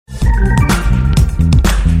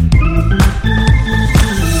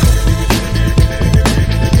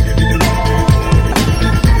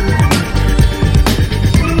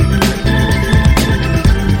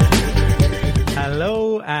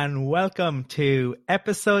welcome to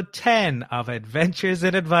episode 10 of Adventures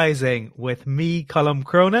in Advising with me, Colm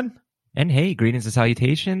Cronin. And hey, greetings and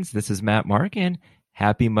salutations. This is Matt Markin.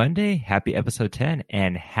 Happy Monday, happy episode 10,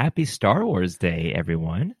 and happy Star Wars Day,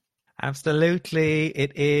 everyone. Absolutely.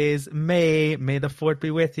 It is May. May the 4th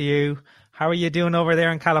be with you. How are you doing over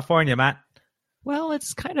there in California, Matt? Well,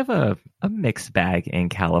 it's kind of a mixed bag in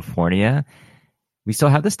California. We still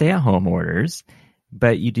have the stay-at-home orders,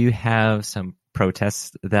 but you do have some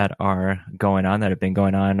protests that are going on, that have been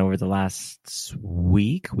going on over the last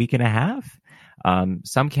week and a half.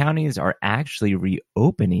 Some counties are actually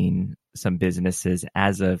reopening some businesses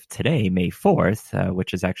as of today, May 4th,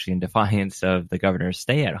 which is actually in defiance of the governor's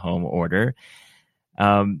stay-at-home order.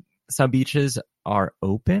 Some beaches are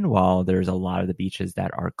open while there's a lot of the beaches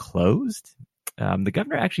that are closed. The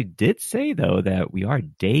governor actually did say, though, that we are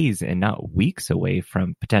days and not weeks away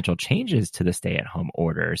from potential changes to the stay-at-home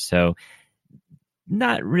order. So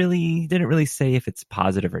didn't really say if it's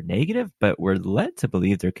positive or negative, but we're led to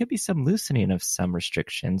believe there could be some loosening of some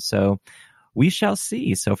restrictions. So we shall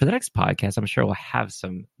see. So for the next podcast, I'm sure we'll have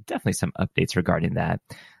definitely some updates regarding that.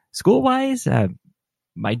 School-wise,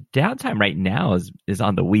 my downtime right now is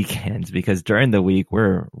on the weekends, because during the week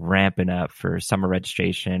we're ramping up for summer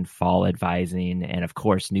registration, fall advising, and of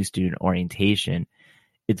course new student orientation.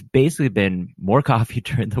 It's basically been more coffee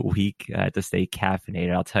during the week to stay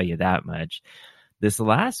caffeinated, I'll tell you that much. This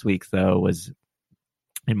last week, though, was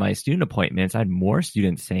in my student appointments. I had more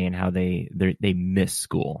students saying how they miss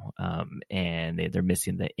school, and they're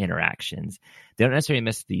missing the interactions. They don't necessarily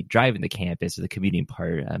miss the driving the campus or the commuting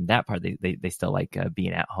part. That part they still like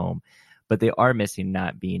being at home, but they are missing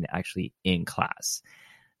not being actually in class.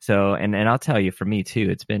 So, and I'll tell you, for me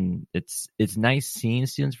too, it's nice seeing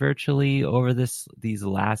students virtually over these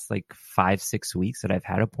last like 5-6 weeks that I've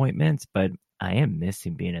had appointments, but I am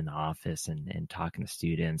missing being in the office and talking to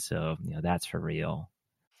students. So, that's for real.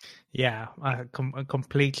 Yeah,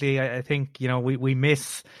 completely. I think, we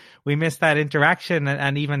miss that interaction,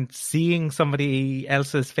 and even seeing somebody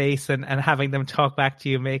else's face and having them talk back to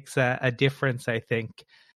you makes a difference, I think.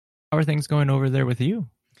 How are things going over there with you?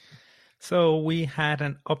 So we had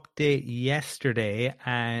an update yesterday,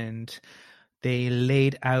 and they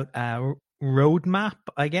laid out a roadmap,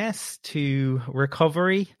 I guess, to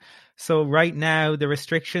recovery. So right now, the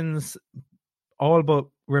restrictions all but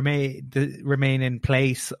remain in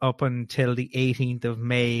place up until the 18th of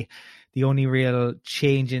May. The only real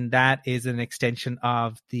change in that is an extension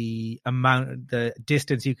of the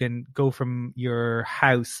distance you can go from your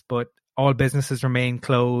house, but all businesses remain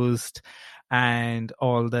closed, and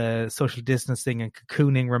all the social distancing and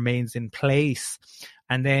cocooning remains in place.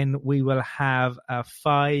 And then we will have a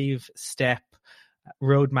 5-step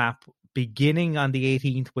roadmap beginning on the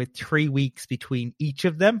 18th, with 3 weeks between each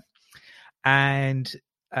of them. And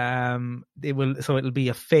it'll be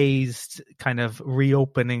a phased kind of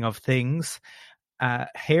reopening of things.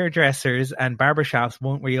 Hairdressers and barbershops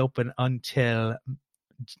won't reopen until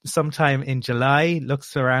sometime in July.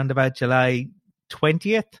 Looks around about July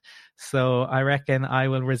 20th. So I reckon I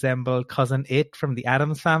will resemble Cousin It from the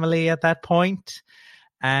Addams Family at that point.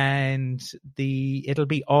 And it'll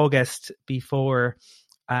be August before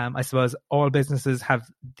I suppose all businesses have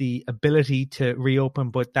the ability to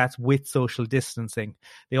reopen, but that's with social distancing.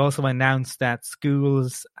 They also announced that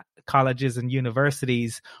schools, colleges and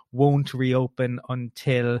universities won't reopen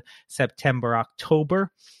until September,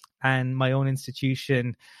 October. And my own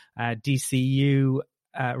institution, DCU,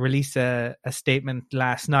 released a statement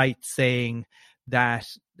last night saying that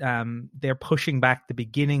they're pushing back the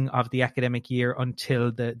beginning of the academic year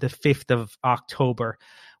until the 5th of October.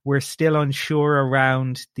 We're still unsure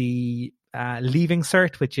around the Leaving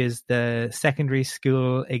Cert, which is the secondary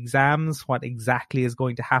school exams, what exactly is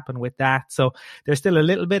going to happen with that. So there's still a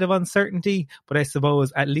little bit of uncertainty, but I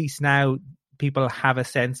suppose at least now people have a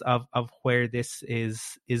sense of where this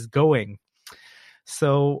is going.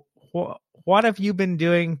 So what have you been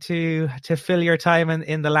doing to fill your time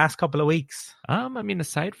in the last couple of weeks?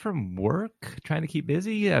 Aside from work, trying to keep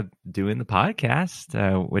busy, doing the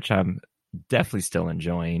podcast, which I'm definitely still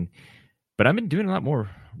enjoying, but I've been doing a lot more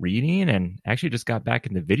reading, and actually just got back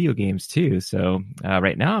into video games too. So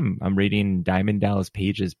right now I'm reading Diamond Dallas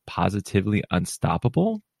Page's Positively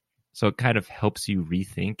Unstoppable. So it kind of helps you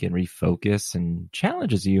rethink and refocus and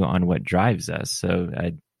challenges you on what drives us. So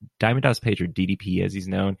Diamond Dallas Page, or DDP as he's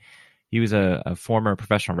known, he was a former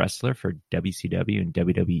professional wrestler for WCW and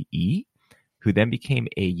WWE, who then became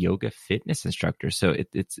a yoga fitness instructor. So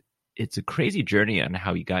it's a crazy journey on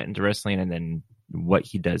how he got into wrestling and then what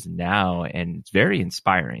he does now, and it's very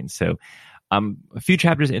inspiring. So I'm a few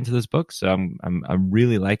chapters into this book, so I'm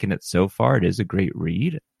really liking it so far. It is a great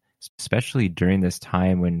read. especially during this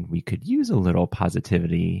time when we could use a little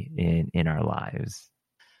positivity in our lives.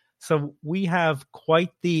 So we have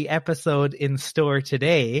quite the episode in store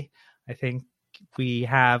today. I think we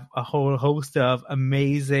have a whole host of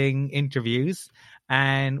amazing interviews,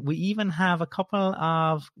 and we even have a couple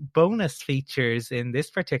of bonus features in this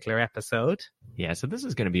particular episode. Yeah, so this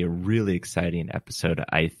is going to be a really exciting episode,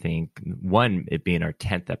 I think. One, it being our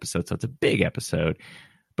 10th episode, so it's a big episode.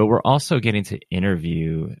 But we're also getting to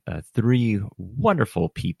interview 3 wonderful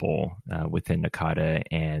people within NACADA,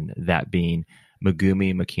 and that being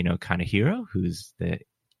Megumi Makino Kanehiro, who's the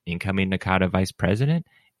incoming NACADA vice president,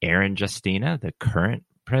 Aaron Justina, the current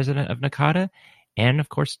president of NACADA, and of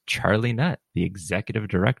course, Charlie Nutt, the executive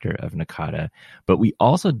director of NACADA. But we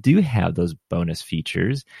also do have those bonus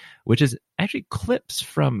features, which is actually clips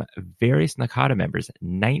from various NACADA members,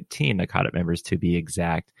 19 NACADA members to be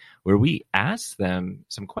exact, where we ask them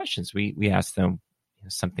some questions. We ask them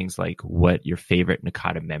some things like what your favorite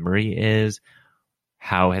NACADA memory is,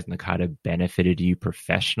 how has NACADA benefited you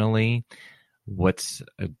professionally, what's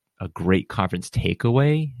a great conference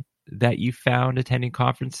takeaway that you found attending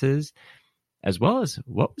conferences, as well as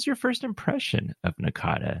what was your first impression of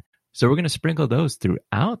NACADA. So we're going to sprinkle those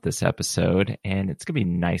throughout this episode, and it's going to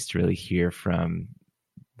be nice to really hear from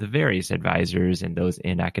the various advisors and those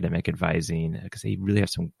in academic advising, because they really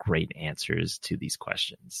have some great answers to these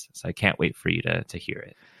questions. So I can't wait for you to hear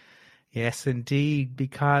it. Yes, indeed,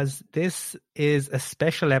 because this is a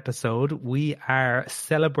special episode. We are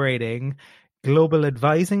celebrating Global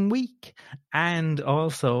Advising Week and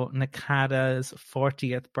also NACADA's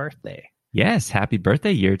 40th birthday. Yes, happy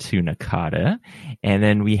birthday year to NACADA. And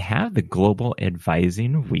then we have the Global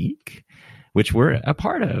Advising Week, which we're a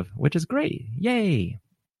part of, which is great. Yay.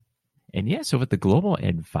 And yeah, so with the Global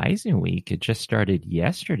Advising Week, it just started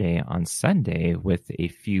yesterday on Sunday with a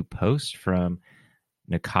few posts from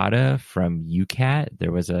NACADA, from UCAT.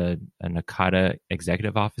 There was a NACADA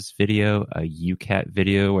executive office video, a UCAT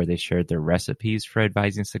video where they shared their recipes for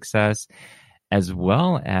advising success, as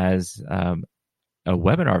well as a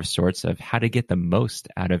webinar of sorts of how to get the most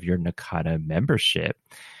out of your NACADA membership.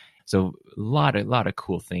 So a lot of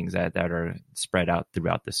cool things that are spread out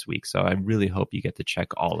throughout this week. So I really hope you get to check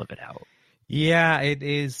all of it out. Yeah,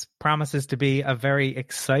 it promises to be a very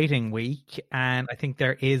exciting week, and I think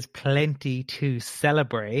there is plenty to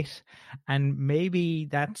celebrate. And maybe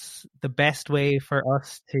that's the best way for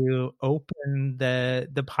us to open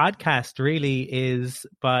the podcast, really, is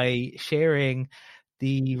by sharing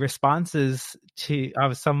the responses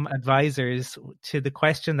of some advisors to the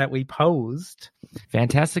question that we posed.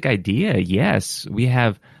 Fantastic idea. Yes, we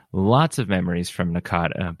have lots of memories from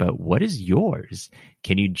NACADA, but what is yours?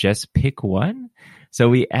 Can you just pick one? So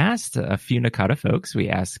we asked a few NACADA folks. We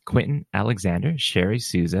asked Quentin Alexander, Sherry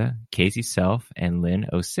Souza, Casey Self, and Lynn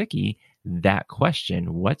Osicki that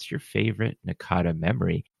question: what's your favorite NACADA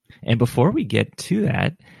memory? And before we get to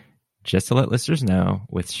that, just to let listeners know,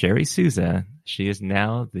 with Sherry Souza, she is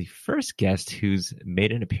now the first guest who's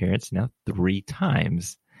made an appearance now 3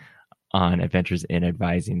 times on Adventures in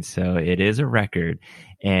Advising. So it is a record,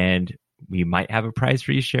 and we might have a prize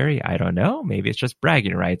for you, Sherry. I don't know. Maybe it's just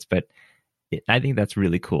bragging rights, but I think that's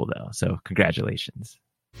really cool, though. So congratulations.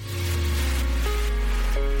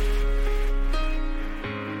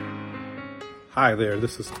 Hi there,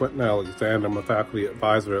 this is Quentin Alexander. I'm a faculty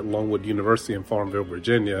advisor at Longwood University in Farmville,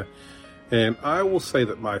 Virginia. And I will say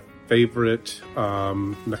that my favorite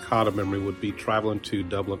NACADA memory would be traveling to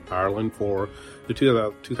Dublin, Ireland for the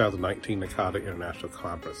 2019 NACADA International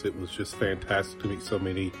Conference. It was just fantastic to meet so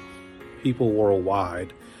many people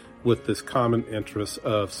worldwide with this common interest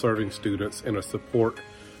of serving students in a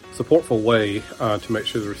supportful way to make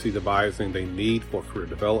sure they receive the advising they need for career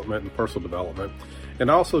development and personal development, and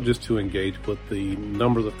also just to engage with the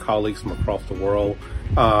numbers of colleagues from across the world.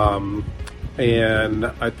 And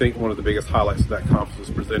I think one of the biggest highlights of that conference was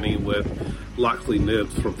presenting with Loxley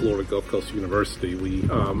Nibbs from Florida Gulf Coast University. We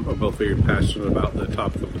are both very passionate about the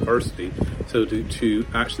topic of diversity. So to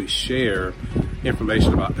actually share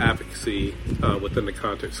information about advocacy within the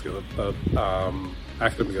context of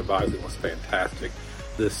academic advising was fantastic.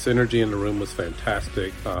 The synergy in the room was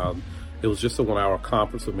fantastic. It was just a 1-hour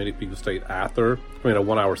conference, so many people stayed after. A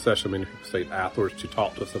 1-hour session, many people stayed afterwards to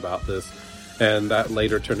talk to us about this. And that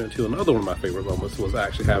later turned into another one of my favorite moments, was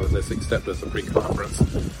actually having this acceptance and pre-conference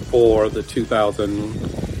for the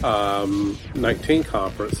 2019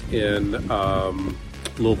 conference in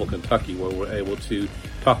Louisville, Kentucky, where we're able to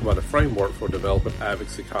talk about a framework for developing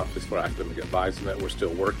advocacy conference for academic advising that we're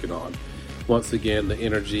still working on. Once again, the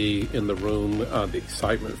energy in the room, the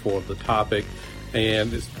excitement for the topic,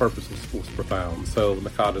 and its purpose was profound. So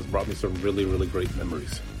NACADA has brought me some really, really great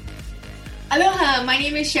memories. Aloha, my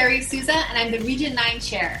name is Sherry Souza, and I'm the Region 9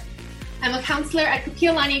 Chair. I'm a counselor at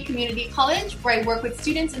Kapiolani Community College, where I work with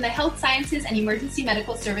students in the Health Sciences and Emergency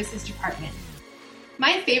Medical Services Department.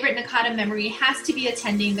 My favorite NACADA memory has to be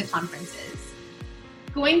attending the conferences.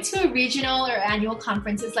 Going to a regional or annual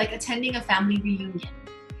conference is like attending a family reunion.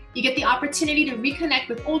 You get the opportunity to reconnect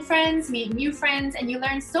with old friends, meet new friends, and you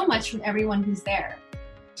learn so much from everyone who's there.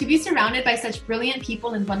 To be surrounded by such brilliant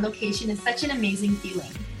people in one location is such an amazing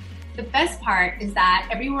feeling. The best part is that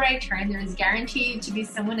everywhere I turn, there is guaranteed to be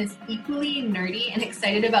someone as equally nerdy and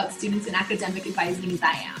excited about students and academic advising as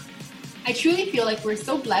I am. I truly feel like we're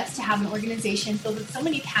so blessed to have an organization filled with so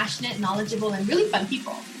many passionate, knowledgeable, and really fun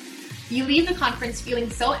people. You leave the conference feeling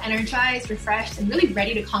so energized, refreshed, and really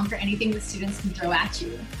ready to conquer anything the students can throw at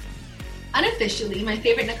you. Unofficially, my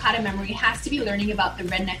favorite NACADA memory has to be learning about the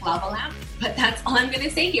redneck lava lamp, but that's all I'm going to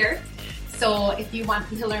say here. So if you want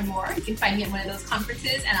to learn more, you can find me at one of those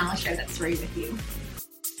conferences and I'll share that story with you.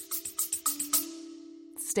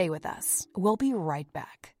 Stay with us. We'll be right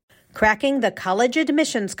back. Cracking the college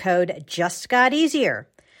admissions code just got easier.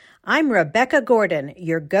 I'm Rebecca Gordon,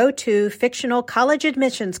 your go-to fictional college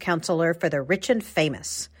admissions counselor for the rich and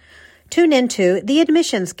famous. Tune into The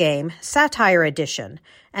Admissions Game, Satire Edition,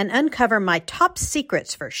 and uncover my top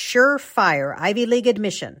secrets for surefire Ivy League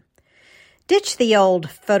admission. Ditch the old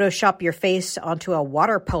Photoshop your face onto a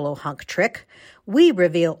water polo hunk trick. We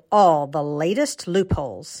reveal all the latest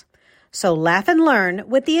loopholes. So laugh and learn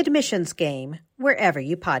with The Admissions Game, wherever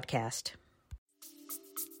you podcast.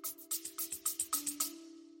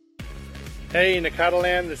 Hey, NACADA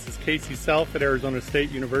Land, this is Casey Self at Arizona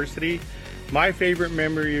State University. My favorite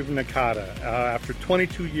memory of NACADA, after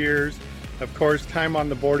 22 years, of course, time on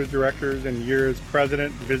the board of directors and year as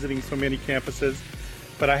president, visiting so many campuses.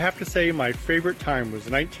 But I have to say my favorite time was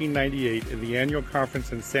 1998 in the annual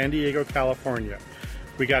conference in San Diego, California.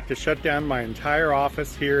 We got to shut down my entire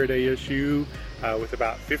office here at ASU with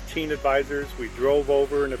about 15 advisors. We drove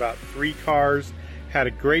over in about 3 cars, had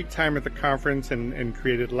a great time at the conference, and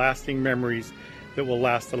created lasting memories that will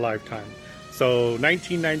last a lifetime. So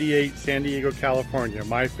 1998, San Diego, California,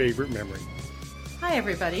 my favorite memory. Hi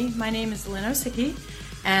everybody, my name is Lynn Osicki,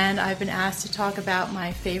 and I've been asked to talk about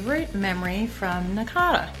my favorite memory from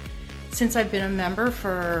NACADA. Since I've been a member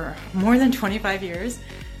for more than 25 years,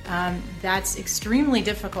 that's extremely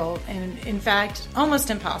difficult and in fact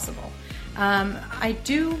almost impossible. I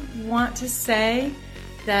do want to say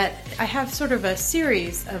that I have sort of a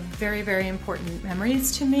series of very, very important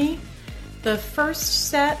memories to me. The first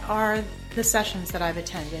set are the sessions that I've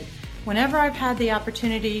attended. Whenever I've had the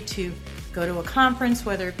opportunity to go to a conference,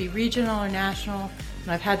 whether it be regional or national,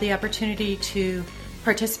 and I've had the opportunity to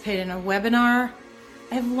participate in a webinar,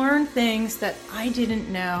 I've learned things that I didn't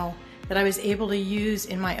know that I was able to use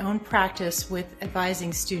in my own practice with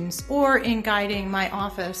advising students or in guiding my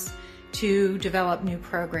office to develop new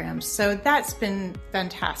programs. So that's been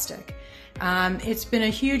fantastic. It's been a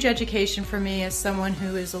huge education for me as someone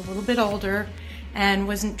who is a little bit older and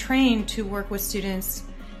wasn't trained to work with students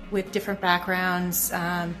with different backgrounds.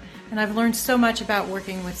 And I've learned so much about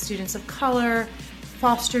working with students of color,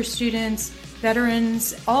 foster students,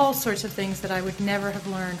 veterans, all sorts of things that I would never have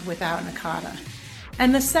learned without NACADA.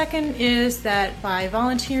 And the second is that by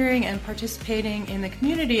volunteering and participating in the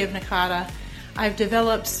community of NACADA, I've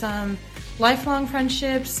developed some lifelong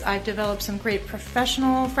friendships. I've developed some great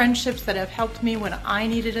professional friendships that have helped me when I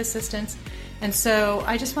needed assistance. And so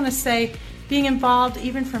I just want to say, being involved,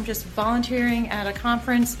 even from just volunteering at a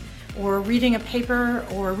conference or reading a paper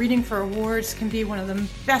or reading for awards, can be one of the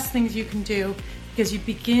best things you can do, because you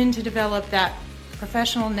begin to develop that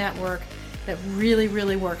professional network that really,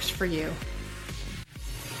 really works for you.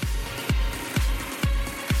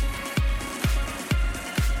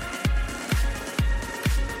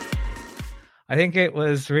 I think it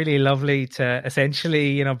was really lovely to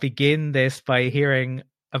essentially, begin this by hearing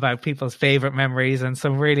about people's favorite memories and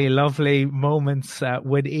some really lovely moments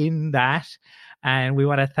within that. And we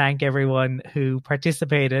want to thank everyone who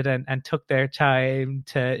participated and took their time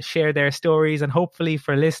to share their stories. And hopefully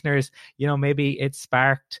for listeners, maybe it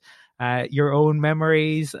sparked your own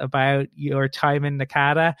memories about your time in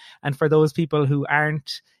NACADA. And for those people who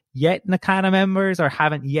aren't yet NACADA members or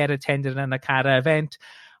haven't yet attended a NACADA event,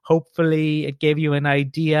 hopefully it gave you an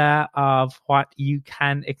idea of what you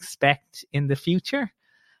can expect in the future.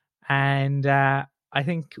 And I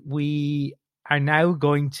think we are now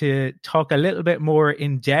going to talk a little bit more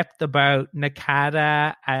in depth about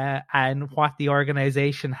NACADA and what the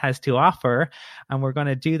organization has to offer. And we're going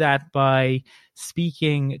to do that by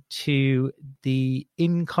speaking to the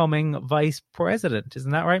incoming vice president.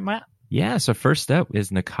 Isn't that right, Matt? Yeah, so first up is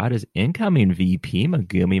NACADA's incoming VP,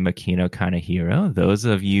 Megumi Makino Kanehiro. Those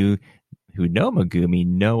of you who know Megumi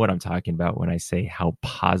know what I'm talking about when I say how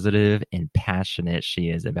positive and passionate she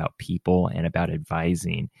is about people and about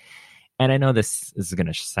advising. And I know this is going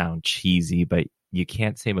to sound cheesy, but you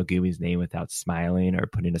can't say Megumi's name without smiling or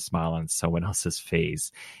putting a smile on someone else's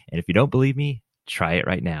face. And if you don't believe me, try it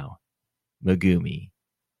right now. Megumi.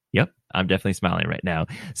 Yep, I'm definitely smiling right now.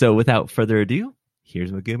 So without further ado,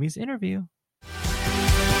 here's Megumi's interview.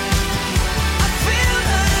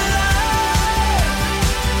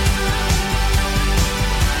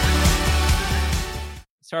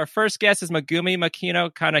 So our first guest is Megumi Makino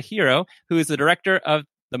Kanehiro, who is the director of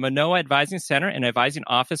the Manoa Advising Center and Advising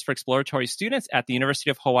Office for Exploratory Students at the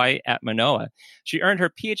University of Hawaii at Manoa. She earned her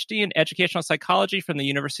PhD in Educational Psychology from the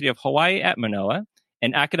University of Hawaii at Manoa.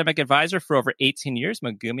 An academic advisor for over 18 years,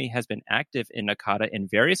 Megumi has been active in NACADA in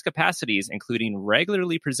various capacities, including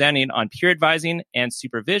regularly presenting on peer advising and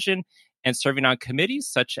supervision and serving on committees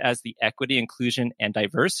such as the Equity, Inclusion, and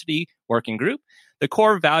Diversity Working Group, the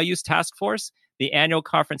Core Values Task Force, the Annual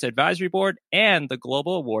Conference Advisory Board, and the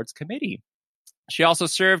Global Awards Committee. She also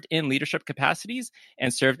served in leadership capacities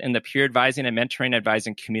and served in the peer advising and mentoring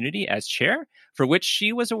advising community as chair, for which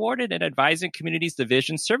she was awarded an Advising Communities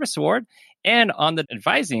Division Service Award, and on the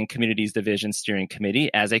Advising Communities Division Steering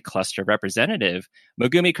Committee as a cluster representative.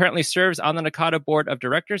 Megumi currently serves on the NACADA Board of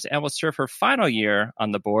Directors and will serve her final year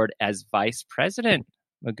on the board as vice president.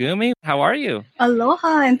 Megumi, how are you?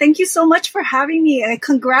 Aloha, and thank you so much for having me.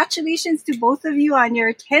 Congratulations to both of you on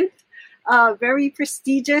your 10th very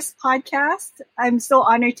prestigious podcast. I'm so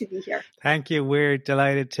honored to be here. Thank you. We're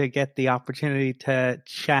delighted to get the opportunity to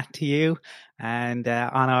chat to you and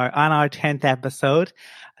on our 10th episode.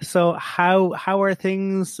 So how are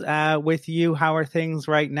things with you? How are things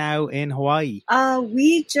right now in Hawaii?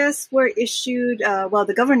 We just were issued,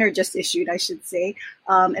 the governor just issued, I should say,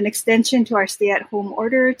 an extension to our stay-at-home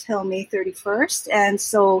order till May 31st. And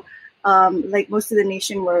so, like most of the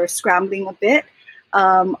nation, we're scrambling a bit.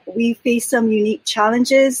 We face some unique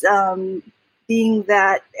challenges, being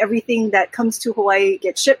that everything that comes to Hawaii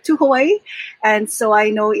gets shipped to Hawaii. And so I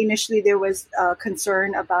know initially there was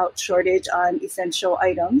concern about shortage on essential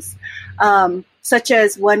items, such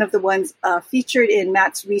as one of the ones featured in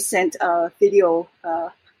Matt's recent video,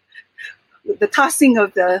 the tossing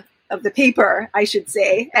of the paper, I should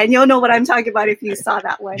say. And you'll know what I'm talking about if you saw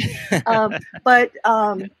that one.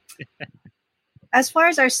 As far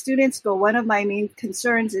as our students go, one of my main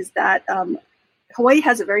concerns is that Hawaii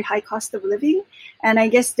has a very high cost of living. And I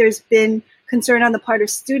guess there's been concern on the part of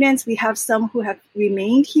students. We have some who have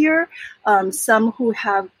remained here, some who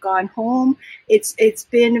have gone home. It's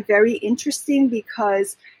been very interesting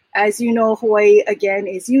because, as you know, Hawaii, again,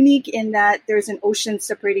 is unique in that there's an ocean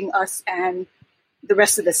separating us and the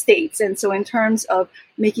rest of the states. And so in terms of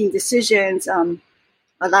making decisions,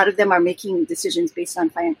 a lot of them are making decisions based on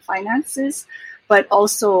finances, but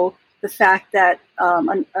also the fact that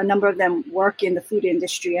a number of them work in the food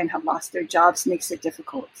industry and have lost their jobs makes it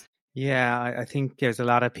difficult. Yeah, I think there's a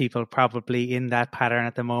lot of people probably in that pattern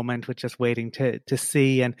at the moment, which is waiting to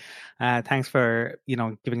see. And thanks for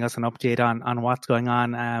giving us an update on what's going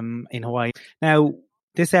on in Hawaii. Now,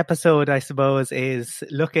 this episode, I suppose, is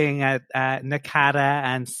looking at NACADA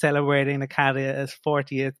and celebrating NACADA's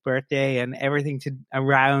 40th birthday and everything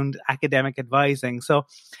around academic advising. So,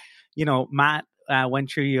 Matt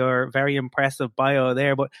went through your very impressive bio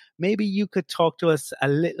there, but maybe you could talk to us a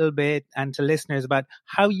little bit and to listeners about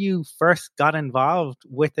how you first got involved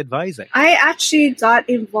with advising. I actually got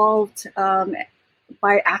involved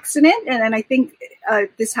by accident, and I think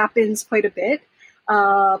this happens quite a bit.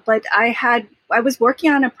 But I was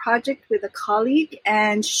working on a project with a colleague,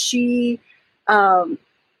 and she,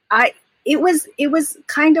 it was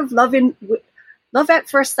kind of love at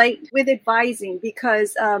first sight with advising,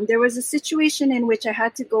 because there was a situation in which I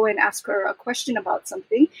had to go and ask her a question about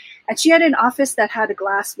something. And she had an office that had a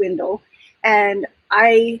glass window, and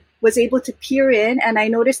I was able to peer in, and I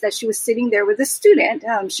noticed that she was sitting there with a student.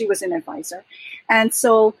 She was an advisor. And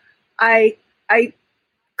so I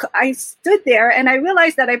stood there and I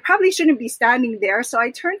realized that I probably shouldn't be standing there. So I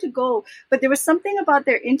turned to go, but there was something about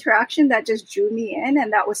their interaction that just drew me in,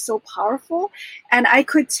 and that was so powerful. And I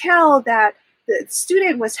could tell that the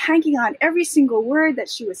student was hanging on every single word that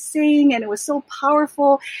she was saying, and it was so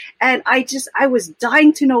powerful. And I was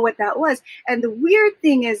dying to know what that was. And the weird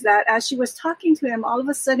thing is that as she was talking to him, all of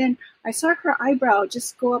a sudden I saw her eyebrow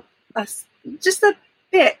just go up just a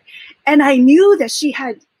bit. And I knew that she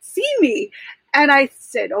had seen me. And I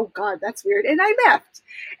said, "Oh God, that's weird." And I left.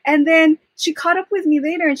 And then she caught up with me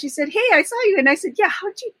later and she said, "Hey, I saw you." And I said, "Yeah,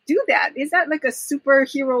 how'd you do that? Is that like a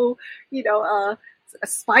superhero, a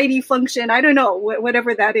Spidey function? I don't know,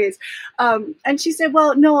 whatever that is." And she said,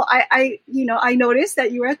 "Well, no, I noticed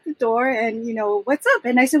that you were at the door and, what's up?"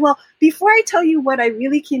 And I said, "Well, before I tell you what I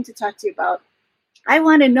really came to talk to you about, I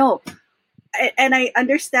want to know, and I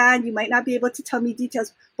understand you might not be able to tell me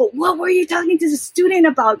details, but what were you talking to the student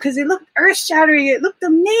about? Because it looked earth-shattering. It looked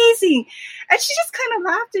amazing." And she just kind of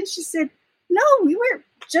laughed and she said, "No, we were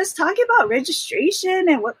just talking about registration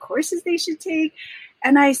and what courses they should take."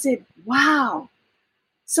 And I said, "Wow.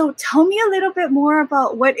 So tell me a little bit more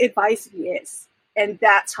about what advising is." And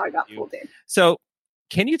that's how I got pulled in. So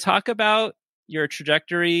can you talk about your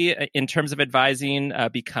trajectory in terms of advising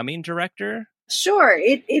becoming director? Sure.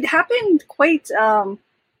 It happened quite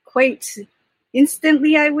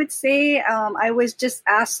instantly, I would say. I was just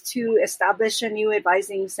asked to establish a new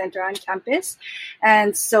advising center on campus.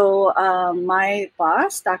 And so my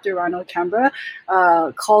boss, Dr. Ronald Canberra,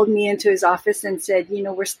 called me into his office and said,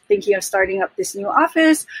 "We're thinking of starting up this new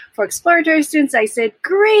office for exploratory students." I said,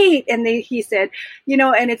 "Great." And he said,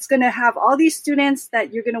 "And it's going to have all these students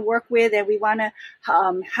that you're going to work with, and we want to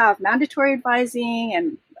have mandatory advising,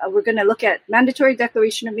 and we're going to look at mandatory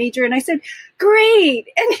declaration of major." And I said, "Great."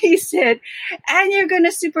 And he said, "And you're going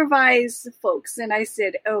to supervise folks." And I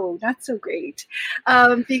said, "Oh, not so great."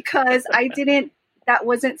 Because that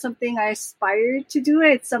wasn't something I aspired to do.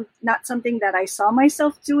 It's not something that I saw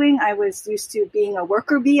myself doing. I was used to being a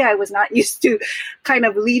worker bee. I was not used to kind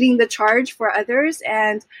of leading the charge for others.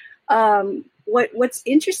 And what's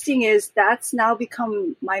interesting is that's now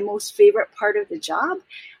become my most favorite part of the job.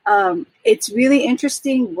 It's really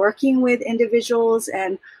interesting working with individuals,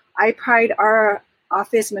 and I pride our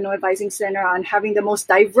office, Manoa Advising Center, on having the most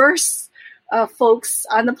diverse folks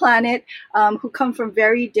on the planet who come from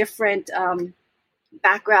very different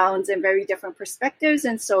backgrounds and very different perspectives.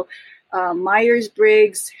 And so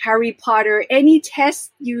Myers-Briggs, Harry Potter, any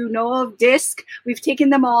test of DISC, we've taken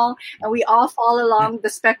them all, and we all fall along the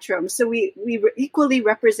spectrum. So we equally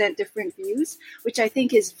represent different views, which I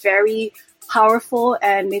think is very powerful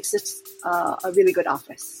and makes it a really good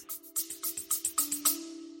office.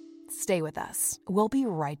 Stay with us. We'll be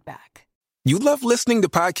right back. You love listening to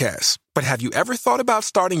podcasts, but have you ever thought about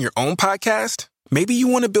starting your own podcast? Maybe you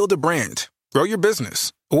want to build a brand, grow your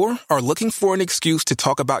business, or are looking for an excuse to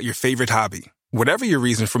talk about your favorite hobby. Whatever your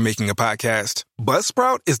reason for making a podcast,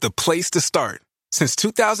 Buzzsprout is the place to start. Since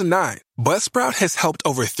 2009, Buzzsprout has helped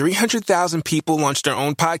over 300,000 people launch their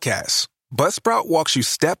own podcasts. Buzzsprout walks you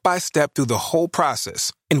step by step through the whole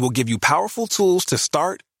process and will give you powerful tools to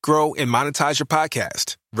start, grow, and monetize your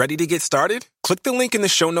podcast. Ready to get started? Click the link in the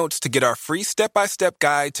show notes to get our free step-by-step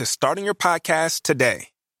guide to starting your podcast today.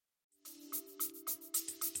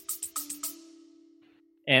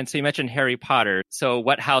 And so you mentioned Harry Potter. So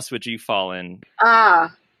what house would you fall in?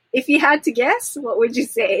 If you had to guess, what would you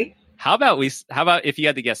say? How about if you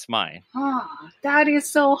had to guess mine? That is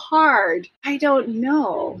so hard. I don't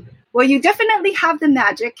know. Well, you definitely have the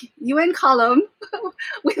magic. You and Colum,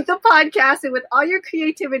 with the podcast and with all your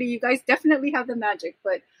creativity, you guys definitely have the magic.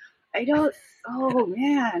 But I don't. Oh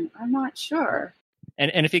man, I'm not sure.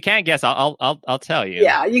 And if you can't guess, I'll tell you.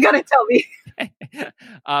 Yeah, you gotta tell me.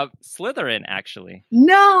 Slytherin, actually.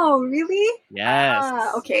 No, really?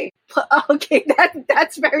 Yes. Okay. Okay,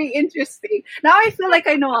 that's very interesting. Now I feel like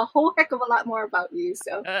I know a whole heck of a lot more about you.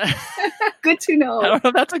 So good to know. I don't know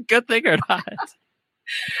if that's a good thing or not.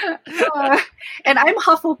 And I'm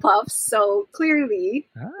Hufflepuff, so clearly.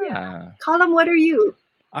 Yeah. Colum, what are you?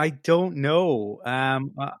 I don't know.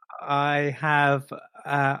 I have,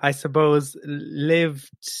 I suppose, lived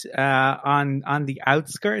on the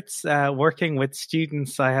outskirts, working with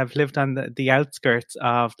students. I have lived on the outskirts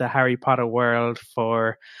of the Harry Potter world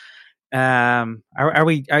for.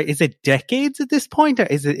 Is it decades at this point, or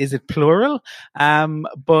is it plural?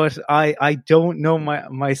 But I don't know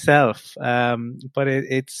myself. But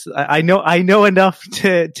I know enough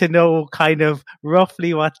to know kind of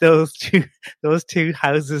roughly what those two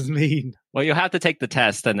houses mean. Well, you'll have to take the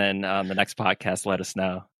test, and then on the next podcast, let us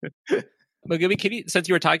know. Mogumi, can you, since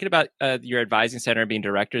you were talking about your advising center and being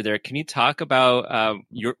director there, can you talk about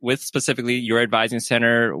specifically your advising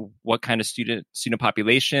center, what kind of student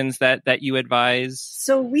populations that you advise?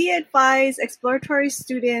 So we advise exploratory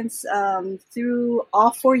students through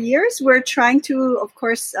all 4 years. We're trying to, of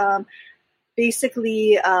course,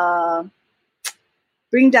 basically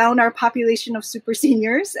bring down our population of super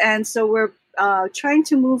seniors, and so we're trying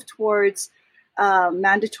to move towards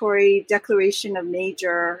mandatory declaration of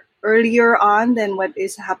major earlier on than what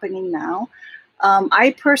is happening now.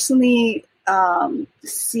 I personally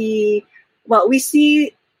we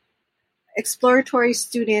see exploratory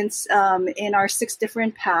students in our 6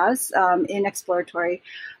 different paths in exploratory.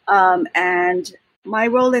 And my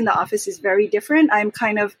role in the office is very different. I'm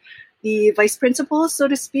kind of the vice principal, so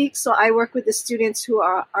to speak. So I work with the students who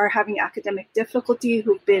are having academic difficulty,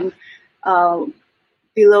 who've been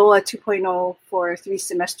below a 2.0 for 3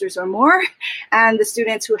 semesters or more, and the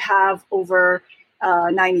students who have over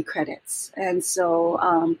 90 credits. And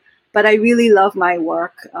so, but I really love my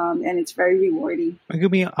work, and it's very rewarding.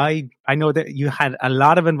 Megumi, I know that you had a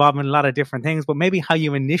lot of involvement in a lot of different things, but maybe how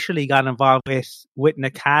you initially got involved with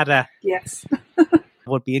NACADA. Yes.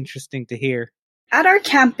 would be interesting to hear. At our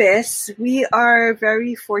campus, we are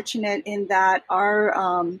very fortunate in that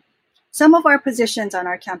our some of our positions on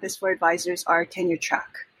our campus for advisors are tenure track.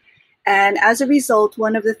 And as a result,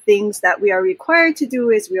 one of the things that we are required to do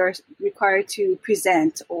is we are required to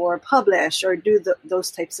present or publish or do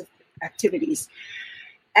those types of activities.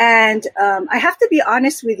 And I have to be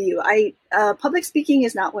honest with you, public speaking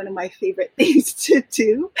is not one of my favorite things to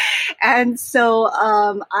do. And so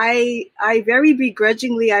I very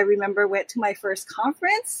begrudgingly, I remember, went to my first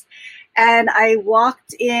conference and I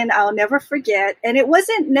walked in, I'll never forget. And it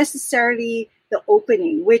wasn't necessarily the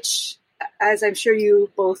opening, which, as I'm sure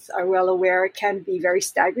you both are well aware, can be very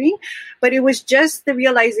staggering. But it was just the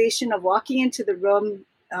realization of walking into the room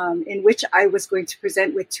in which I was going to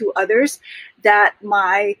present with 2 others, that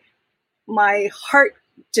my heart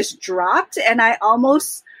just dropped and I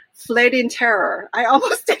almost fled in terror. I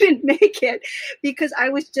almost didn't make it because I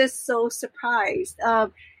was just so surprised.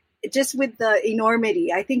 Just with the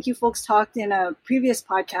enormity. I think you folks talked in a previous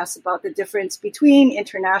podcast about the difference between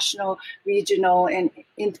international, regional, and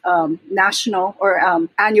national or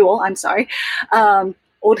annual. I'm sorry.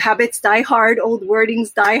 Old habits die hard, old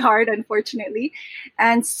wordings die hard, unfortunately.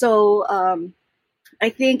 And so I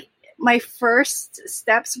think my first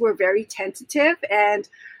steps were very tentative, and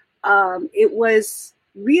it was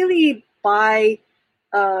really by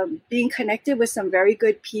being connected with some very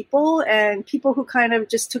good people and people who kind of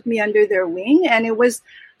just took me under their wing. And it was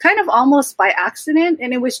kind of almost by accident.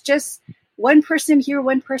 And it was just one person here,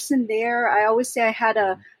 one person there. I always say I had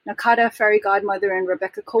a NACADA fairy godmother in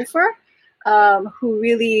Rebecca Kofer, who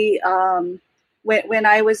really, when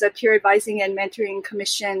I was a peer advising and mentoring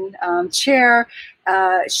commission chair,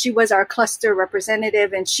 she was our cluster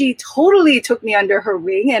representative, and she totally took me under her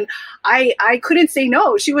wing, and I couldn't say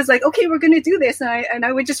no. She was like, okay, we're going to do this. And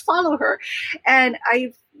I would just follow her. And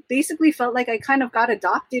I basically felt like I kind of got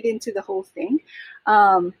adopted into the whole thing.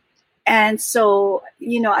 And so,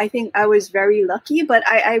 I think I was very lucky, but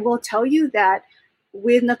I will tell you that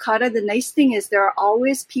with NACADA, the nice thing is there are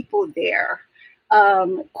always people there,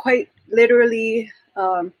 quite literally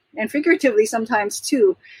and figuratively sometimes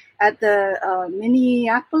too. At the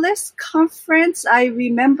Minneapolis conference, I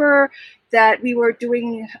remember that we were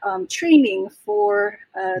doing training for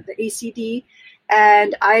the ACD,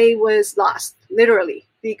 and I was lost, literally,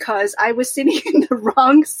 because I was sitting in the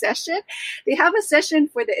wrong session. They have a session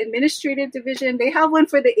for the administrative division, they have one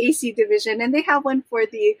for the AC division, and they have one for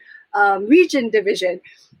the region division.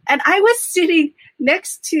 And I was sitting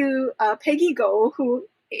next to Peggy Go, who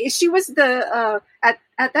she was the, at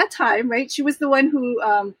that time, right? She was the one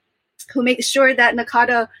who makes sure that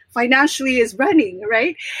NACADA financially is running,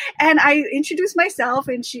 right? And I introduced myself,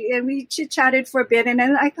 and we chit-chatted for a bit. And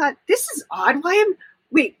then I thought, this is odd. Why am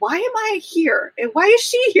I here? And why is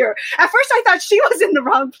she here? At first I thought she was in the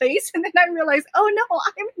wrong place. And then I realized, oh no,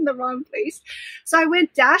 I'm in the wrong place. So I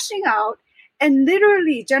went dashing out, and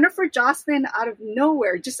literally Jennifer Jocelyn out of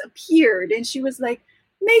nowhere just appeared. And she was like,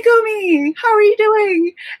 Megumi, how are you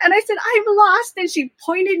doing? And I said, I'm lost. And she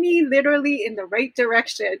pointed me literally in the right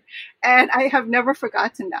direction. And I have never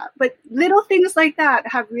forgotten that. But little things like that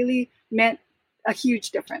have really meant a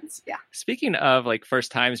huge difference. Yeah. Speaking of like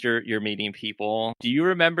first times you're meeting people, do you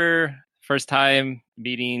remember first time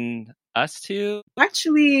meeting us two?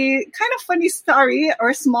 Actually, kind of funny story,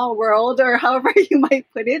 or small world, or however you might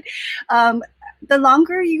put it. The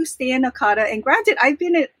longer you stay in NACADA, and granted, I've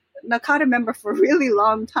been a NACADA member for a really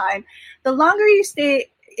long time. The longer you stay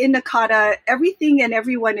in NACADA, everything and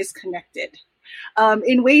everyone is connected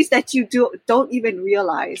in ways that you don't even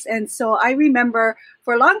realize. And so I remember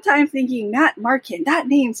for a long time thinking, Matt Markin, that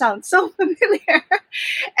name sounds so familiar.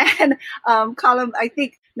 And Colum, I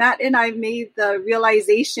think Matt and I made the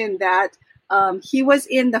realization that he was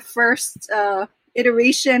in the first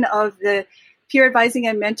iteration of the peer advising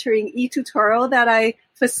and mentoring e-tutorial that I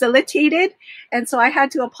facilitated. And so I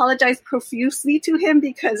had to apologize profusely to him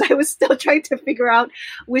because I was still trying to figure out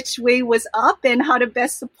which way was up and how to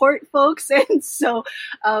best support folks. And so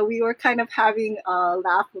we were kind of having a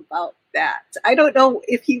laugh about that. I don't know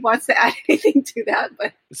if he wants to add anything to that,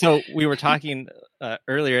 but so we were talking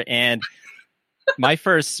earlier, and my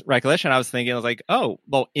first recollection, I was like, oh,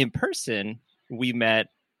 well, in person, we met,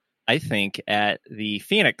 I think, at the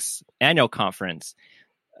Phoenix annual conference,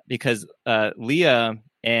 because Leah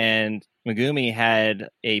and Megumi had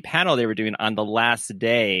a panel they were doing on the last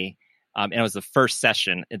day, and it was the first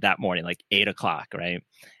session that morning, like 8:00, right?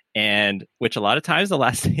 And which a lot of times the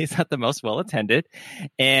last day is not the most well attended.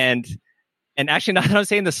 And actually, now that I'm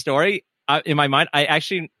saying the story, in my mind,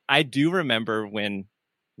 I do remember when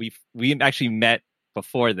we actually met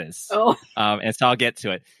before this. Oh. And so I'll get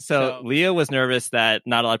to it. So Leah was nervous that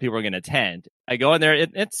not a lot of people were going to attend. I go in there.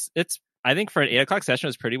 It's I think for an 8:00 session, it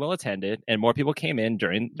was pretty well attended, and more people came in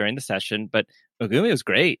during the session. But Megumi was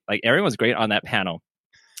great. Like, everyone was great on that panel.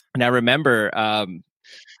 And I remember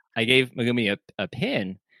I gave Megumi a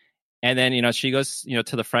pin, and then she goes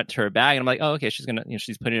to the front to her bag, and I'm like, oh, okay, she's gonna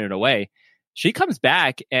she's putting it away. She comes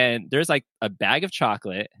back, and there's like a bag of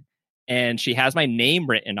chocolate, and she has my name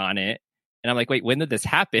written on it. And I'm like, wait, when did this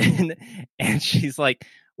happen? And she's like,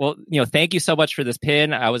 well, thank you so much for this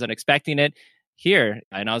pin. I wasn't expecting it. Here.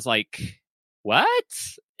 And I was like, what?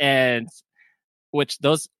 And which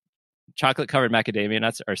those chocolate covered macadamia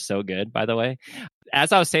nuts are so good, by the way.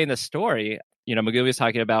 As I was saying the story, Megumi was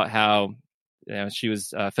talking about how she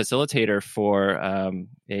was a facilitator for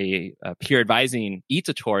a peer advising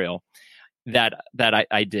e-tutorial that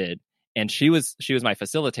I did. And she was my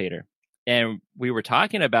facilitator. And we were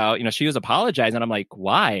talking about, she was apologizing. And I'm like,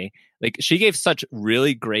 why? Like, she gave such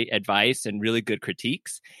really great advice and really good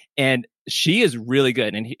critiques. And she is really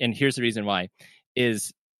good. And here's the reason why.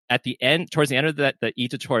 Is at the end, towards the end of the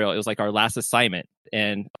e-tutorial, it was like our last assignment.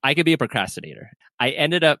 And I could be a procrastinator. I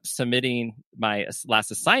ended up submitting my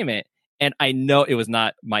last assignment, and I know it was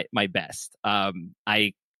not my best.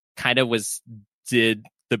 I kind of did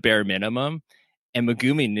the bare minimum. And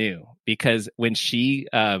Megumi knew, because when she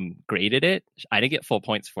graded it, I didn't get full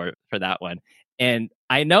points for that one. And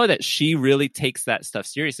I know that she really takes that stuff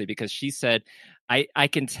seriously, because she said, I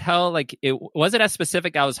can tell, like, it wasn't as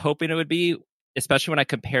specific I was hoping it would be, especially when I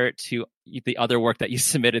compare it to the other work that you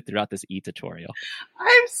submitted throughout this e-tutorial.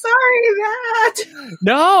 I'm sorry, Matt.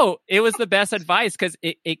 No, it was the best advice, because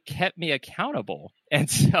it kept me accountable. And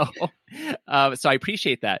so I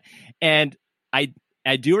appreciate that. And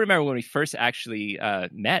I do remember when we first actually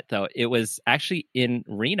met, though. It was actually in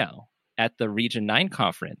Reno at the Region 9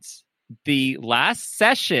 conference. The last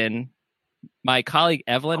session, my colleague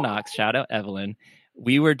Evelyn Knox, shout out Evelyn,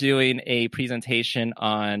 we were doing a presentation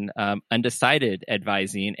on undecided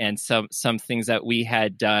advising and some things that we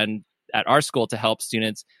had done at our school to help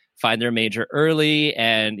students find their major early,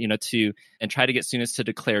 and try to get students to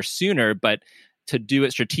declare sooner, but to do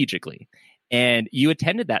it strategically. And you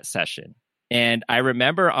attended that session. And I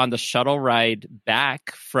remember on the shuttle ride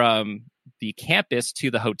back from the campus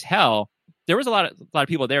to the hotel, there was a lot of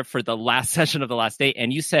people there for the last session of the last day.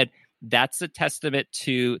 And you said that's a testament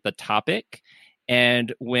to the topic.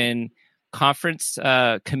 And when conference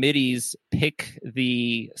committees pick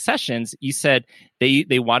the sessions, you said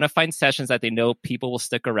they want to find sessions that they know people will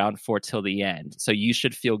stick around for till the end. So you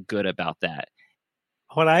should feel good about that.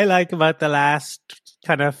 What I like about the last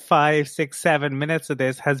kind of 5, 6, 7 minutes of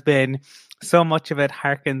this has been so much of it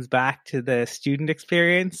harkens back to the student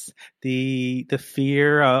experience, the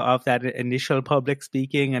fear of that initial public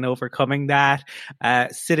speaking and overcoming that,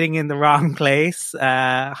 sitting in the wrong place.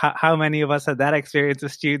 How many of us had that experience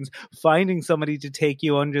of students finding somebody to take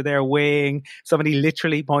you under their wing, somebody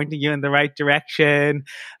literally pointing you in the right direction,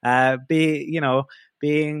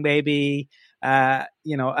 being maybe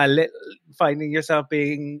finding yourself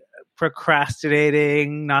being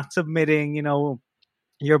procrastinating, not submitting,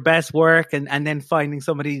 your best work, and then finding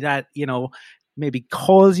somebody that, maybe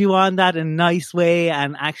calls you on that in a nice way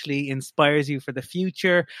and actually inspires you for the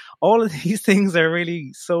future. All of these things are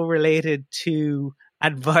really so related to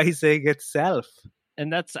advising itself.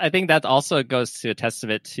 And I think that also goes to a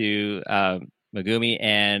testament to Megumi,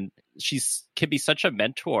 and can be such a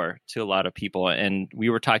mentor to a lot of people. And we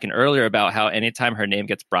were talking earlier about how anytime her name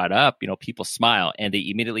gets brought up, people smile and they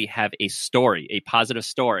immediately have a story, a positive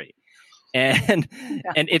story. And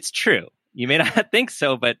it's true. You may not think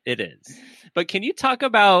so, but it is. But can you talk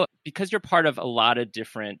about, because you're part of a lot of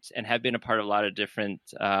different, and have been a part of a lot of different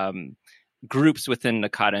groups within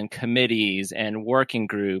NACADA, and committees and working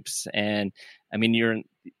groups, and I mean, you're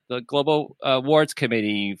the Global Awards Committee.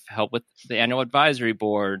 You've helped with the Annual Advisory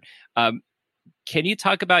Board. Can you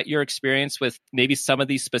talk about your experience with maybe some of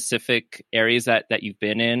these specific areas that you've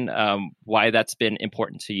been in, why that's been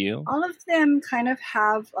important to you? All of them kind of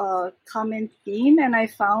have a common theme, and I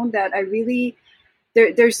found that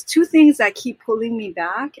there's two things that keep pulling me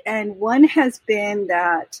back, and one has been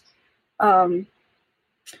that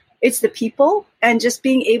it's the people and just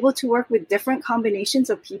being able to work with different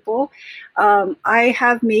combinations of people. I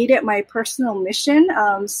have made it my personal mission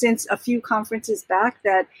since a few conferences back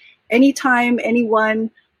that anytime anyone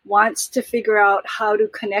wants to figure out how to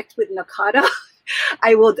connect with NACADA,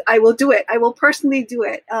 I will do it. I will personally do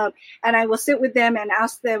it. And I will sit with them and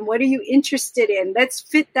ask them, what are you interested in? Let's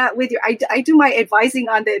fit that with you. I do my advising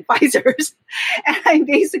on the advisors. And I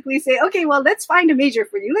basically say, okay, well, let's find a major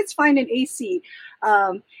for you. Let's find an AC.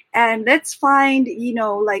 And let's find,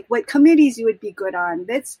 like what committees you would be good on.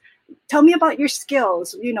 Tell me about your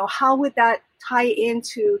skills. How would that tie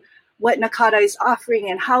into what NACADA is offering,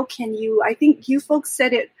 and how can you, I think you folks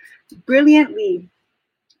said it brilliantly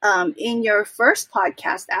in your first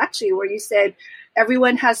podcast, actually, where you said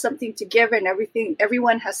everyone has something to give and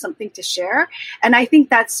everyone has something to share. And I think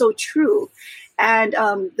that's so true. And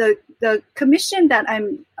the commission that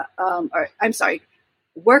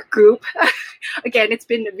work group, again, it's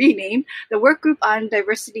been renamed, the work group on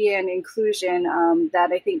diversity and inclusion that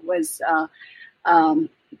I think was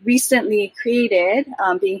recently created,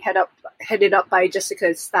 being headed up by Jessica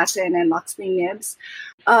Stassen and Loxley Nibbs.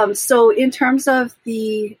 So in terms of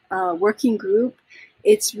the working group,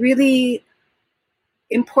 it's really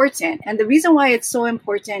important. And the reason why it's so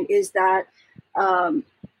important is that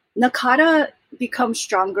NACADA becomes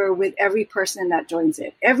stronger with every person that joins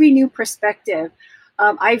it, every new perspective.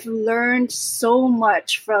 I've learned so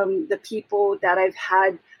much from the people that I've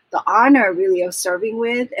had the honor really of serving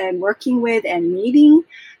with and working with and meeting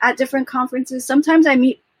at different conferences. Sometimes I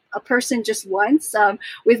meet a person just once.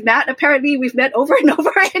 With Matt, apparently we've met over and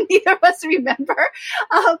over and neither of us remember.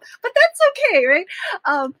 But that's okay, right?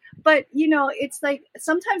 But, it's like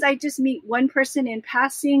sometimes I just meet one person in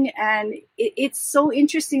passing, and it's so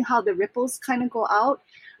interesting how the ripples kind of go out.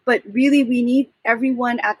 But really, we need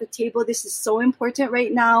everyone at the table. This is so important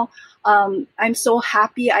right now. I'm so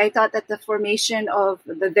happy. I thought that the formation of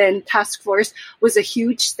the then task force was a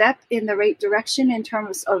huge step in the right direction in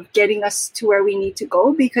terms of getting us to where we need to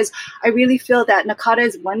go, because I really feel that NACADA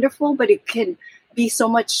is wonderful, but it can be so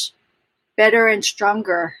much better and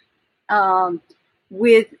stronger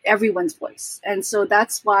with everyone's voice. And so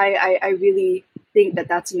that's why I really think that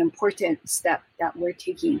that's an important step that we're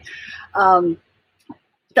taking.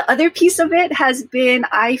 The other piece of it has been,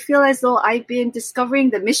 I feel as though I've been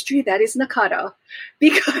discovering the mystery that is NACADA,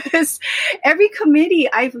 because every committee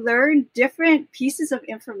I've learned different pieces of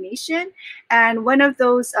information. And one of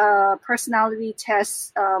those personality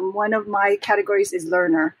tests, one of my categories is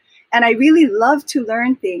learner. And I really love to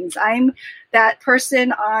learn things. I'm that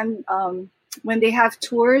person on when they have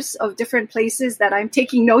tours of different places that I'm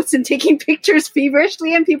taking notes and taking pictures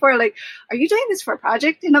feverishly, and people are like, are you doing this for a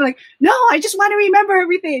project? And I'm like, no, I just want to remember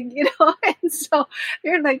everything, And so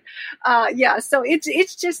they're like, yeah, so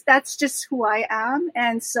it's just, that's just who I am.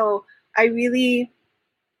 And so I really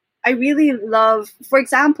love, for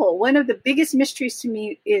example, one of the biggest mysteries to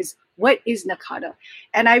me is, what is NACADA?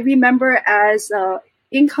 And I remember as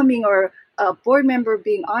incoming or a board member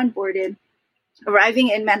being onboarded, arriving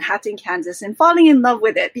in Manhattan, Kansas, and falling in love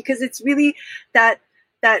with it, because it's really that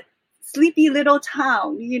sleepy little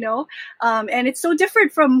town, and it's so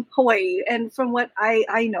different from Hawaii and from what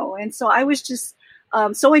I know. And so I was just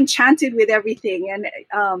so enchanted with everything.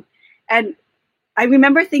 And I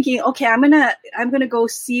remember thinking, okay, I'm gonna go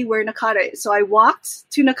see where NACADA is. So I walked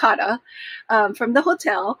to NACADA from the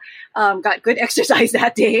hotel, got good exercise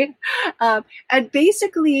that day, and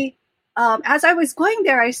basically, as I was going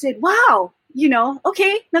there, I said, wow,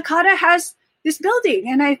 okay, NACADA has this building.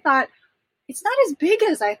 And I thought, it's not as big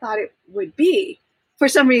as I thought it would be for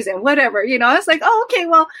some reason, whatever, I was like, oh, okay,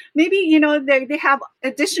 well, maybe, they have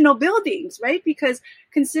additional buildings, right? Because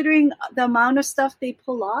considering the amount of stuff they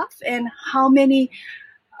pull off and how many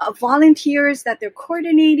volunteers that they're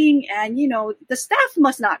coordinating, and, the staff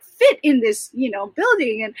must not fit in this,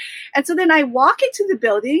 building. And so then I walk into the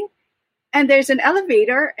building and there's an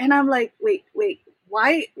elevator, and I'm like, wait,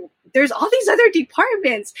 why? There's all these other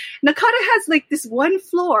departments. NACADA has like this one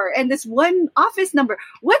floor and this one office number.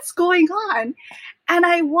 What's going on? And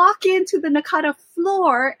I walk into the NACADA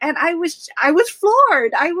floor, and I was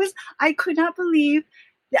floored. I could not believe.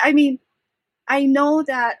 I mean, I know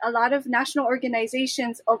that a lot of national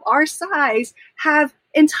organizations of our size have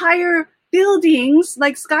entire buildings,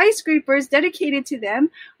 like skyscrapers dedicated to them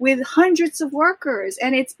with hundreds of workers.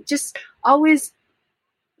 And it's just always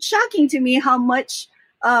shocking to me how much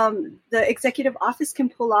the executive office can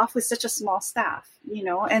pull off with such a small staff,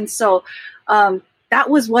 And so that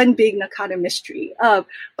was one big NACADA mystery.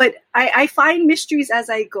 But I find mysteries as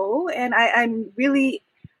I go, and I'm really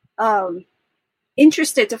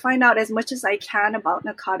interested to find out as much as I can about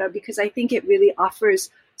NACADA, because I think it really offers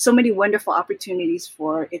so many wonderful opportunities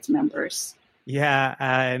for its members. Yeah,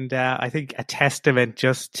 and I think a testament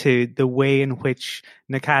just to the way in which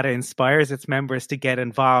NACADA inspires its members to get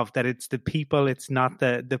involved, that it's the people, it's not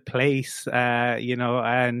the place,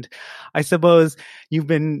 and I suppose you've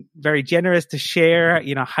been very generous to share,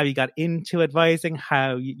 how you got into advising,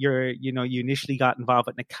 how you initially got involved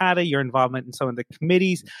with NACADA, your involvement in some of the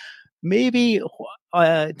committees. Maybe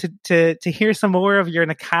to hear some more of your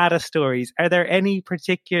NACADA stories. Are there any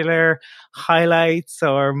particular highlights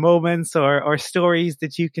or moments or stories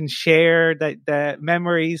that you can share, that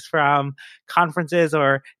memories from conferences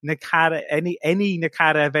or NACADA, any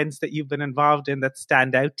NACADA events that you've been involved in that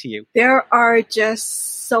stand out to you? There are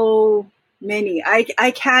just so many.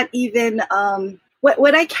 I can't even.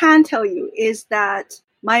 What I can tell you is that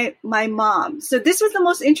my mom. So this was the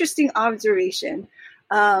most interesting observation.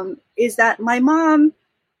 Is that my mom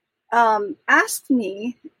asked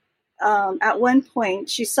me at one point,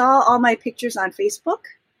 she saw all my pictures on Facebook,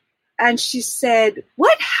 and she said,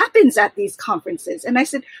 "What happens at these conferences?" And I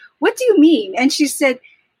said, "What do you mean?" And she said,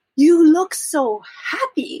 "You look so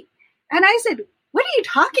happy." And I said, "What are you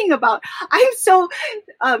talking about? I'm so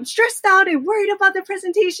stressed out and worried about the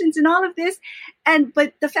presentations and all of this."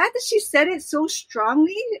 But the fact that she said it so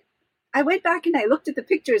strongly, I went back and I looked at the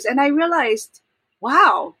pictures and I realized,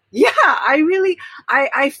 wow, yeah,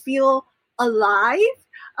 I feel alive.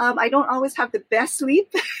 I don't always have the best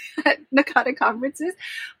sleep at NACADA conferences,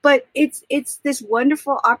 but it's this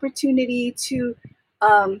wonderful opportunity to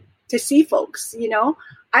see folks.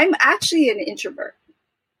 I'm actually an introvert.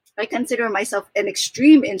 I consider myself an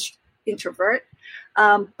extreme introvert,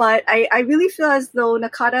 but I really feel as though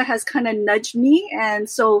NACADA has kind of nudged me, and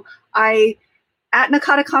so at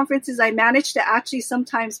NACADA conferences, I manage to actually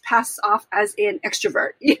sometimes pass off as an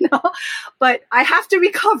extrovert, but I have to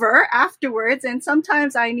recover afterwards. And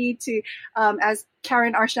sometimes I need to, as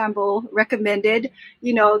Karen Archambault recommended,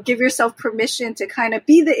 give yourself permission to kind of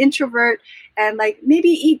be the introvert and like maybe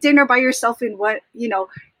eat dinner by yourself in one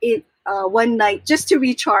night just to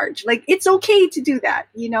recharge. Like, it's okay to do that.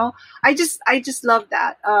 I just love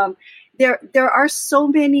that. There are so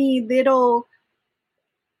many little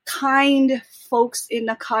kind folks in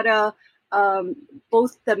NACADA,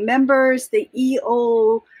 both the members, the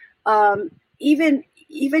EO, even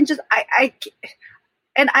just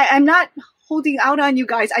I'm not holding out on you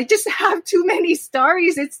guys. I just have too many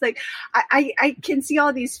stories. It's like I can see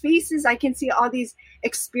all these faces, I can see all these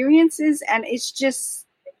experiences, and it's just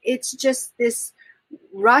this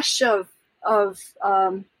rush of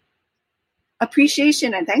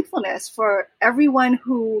appreciation and thankfulness for everyone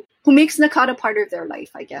who makes NACADA part of their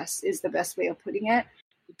life, I guess, is the best way of putting it.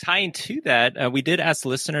 Tying to that, we did ask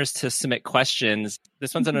listeners to submit questions.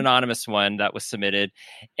 This one's an anonymous one that was submitted.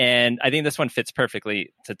 And I think this one fits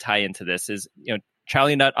perfectly to tie into this is,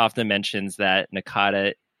 Charlie Nutt often mentions that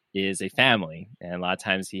NACADA is a family. And a lot of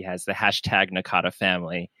times he has the hashtag NACADA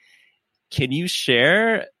family. Can you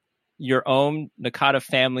share your own NACADA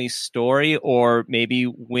family story, or maybe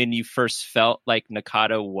when you first felt like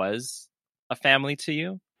NACADA was a family to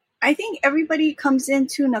you? I think everybody comes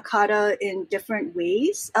into NACADA in different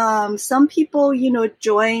ways. Some people,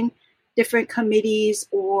 join different committees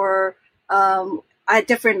or at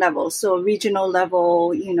different levels. So regional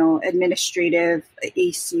level, administrative,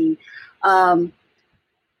 AC.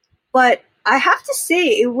 But I have to say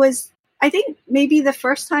it was, I think maybe the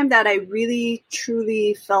first time that I really,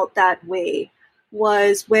 truly felt that way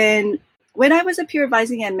was when I was a peer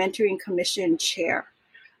advising and mentoring commission chair.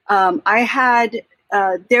 I had,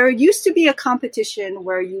 there used to be a competition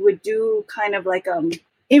where you would do kind of like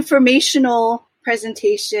informational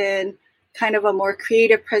presentation, kind of a more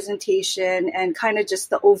creative presentation, and kind of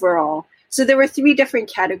just the overall. So there were 3 different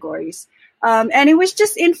categories. And it was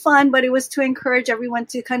just in fun, but it was to encourage everyone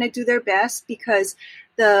to kind of do their best, because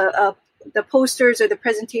the posters or the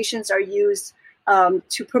presentations are used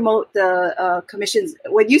to promote the commissions,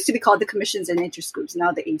 what used to be called the commissions and interest groups,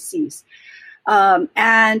 now the ACs.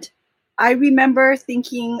 And I remember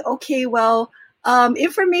thinking, okay, well,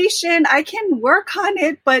 information, I can work on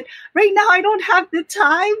it, but right now I don't have the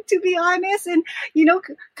time, to be honest. And,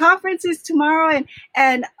 conference is tomorrow.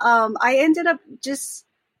 And I ended up just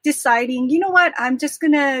deciding, you know what, I'm just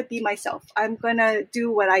going to be myself. I'm going to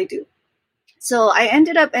do what I do. So I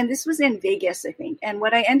ended up, and this was in Vegas, I think. And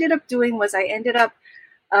what I ended up doing was I ended up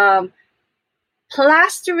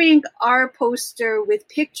plastering our poster with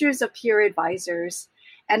pictures of peer advisors.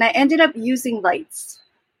 And I ended up using lights.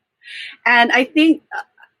 And I think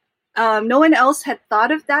no one else had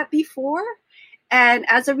thought of that before. And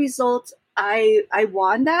as a result, I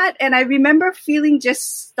won that. And I remember feeling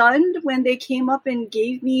just stunned when they came up and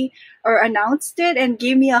gave me or announced it and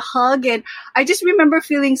gave me a hug. And I just remember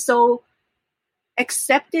feeling so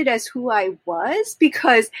accepted as who I was,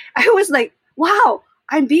 because I was like, wow,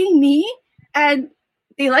 I'm being me and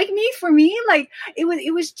they like me for me. Like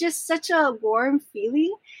it was just such a warm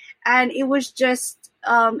feeling. And it was just,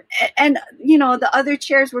 and you know, the other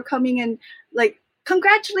chairs were coming and like,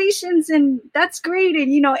 congratulations, and that's great.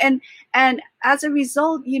 And, you know, and as a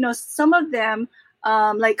result, you know, some of them,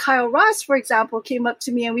 like Kyle Ross, for example, came up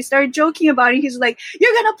to me and we started joking about it. He's like,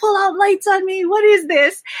 you're going to pull out lights on me. What is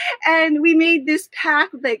this? And we made this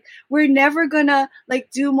pact, like, we're never going to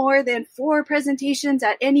like do more than 4 presentations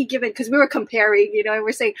at any given, because we were comparing, you know, and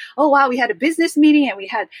we're saying, oh, wow, we had a business meeting and we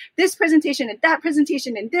had this presentation and that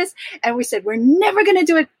presentation and this. And we said, we're never going to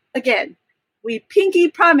do it again. We pinky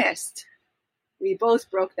promised. We both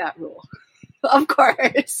broke that rule, of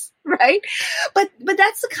course, right? But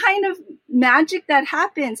that's the kind of magic that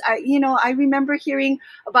happens. I remember hearing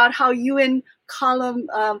about how you and Colum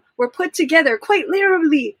were put together quite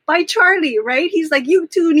literally by Charlie, right? He's like, you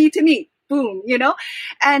two need to meet, boom, you know?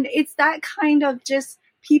 And it's that kind of just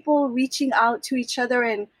people reaching out to each other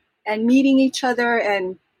and meeting each other.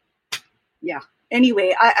 And yeah,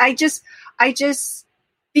 anyway, I guess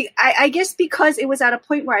because it was at a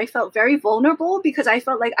point where I felt very vulnerable, because I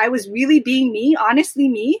felt like I was really being me, honestly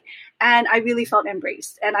me, and I really felt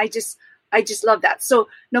embraced. And I just love that. So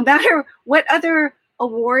no matter what other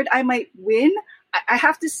award I might win, I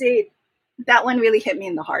have to say that one really hit me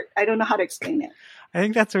in the heart. I don't know how to explain it. I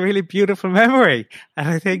think that's a really beautiful memory. And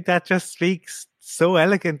I think that just speaks so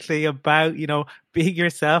elegantly about, you know, being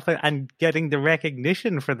yourself and getting the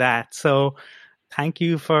recognition for that. So thank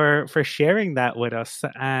you for sharing that with us.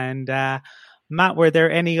 And Matt, were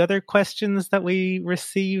there any other questions that we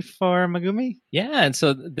received for Megumi? Yeah, and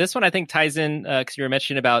so this one I think ties in because you were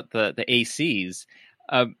mentioning about the ACs.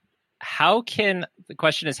 The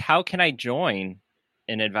question is, how can I join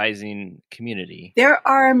an advising community? There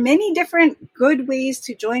are many different good ways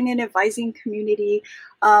to join an advising community.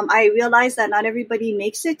 I realize that not everybody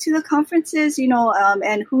makes it to the conferences, you know,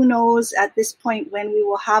 and who knows at this point when we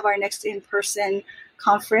will have our next in-person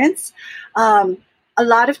conference. A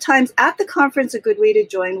lot of times at the conference, a good way to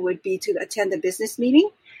join would be to attend a business meeting.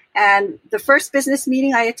 And the first business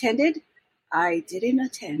meeting I attended, I didn't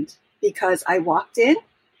attend because I walked in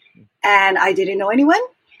and I didn't know anyone.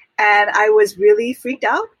 And I was really freaked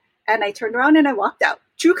out, and I turned around and I walked out.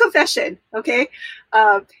 True confession, okay?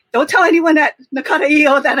 Don't tell anyone at Nakata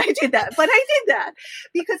EO that I did that, but I did that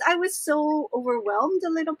because I was so overwhelmed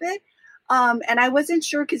a little bit. And I wasn't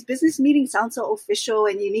sure, because business meetings sound so official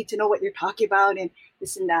and you need to know what you're talking about and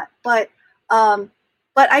this and that. But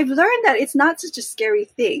I've learned that it's not such a scary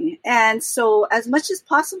thing. And so as much as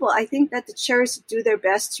possible, I think that the chairs do their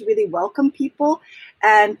best to really welcome people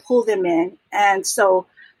and pull them in. And so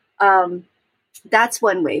that's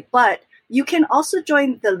one way. But you can also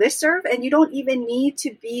join the listserv, and you don't even need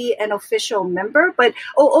to be an official member. But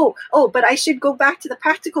but I should go back to the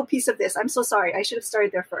practical piece of this. I'm so sorry. I should have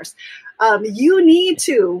started there first. You need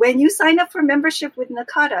to, when you sign up for membership with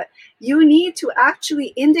Nakata, you need to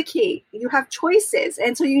actually indicate you have choices.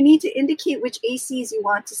 And so you need to indicate which ACs you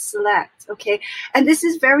want to select. Okay. And this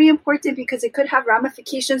is very important because it could have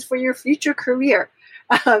ramifications for your future career.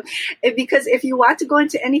 Because if you want to go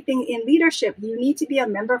into anything in leadership, you need to be a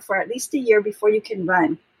member for at least a year before you can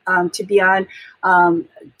run to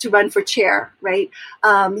run for chair, right?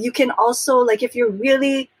 You can also, like, if you're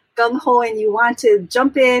really gung-ho and you want to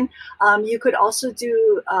jump in, you could also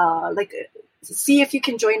do see if you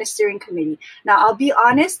can join a steering committee. Now, I'll be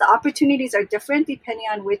honest, the opportunities are different depending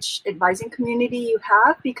on which advising community you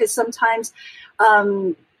have, because sometimes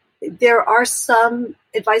there are some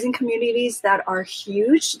advising communities that are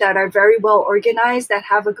huge, that are very well organized, that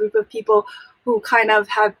have a group of people who kind of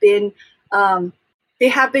have been, they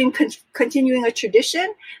have been continuing a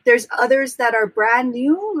tradition. There's others that are brand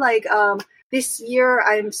new. Like this year,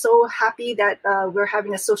 I'm so happy that we're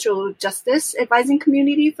having a social justice advising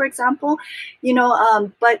community, for example. You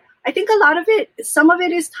know, but I think a lot of it, some of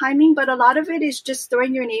it is timing, but a lot of it is just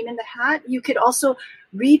throwing your name in the hat. You could also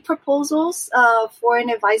read proposals for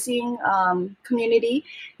an advising community.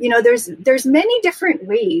 You know, there's many different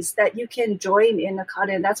ways that you can join in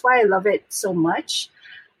Nakata, and that's why I love it so much.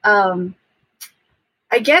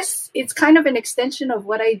 I guess it's kind of an extension of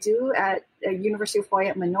what I do at University of Hawaii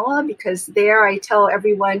at Manoa, because there I tell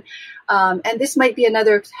everyone, and this might be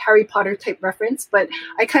another Harry Potter type reference, but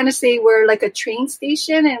I kind of say we're like a train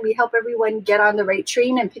station and we help everyone get on the right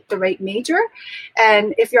train and pick the right major.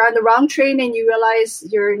 And if you're on the wrong train and you realize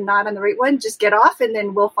you're not on the right one, just get off and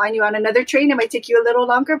then we'll find you on another train. It might take you a little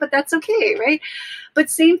longer, but that's okay, right? But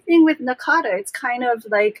same thing with NACADA. It's kind of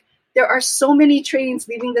like, there are so many trains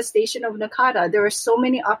leaving the station of NACADA. There are so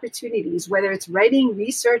many opportunities, whether it's writing,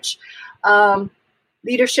 research,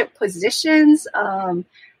 leadership positions.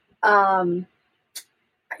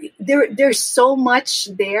 There's so much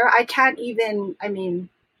there. I can't even, and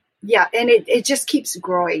it just keeps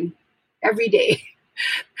growing every day.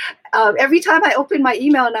 Every time I open my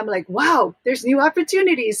email and I'm like, wow, there's new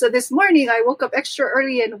opportunities. So this morning I woke up extra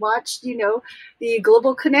early and watched, the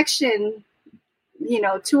Global Connection,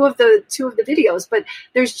 two of the videos, but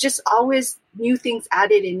there's just always new things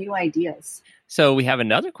added and new ideas. So we have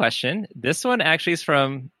another question. This one actually is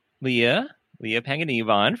from Leah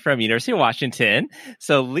Panganiban from University of Washington.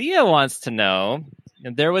 So Leah wants to know,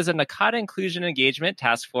 there was a NACADA Inclusion Engagement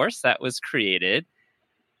Task Force that was created.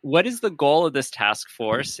 What is the goal of this task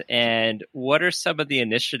force, and what are some of the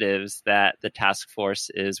initiatives that the task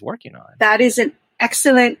force is working on? That is an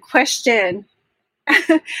excellent question.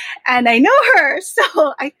 And I know her,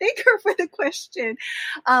 so I thank her for the question.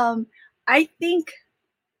 I think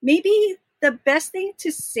maybe the best thing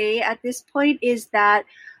to say at this point is that,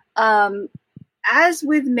 as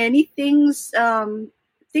with many things,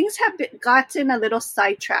 things have gotten a little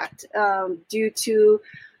sidetracked due to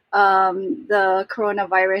the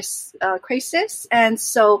coronavirus crisis. And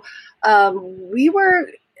so we were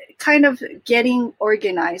kind of getting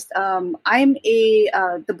organized. I'm one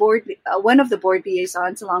of the board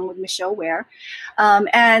liaisons along with Michelle Ware.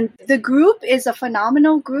 And the group is a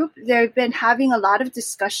phenomenal group. They've been having a lot of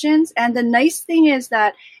discussions. And the nice thing is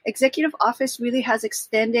that Executive Office really has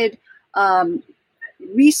extended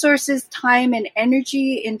resources, time, and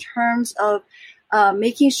energy in terms of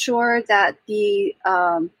making sure that the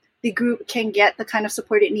group can get the kind of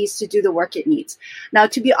support it needs to do the work it needs. Now,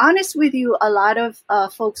 to be honest with you, a lot of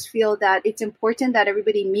folks feel that it's important that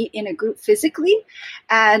everybody meet in a group physically.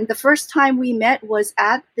 And the first time we met was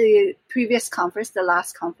at the previous conference, the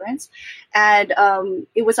last conference. And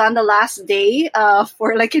it was on the last day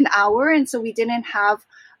for like an hour. And so we didn't have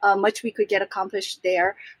much we could get accomplished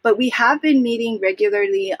there. But we have been meeting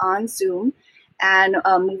regularly on Zoom and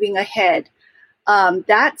moving ahead.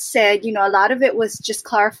 That said, a lot of it was just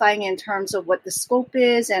clarifying in terms of what the scope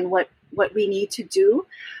is and what we need to do.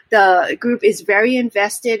 The group is very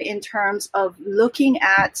invested in terms of looking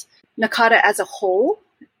at NACADA as a whole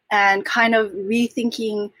and kind of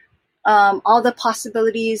rethinking all the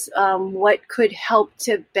possibilities, what could help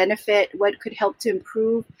to benefit, what could help to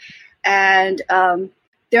improve. And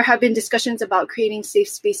there have been discussions about creating safe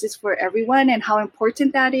spaces for everyone and how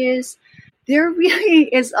important that is. There really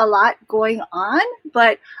is a lot going on,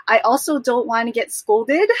 but I also don't want to get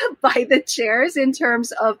scolded by the chairs in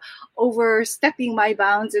terms of overstepping my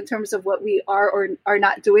bounds in terms of what we are or are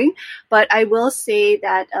not doing. But I will say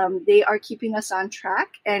that they are keeping us on track,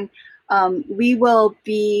 and we will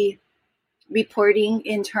be reporting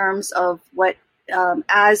in terms of what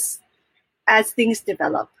as things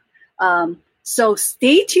develop. So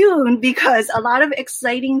stay tuned, because a lot of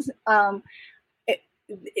exciting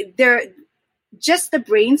just the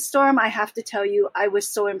brainstorm, I have to tell you, I was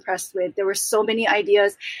so impressed with. There were so many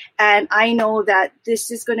ideas, and I know that this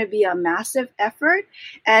is going to be a massive effort,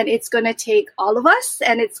 and it's going to take all of us,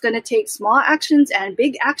 and it's going to take small actions and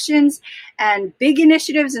big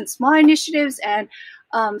initiatives and small initiatives, and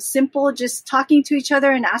simple just talking to each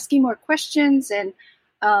other and asking more questions. And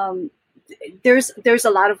there's a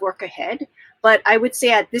lot of work ahead, but I would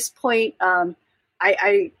say at this point,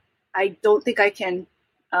 I don't think I can.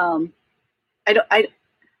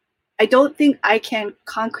 I don't think I can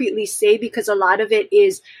concretely say, because a lot of it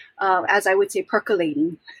is, as I would say,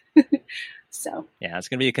 percolating. So yeah, it's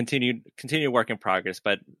going to be a continued work in progress,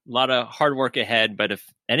 but a lot of hard work ahead. But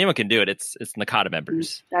if anyone can do it, it's NACADA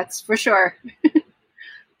members. That's for sure.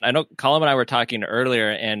 I know Colin and I were talking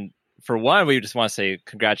earlier, and for one, we just want to say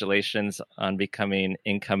congratulations on becoming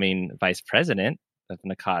incoming vice president of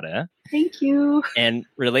NACADA. Thank you. And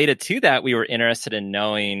related to that, we were interested in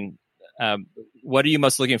knowing what are you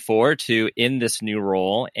most looking forward to in this new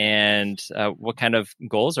role, and what kind of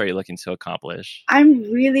goals are you looking to accomplish? I'm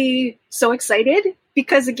really so excited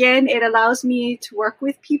because, again, it allows me to work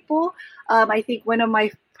with people. I think one of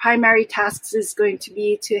my primary tasks is going to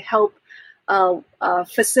be to help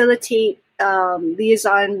facilitate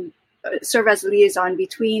liaison serve as liaison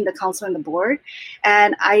between the council and the board.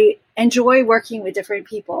 And I enjoy working with different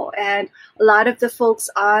people. And a lot of the folks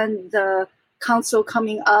on the council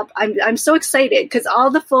coming up, I'm so excited because all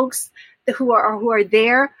the folks who are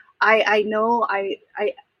there, I know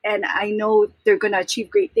they're going to achieve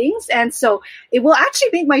great things. And so it will actually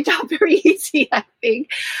make my job very easy, I think.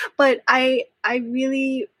 But I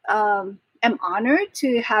really am honored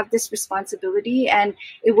to have this responsibility, and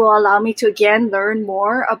it will allow me to again learn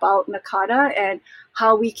more about NACADA and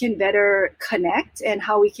how we can better connect and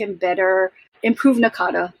how we can better improve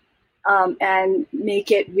NACADA and make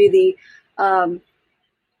it really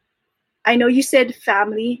I know you said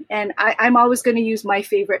family, and I'm always going to use my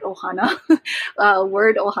favorite ohana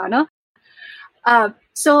word, ohana.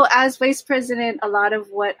 So as vice president, a lot of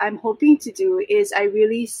what I'm hoping to do is I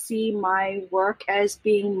really see my work as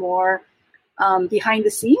being more behind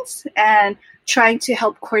the scenes and trying to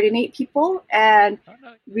help coordinate people and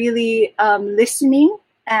really listening.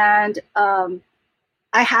 And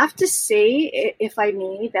I have to say, if I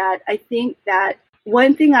may, that I think that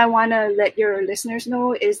one thing I want to let your listeners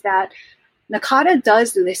know is that NACADA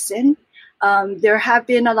does listen. There have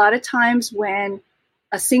been a lot of times when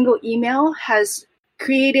a single email has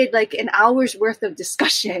created like an hour's worth of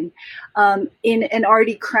discussion in an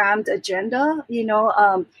already crammed agenda,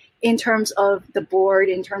 in terms of the board,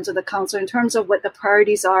 in terms of the council, in terms of what the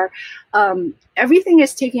priorities are. Everything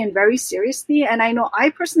is taken very seriously. And I know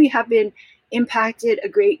I personally have been impacted a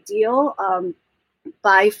great deal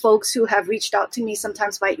by folks who have reached out to me,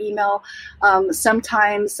 sometimes by email,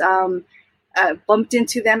 sometimes bumped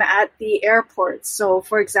into them at the airport. So,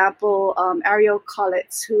 for example, Ariel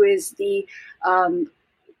Collitz, who is the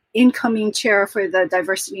incoming chair for the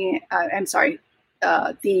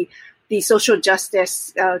the Social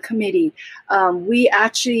Justice Committee, we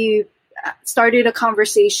actually started a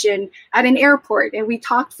conversation at an airport, and we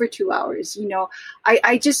talked for 2 hours.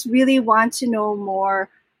 I just really want to know more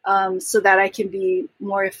so that I can be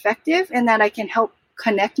more effective and that I can help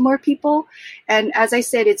connect more people. And as I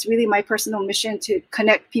said, it's really my personal mission to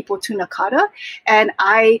connect people to NACADA. And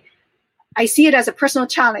I see it as a personal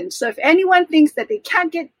challenge. So if anyone thinks that they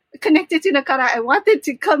can't get connected to NACADA, I want them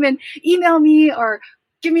to come and email me or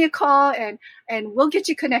give me a call, and we'll get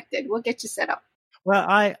you connected. We'll get you set up. Well,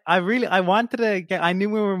 I wanted to get, I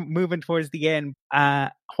knew we were moving towards the end.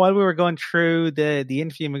 While we were going through the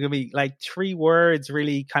interview, Megumi, like 3 words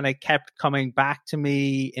really kind of kept coming back to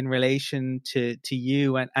me in relation to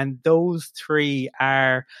you. And those 3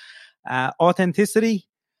 are authenticity,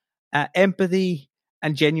 empathy,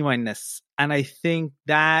 and genuineness. And I think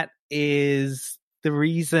that is the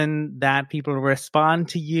reason that people respond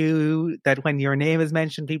to you, that when your name is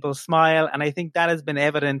mentioned, people smile. And I think that has been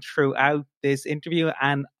evident throughout this interview.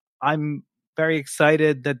 And I'm very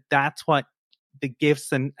excited that that's what the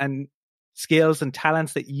gifts and skills and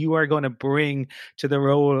talents that you are going to bring to the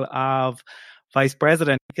role of vice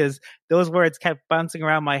president, because those words kept bouncing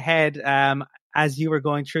around my head as you were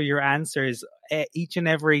going through your answers. Each and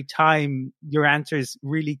every time your answers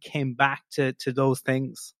really came back to those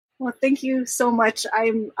things. Well, thank you so much.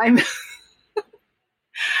 I'm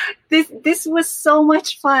this was so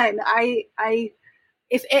much fun.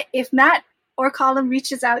 If Matt or Colin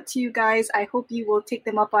reaches out to you guys, I hope you will take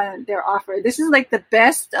them up on their offer. This is like the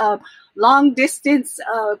best long distance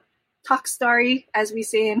talk story, as we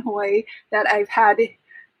say in Hawaii, that I've had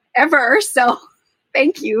ever. So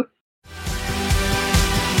thank you.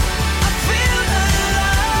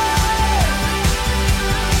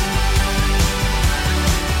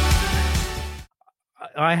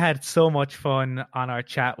 I had so much fun on our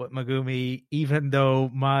chat with Megumi, even though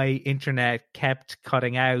my internet kept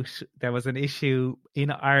cutting out. There was an issue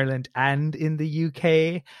in Ireland and in the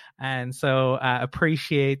UK. And so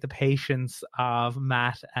appreciate the patience of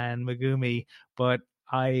Matt and Megumi. But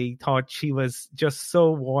I thought she was just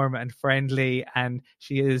so warm and friendly, and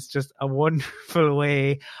she is just a wonderful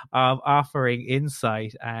way of offering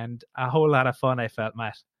insight and a whole lot of fun, I felt,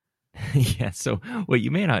 Matt. Yeah, so what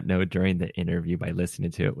you may not know during the interview by listening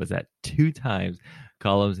to it was that 2 times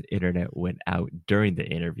Colum's internet went out during the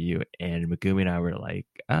interview, and Megumi and I were like,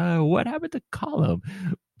 what happened to Colum?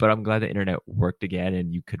 But I'm glad the internet worked again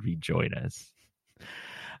and you could rejoin us.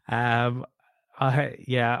 I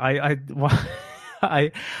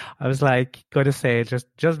was like going to say it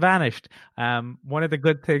just vanished. One of the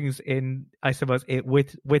good things in, I suppose,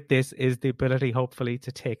 with this is the ability, hopefully,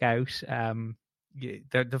 to take out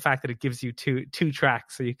the fact that it gives you two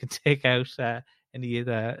tracks, so you can take out any of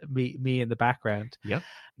the me in the background. Yep,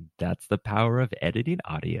 that's the power of editing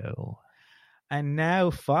audio. And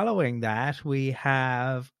now, following that, we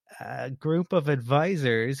have a group of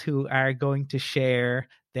advisors who are going to share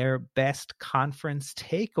their best conference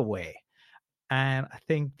takeaway. And I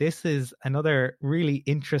think this is another really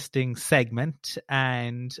interesting segment,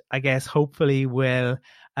 and I guess hopefully will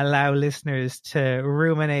allow listeners to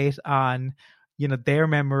ruminate on, you know, their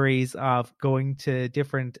memories of going to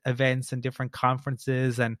different events and different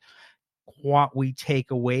conferences, and what we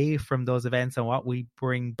take away from those events and what we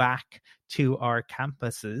bring back to our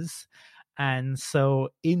campuses. And so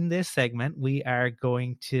in this segment, we are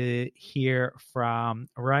going to hear from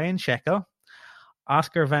Ryan Shekel,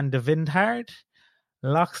 Oscar van de Windhaard,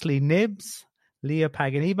 Loxley Nibs, Leah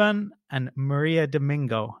Paganiban, and Maria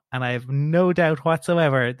Domingo. And I have no doubt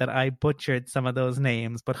whatsoever that I butchered some of those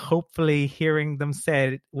names, but hopefully hearing them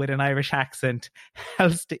said with an Irish accent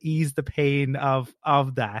helps to ease the pain of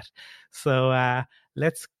that. So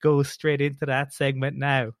let's go straight into that segment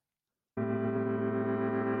now.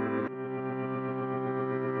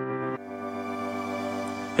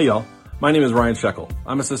 Hey y'all, my name is Ryan Shekel.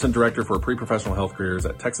 I'm Assistant Director for Pre-Professional Health Careers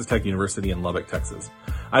at Texas Tech University in Lubbock, Texas.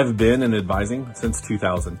 I've been in advising since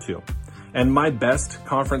 2002. And my best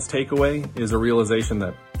conference takeaway is a realization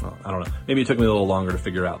that, well, I don't know, maybe it took me a little longer to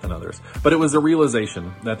figure out than others, but it was a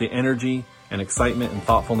realization that the energy and excitement and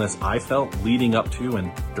thoughtfulness I felt leading up to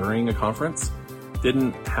and during a conference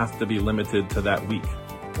didn't have to be limited to that week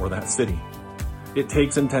or that city. It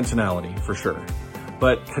takes intentionality for sure,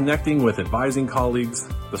 but connecting with advising colleagues,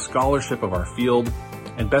 the scholarship of our field,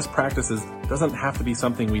 and best practices doesn't have to be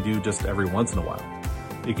something we do just every once in a while.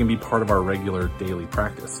 It can be part of our regular daily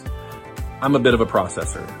practice. I'm a bit of a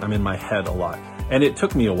processor. I'm in my head a lot. And it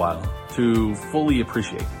took me a while to fully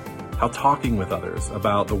appreciate how talking with others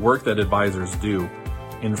about the work that advisors do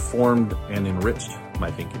informed and enriched my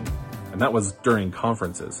thinking. And that was during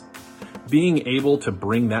conferences. Being able to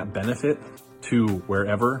bring that benefit to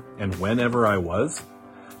wherever and whenever I was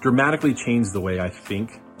dramatically changed the way I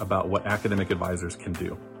think about what academic advisors can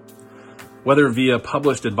do. Whether via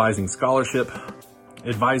published advising scholarship,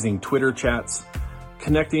 advising Twitter chats,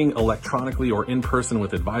 connecting electronically or in person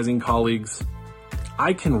with advising colleagues,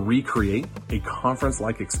 I can recreate a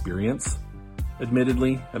conference-like experience,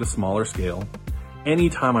 admittedly at a smaller scale,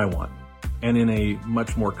 anytime I want, and in a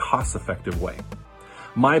much more cost-effective way.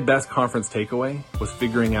 My best conference takeaway was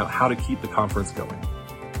figuring out how to keep the conference going.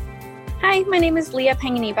 Hi, my name is Leah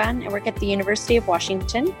Paganiban. I work at the University of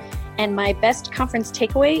Washington, and my best conference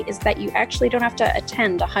takeaway is that you actually don't have to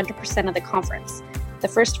attend 100% of the conference. The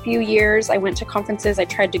first few years I went to conferences, I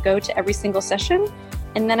tried to go to every single session,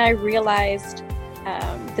 and then I realized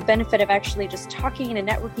the benefit of actually just talking and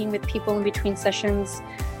networking with people in between sessions.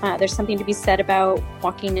 There's something to be said about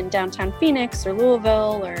walking in downtown Phoenix or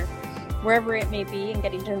Louisville or wherever it may be and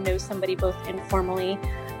getting to know somebody both informally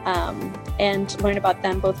and learn about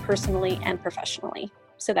them both personally and professionally.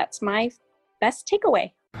 So that's my best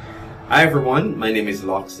takeaway. Hi everyone, my name is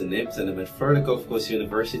Loxley Nibs and I'm at Florida Gulf Coast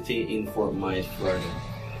University in Fort Myers, Florida.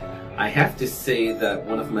 I have to say that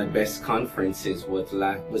one of my best conferences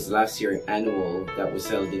was last year's annual that was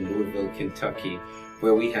held in Louisville, Kentucky,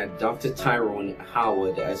 where we had Dr. Tyrone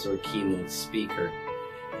Howard as our keynote speaker.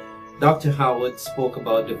 Dr. Howard spoke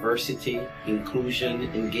about diversity, inclusion,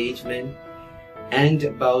 engagement, and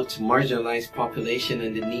about marginalized population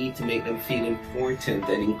and the need to make them feel important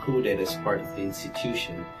and included as part of the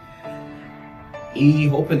institution. He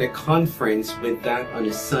opened a conference with that on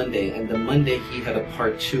a Sunday, and the Monday he had a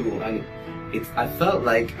part two, and I felt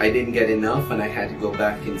like I didn't get enough and I had to go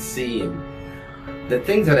back and see him. The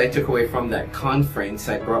things that I took away from that conference,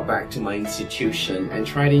 I brought back to my institution and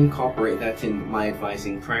tried to incorporate that in my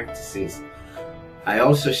advising practices. I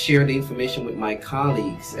also shared the information with my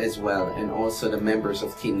colleagues as well, and also the members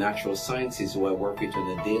of Team Natural Sciences who I work with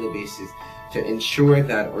on a daily basis to ensure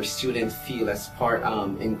that our students feel as part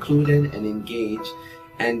included and engaged,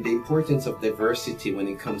 and the importance of diversity when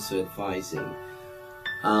it comes to advising.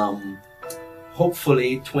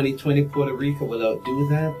 Hopefully 2020 Puerto Rico will outdo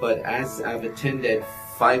that, but as I've attended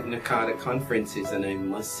 5 NACADA conferences, and I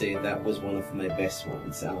must say that was one of my best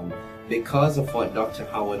ones because of what Dr.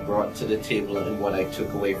 Howard brought to the table and what I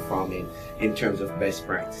took away from it in terms of best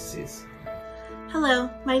practices. Hello,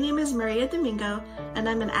 my name is Maria Domingo, and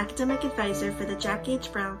I'm an academic advisor for the Jack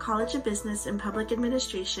H. Brown College of Business and Public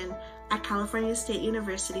Administration at California State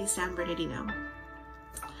University, San Bernardino.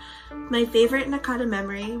 My favorite NACADA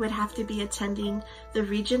memory would have to be attending the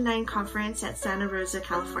Region 9 conference at Santa Rosa,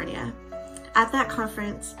 California. At that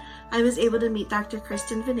conference, I was able to meet Dr.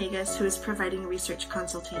 Kristen Venegas, who is providing research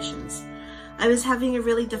consultations. I was having a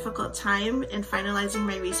really difficult time in finalizing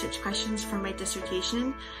my research questions for my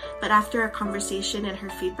dissertation, but after our conversation and her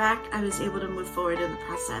feedback, I was able to move forward in the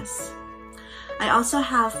process. I also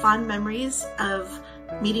have fond memories of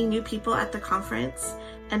meeting new people at the conference,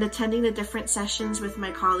 and attending the different sessions with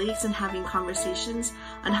my colleagues and having conversations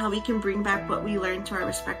on how we can bring back what we learned to our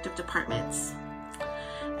respective departments.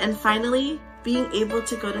 And finally, being able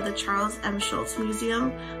to go to the Charles M. Schulz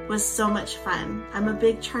Museum was so much fun. I'm a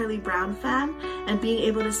big Charlie Brown fan, and being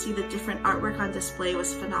able to see the different artwork on display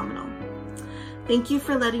was phenomenal. Thank you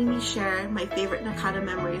for letting me share my favorite NACADA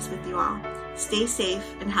memories with you all. Stay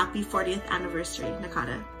safe and happy 40th anniversary,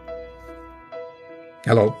 NACADA.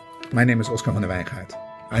 Hello, my name is Oscar van der Wijngaard.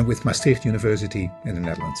 I'm with Maastricht University in the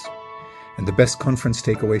Netherlands. And the best conference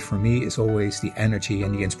takeaway for me is always the energy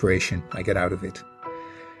and the inspiration I get out of it.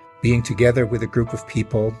 Being together with a group of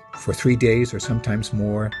people for 3 days or sometimes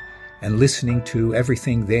more, and listening to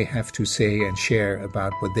everything they have to say and share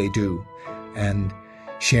about what they do, and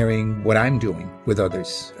sharing what I'm doing with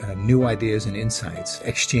others, new ideas and insights,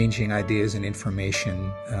 exchanging ideas and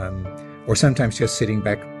information, or sometimes just sitting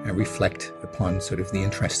back and reflect upon sort of the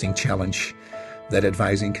interesting challenge that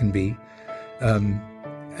advising can be.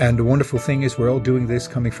 And the wonderful thing is we're all doing this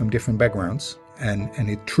coming from different backgrounds, and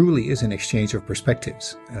it truly is an exchange of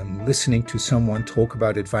perspectives. Listening to someone talk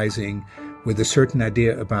about advising with a certain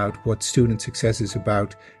idea about what student success is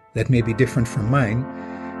about that may be different from mine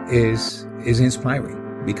is inspiring,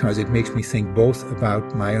 because it makes me think both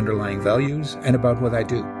about my underlying values and about what I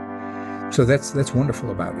do. So that's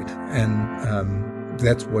wonderful about it. And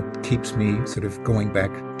that's what keeps me sort of going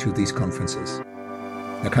back to these conferences.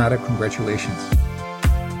 NACADA, congratulations.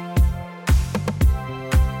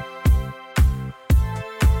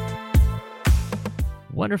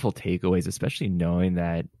 Wonderful takeaways, especially knowing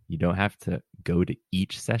that you don't have to go to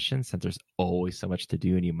each session since there's always so much to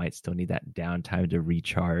do and you might still need that downtime to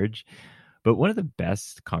recharge. But one of the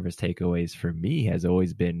best conference takeaways for me has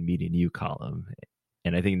always been meeting you, Colum.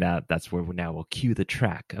 And I think that's where now we'll cue the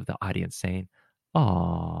track of the audience saying,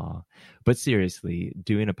 "Aw." But seriously,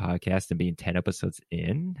 doing a podcast and being 10 episodes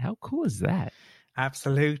in, how cool is that?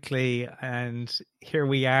 Absolutely. And here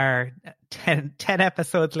we are 10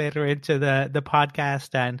 episodes later into the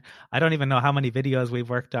podcast, and I don't even know how many videos we've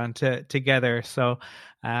worked on together. So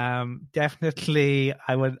definitely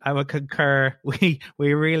I would concur. We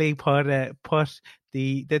really put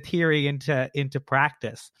the theory into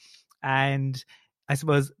practice. And I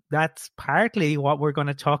suppose that's partly what we're going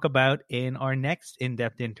to talk about in our next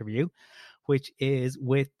in-depth interview, which is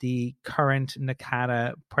with the current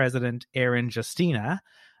NACADA president, Erin Justina.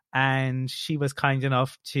 And she was kind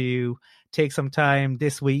enough to take some time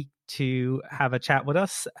this week to have a chat with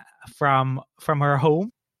us from her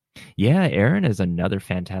home. Yeah, Erin is another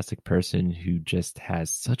fantastic person who just has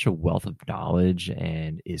such a wealth of knowledge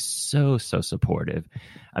and is so supportive.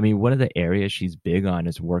 I mean, one of the areas she's big on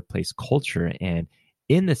is workplace culture. And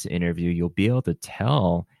in this interview, you'll be able to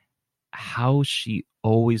tell how she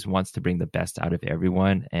always wants to bring the best out of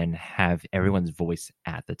everyone and have everyone's voice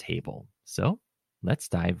at the table. So let's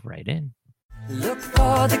dive right in. Look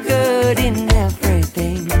for the good in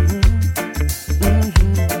everything.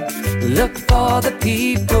 Mm-hmm. Look for the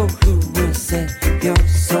people who will set your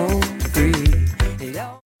soul free.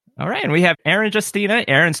 All right, and we have Erin Justina.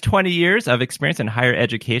 Erin's 20 years of experience in higher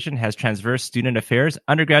education, has transverse student affairs,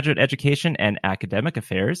 undergraduate education, and academic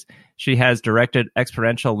affairs. She has directed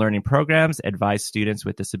experiential learning programs, advised students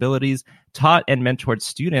with disabilities, taught and mentored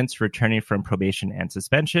students returning from probation and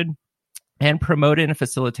suspension, and promoted and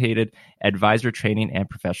facilitated advisor training and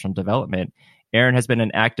professional development. Erin has been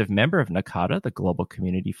an active member of NACADA, the Global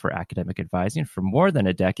Community for Academic Advising, for more than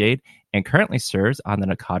a decade and currently serves on the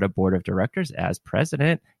NACADA Board of Directors as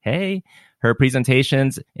president. Hey, her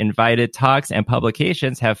presentations, invited talks, and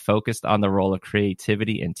publications have focused on the role of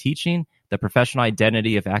creativity in teaching, the professional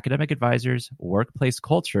identity of academic advisors, workplace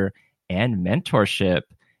culture, and mentorship.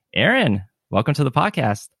 Erin, welcome to the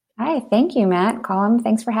podcast. Hi, thank you, Matt. Colum,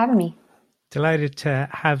 thanks for having me. Delighted to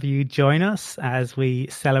have you join us as we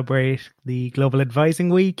celebrate the Global Advising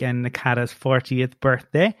Week and NACADA's 40th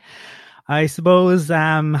birthday. I suppose,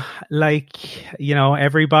 everybody,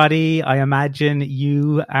 I imagine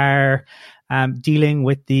you are dealing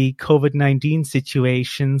with the COVID-19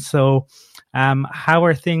 situation. So how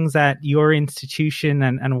are things at your institution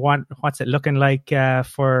and what's it looking like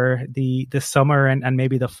for the summer and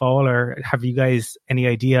maybe the fall? Or have you guys any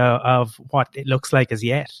idea of what it looks like as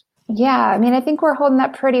yet? Yeah, I mean, I think we're holding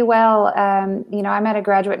up pretty well. I'm at a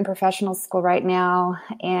graduate and professional school right now,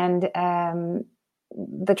 and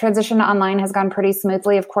the transition to online has gone pretty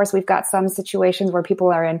smoothly. Of course, we've got some situations where people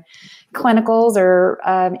are in clinicals or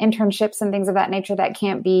internships and things of that nature that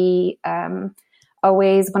can't be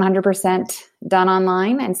always 100% done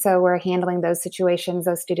online. And so we're handling those situations.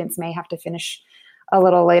 Those students may have to finish a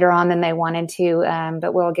little later on than they wanted to,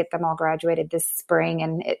 but we'll get them all graduated this spring.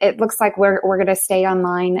 And it looks like we're going to stay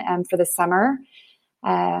online for the summer.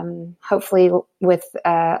 Hopefully with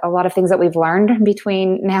a lot of things that we've learned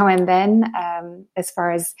between now and then, as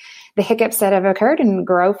far as the hiccups that have occurred, and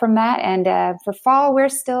grow from that. And for fall, we're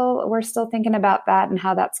still thinking about that and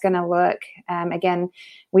how that's going to look. Again,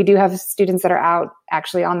 we do have students that are out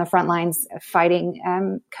actually on the front lines fighting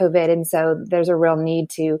COVID, and so there's a real need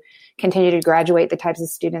to continue to graduate the types of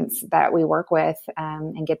students that we work with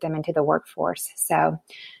and get them into the workforce. So.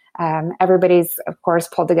 Everybody's, of course,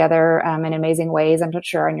 pulled together in amazing ways. I'm not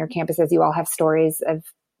sure on your campuses you all have stories of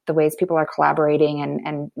the ways people are collaborating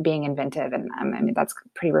and being inventive. And I mean, that's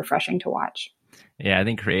pretty refreshing to watch. Yeah, I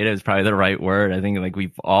think creative is probably the right word. I think like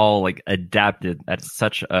we've all like adapted at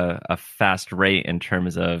such a fast rate in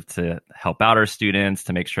terms of to help out our students,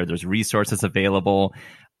 to make sure there's resources available.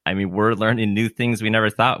 I mean, we're learning new things we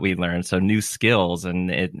never thought we'd learn. So new skills.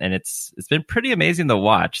 And it's been pretty amazing to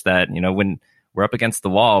watch that, when we're up against the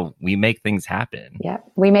wall, we make things happen. Yeah,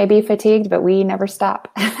 we may be fatigued, but we never stop.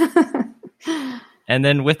 And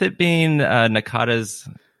then with it being NACADA's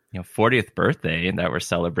 40th birthday that we're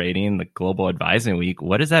celebrating, the Global Advising Week,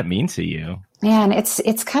 what does that mean to you? Man, it's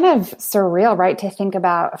kind of surreal, right? To think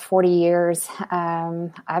about 40 years.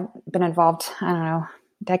 I've been involved, I don't know,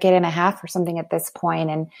 decade and a half or something at this point.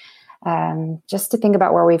 And just to think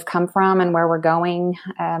about where we've come from and where we're going.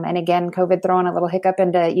 And again, COVID throwing a little hiccup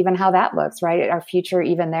into even how that looks, right? Our future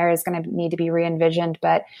even there is going to need to be re-envisioned,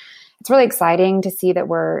 but it's really exciting to see that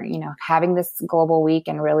we're, having this global week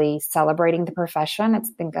and really celebrating the profession. It's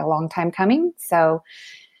been a long time coming. So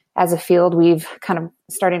as a field, we've kind of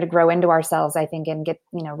starting to grow into ourselves, I think, and get,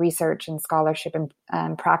 research and scholarship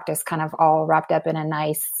and practice kind of all wrapped up in a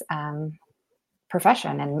nice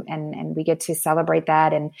profession. And we get to celebrate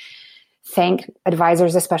that and thank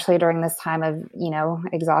advisors, especially during this time of,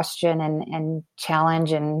 exhaustion and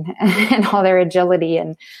challenge and all their agility,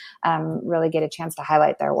 and really get a chance to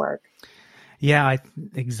highlight their work. Yeah, I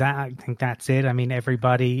think that's it. I mean,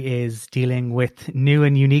 everybody is dealing with new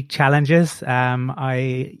and unique challenges.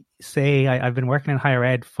 I've been working in higher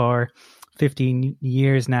ed for 15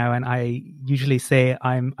 years now, and I usually say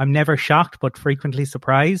I'm never shocked, but frequently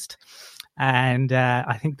surprised. And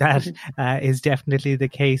I think that is definitely the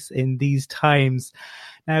case in these times.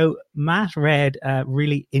 Now, Matt read a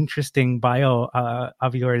really interesting bio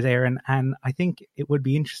of yours, Aaron, and I think it would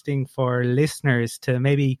be interesting for listeners to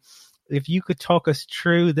maybe, if you could talk us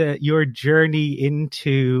through your journey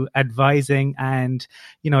into advising, and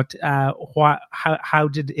how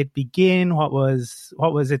did it begin? What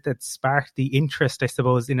was it that sparked the interest, I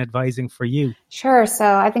suppose, in advising for you? Sure. So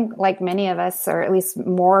I think, like many of us, or at least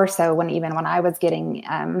more so when I was getting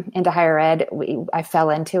into higher ed, I fell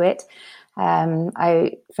into it.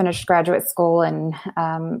 I finished graduate school and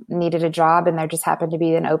needed a job, and there just happened to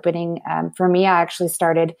be an opening. For me, I actually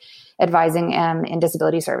started advising in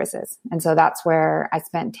disability services. And so that's where I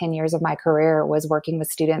spent 10 years of my career, was working with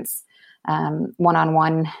students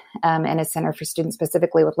one-on-one in a center for students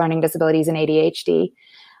specifically with learning disabilities and ADHD,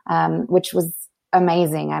 which was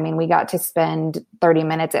amazing. I mean, we got to spend 30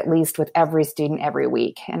 minutes at least with every student every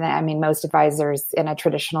week. And I mean, most advisors in a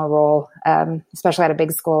traditional role, especially at a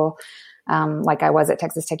big school, like I was at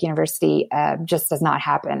Texas Tech University, just does not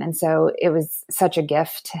happen. And so it was such a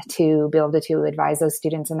gift to be able to advise those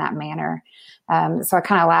students in that manner. So I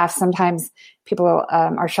kind of laugh. Sometimes people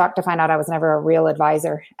are shocked to find out I was never a real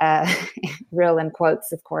advisor, real in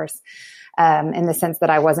quotes, of course, in the sense that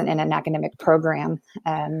I wasn't in an academic program.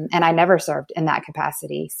 And I never served in that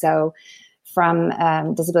capacity. So from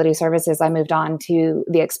disability services, I moved on to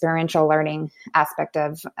the experiential learning aspect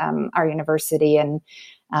of our university. And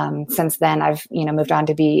since then, I've moved on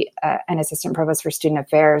to be an assistant provost for student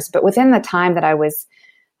affairs. But within the time that I was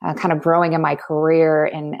kind of growing in my career,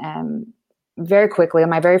 and very quickly, in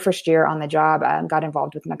my very first year on the job, I got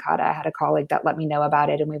involved with NACADA. I had a colleague that let me know about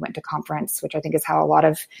it, and we went to conference, which I think is how a lot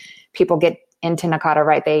of people get into NACADA,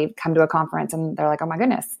 right? They come to a conference and they're like, oh my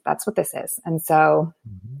goodness, that's what this is. And so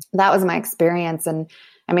that was my experience. And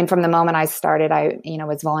I mean, from the moment I started, I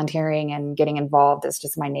was volunteering and getting involved. It's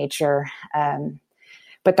just my nature.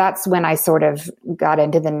 But that's when I sort of got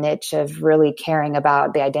into the niche of really caring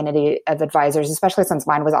about the identity of advisors, especially since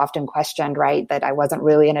mine was often questioned, right? That I wasn't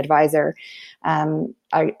really an advisor.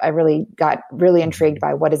 I really got really intrigued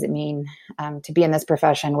by what does it mean to be in this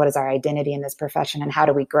profession? What is our identity in this profession? And how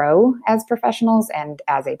do we grow as professionals and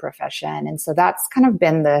as a profession? And so that's kind of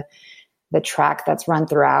been the track that's run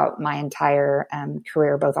throughout my entire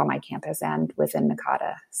career, both on my campus and within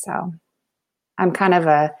NACADA. So I'm kind of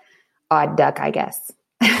a odd duck, I guess.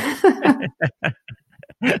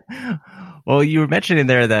 Well, you were mentioning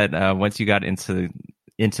there that once you got into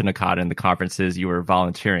NACADA and the conferences, you were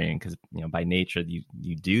volunteering because, by nature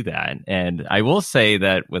you do that. And I will say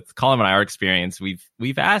that with Colin and our experience,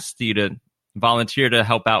 we've asked you to volunteer to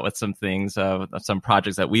help out with some things, some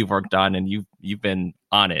projects that we've worked on, and you've been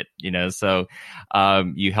on it. So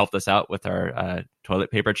you helped us out with our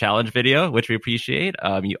toilet paper challenge video, which we appreciate.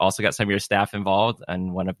 You also got some of your staff involved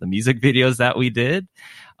in one of the music videos that we did,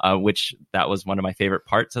 which that was one of my favorite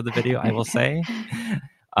parts of the video, I will say.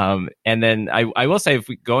 And then I will say, if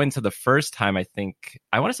we go into the first time,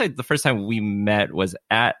 I want to say the first time we met was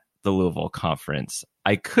at the Louisville conference.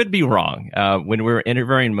 I could be wrong. When we were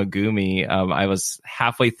interviewing Megumi, I was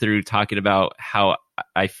halfway through talking about how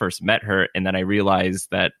I first met her, and then I realized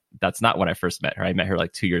that that's not when I first met her. I met her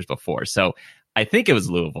like 2 years before. So I think it was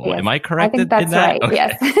Louisville. Yes. Am I correct? I think that's in that? right. Okay.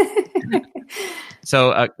 Yes.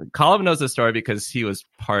 So Colin knows the story because he was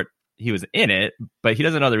in it, but he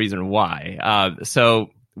doesn't know the reason why. So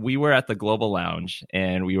we were at the Global Lounge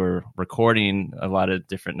and we were recording a lot of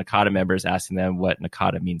different NACADA members, asking them what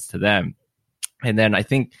NACADA means to them. And then I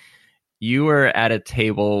think you were at a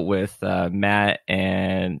table with Matt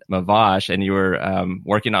and Mavash, and you were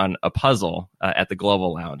working on a puzzle at the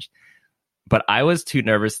Global Lounge. But I was too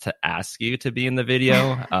nervous to ask you to be in the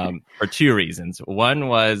video for two reasons. One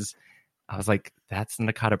was I was like, that's the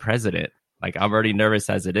NACADA president. Like, I'm already nervous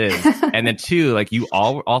as it is. And then two, like, you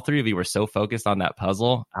all three of you were so focused on that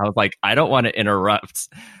puzzle. I was like, I don't want to interrupt.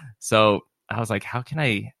 So I was like, how can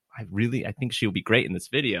I think she'll be great in this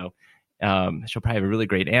video. She'll probably have a really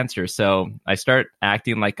great answer. So I start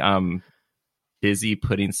acting like I'm busy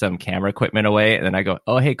putting some camera equipment away. And then I go,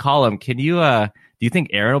 oh, hey, Colin, can you, do you think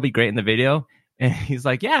Aaron will be great in the video? And he's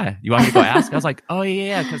like, yeah, you want me to go ask? I was like, oh,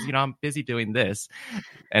 yeah, because, I'm busy doing this.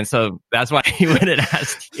 And so that's why he went and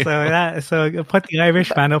asked you. So put the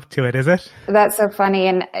Irishman up to it, is it? That's so funny.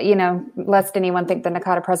 And, lest anyone think the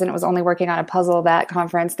NACADA president was only working on a puzzle at that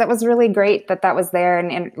conference. That was really great that was there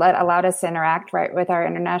and allowed us to interact right with our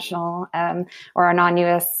international or our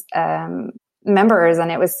non-U.S. members.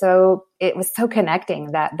 And it was so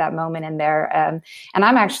connecting that moment in there. And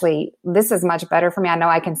I'm actually, this is much better for me. I know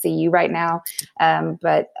I can see you right now,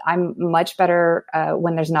 but I'm much better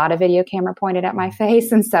when there's not a video camera pointed at my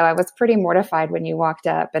face. And so I was pretty mortified when you walked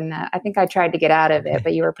up, and I think I tried to get out of it,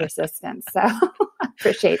 but you were persistent. So I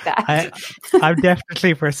appreciate that. I'm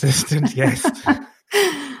definitely persistent. Yes.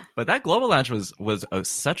 But that Global Lounge was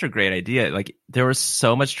such a great idea. Like, there was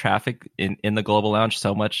so much traffic in the Global Lounge,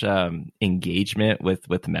 so much engagement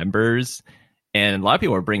with members, and a lot of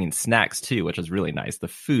people were bringing snacks too, which was really nice. The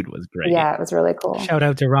food was great. Yeah, it was really cool. Shout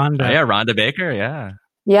out to Rhonda. Yeah, Rhonda Baker. Yeah.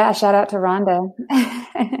 Yeah, shout out to Rhonda.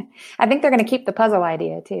 I think they're going to keep the puzzle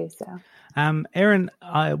idea too. So. Aaron,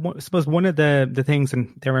 I suppose one of the things,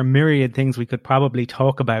 and there are myriad things we could probably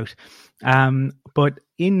talk about, but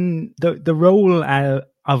in the role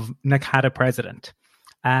of NACADA president,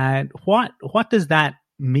 what does that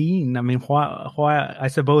mean? I mean, why I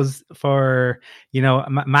suppose for,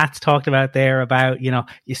 Matt's talked about there about,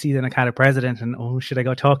 you see the NACADA president and, oh, should I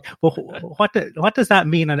go talk? But what does that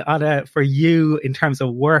mean for you in terms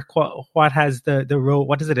of work? What has the role,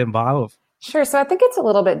 what does it involve? Sure. So I think it's a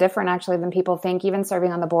little bit different actually than people think. Even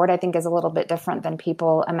serving on the board, I think, is a little bit different than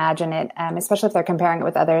people imagine it, especially if they're comparing it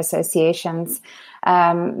with other associations.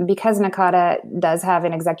 Because NACADA does have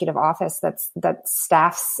an executive office that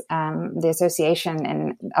staffs the association,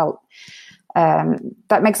 and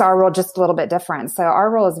that makes our role just a little bit different. So our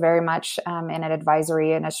role is very much in an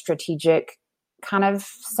advisory and a strategic kind of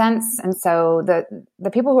sense. And so the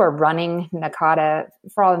people who are running NACADA,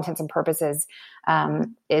 for all intents and purposes,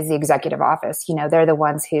 is the executive office. They're the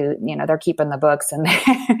ones who, they're keeping the books, and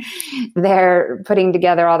they're putting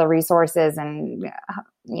together all the resources and,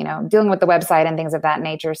 dealing with the website and things of that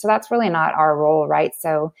nature. So that's really not our role, right?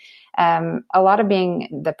 So a lot of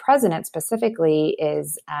being the president specifically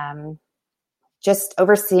is just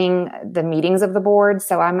overseeing the meetings of the board.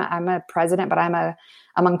 So I'm a president, but I'm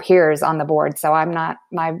among peers on the board. So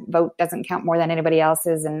my vote doesn't count more than anybody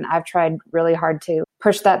else's. And I've tried really hard to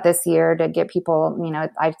push that this year to get people,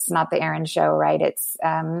 it's not the Aaron show, right? It's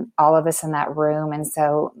all of us in that room. And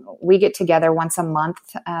so we get together once a month,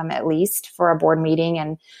 at least, for a board meeting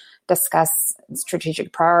and discuss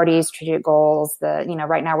strategic priorities, strategic goals.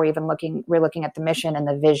 Right now we're looking at the mission and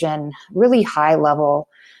the vision, really high level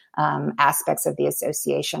aspects of the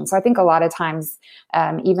association. So I think a lot of times,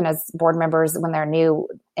 even as board members, when they're new,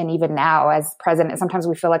 and even now as president, sometimes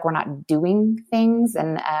we feel like we're not doing things,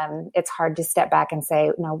 and it's hard to step back and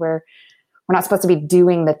say, no, we're not supposed to be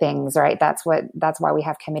doing the things, right? That's why we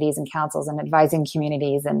have committees and councils and advising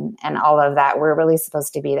communities and all of that. We're really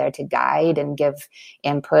supposed to be there to guide and give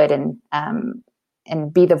input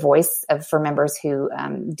and be the voice for members who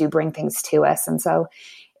do bring things to us. And so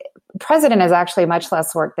president is actually much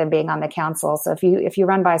less work than being on the council. So if you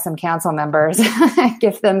run by some council members,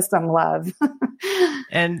 give them some love.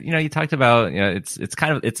 And, you talked about, it's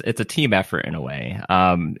a team effort in a way.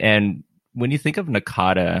 And when you think of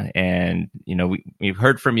NACADA and, we've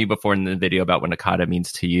heard from you before in the video about what NACADA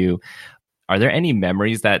means to you, are there any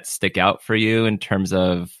memories that stick out for you in terms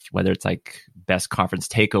of whether it's like best conference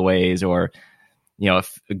takeaways or,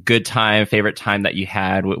 a good time, favorite time that you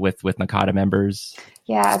had with NACADA members?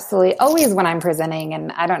 Yeah, absolutely. Always when I'm presenting,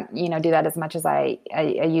 and I don't, do that as much as I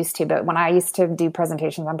used to, but when I used to do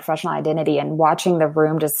presentations on professional identity and watching the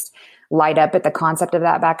room just light up at the concept of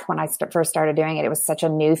that back when I first started doing it, it was such a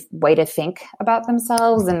new way to think about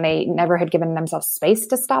themselves, and they never had given themselves space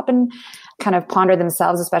to stop and kind of ponder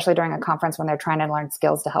themselves, especially during a conference when they're trying to learn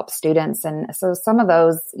skills to help students. And so some of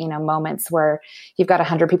those, moments where you've got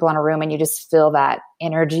 100 people in a room and you just feel that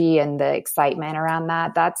energy and the excitement around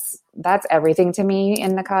that, that's everything to me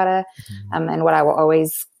in NACADA. And what I will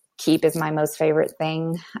always keep is my most favorite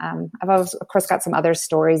thing. I've always, of course, got some other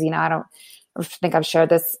stories. I don't think I've shared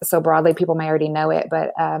this so broadly, people may already know it,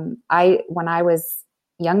 but when I was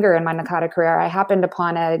younger in my NACADA career, I happened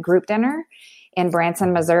upon a group dinner in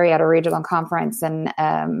Branson, Missouri at a regional conference. And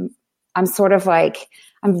I'm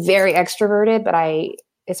very extroverted, but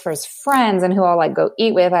as far as friends and who I'll go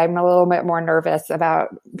eat with, I'm a little bit more nervous about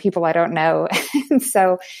people I don't know. And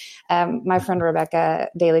so my friend Rebecca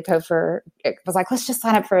Daly Kofer was like, let's just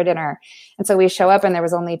sign up for a dinner. And so we show up and there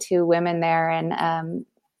was only 2 women there. And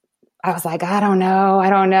I was like, I don't know.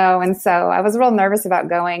 And so I was real nervous about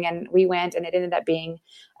going, and we went, and it ended up being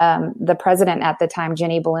the president at the time,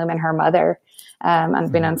 Jenny Bloom, and her mother,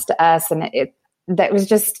 unbeknownst to us. And that was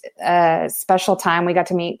just a special time. We got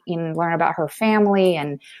to meet and learn about her family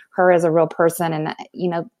and her as a real person. And,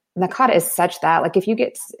 NACADA is such that, if you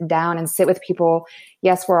get down and sit with people,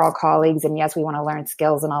 yes, we're all colleagues, and yes, we want to learn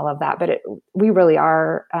skills and all of that, but we really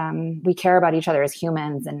are, we care about each other as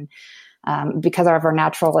humans, and because of our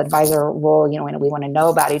natural advisor role, we want to know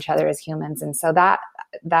about each other as humans. And so that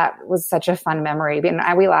was such a fun memory.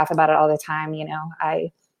 And we laugh about it all the time.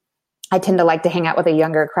 I tend to like to hang out with a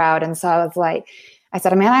younger crowd. And so I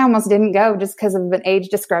said, man, I almost didn't go just because of an age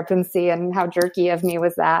discrepancy, and how jerky of me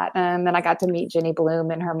was that. And then I got to meet Jenny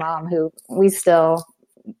Bloom and her mom, who we still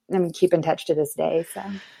keep in touch to this day. So.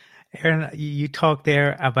 Erin, you talked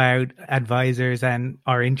there about advisors and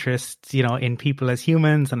our interests, in people as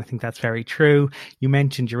humans, and I think that's very true. You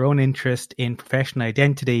mentioned your own interest in professional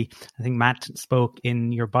identity. I think Matt spoke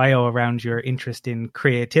in your bio around your interest in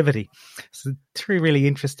creativity. So 3 really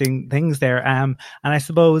interesting things there. And I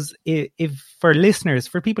suppose if for listeners,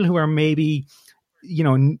 for people who are maybe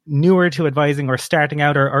newer to advising or starting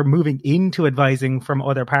out or moving into advising from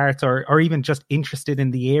other parts or even just interested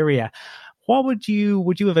in the area, what would you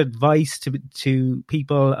have advice to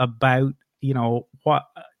people about, what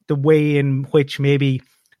the way in which maybe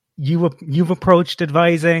you've approached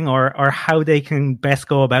advising or how they can best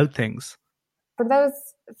go about things? For those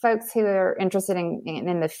folks who are interested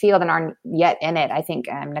in the field and aren't yet in it, I think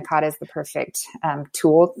NACADA is the perfect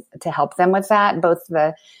tool to help them with that, both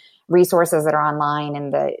the resources that are online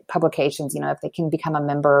and the publications, if they can become a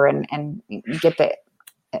member and get the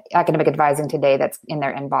academic advising today that's in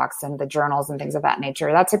their inbox and the journals and things of that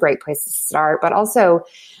nature. That's a great place to start. But also,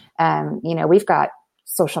 we've got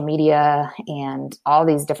social media and all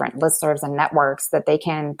these different listservs and networks that they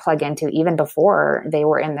can plug into even before they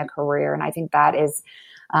were in the career. And I think that is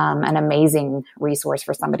an amazing resource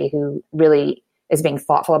for somebody who really is being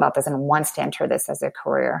thoughtful about this and wants to enter this as a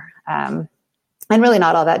career. And really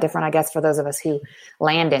not all that different, I guess, for those of us who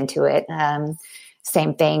land into it.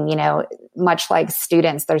 Same thing, much like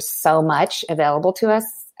students, there's so much available to us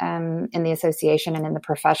in the association and in the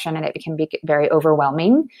profession, and it can be very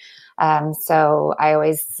overwhelming. So I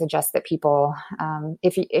always suggest that people,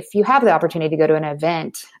 if you have the opportunity to go to an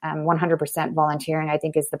event, 100% volunteering, I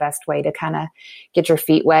think is the best way to kind of get your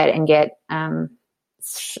feet wet and get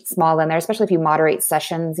small in there, especially if you moderate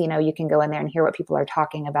sessions. You can go in there and hear what people are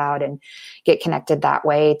talking about and get connected that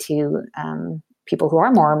way to people who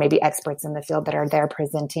are more maybe experts in the field that are there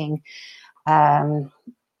presenting.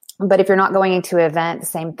 But if you're not going into an event,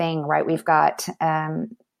 same thing, right? We've got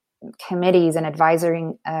committees and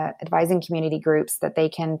advising community groups that they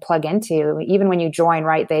can plug into. Even when you join,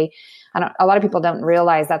 right? A lot of people don't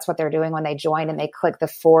realize that's what they're doing when they join and they click the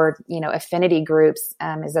 4, affinity groups,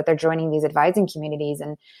 is that they're joining these advising communities.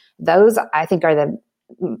 And those, I think, are the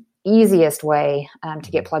easiest way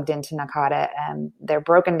to get plugged into NACADA. They're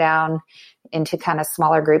broken down into kind of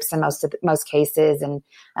smaller groups in most cases, and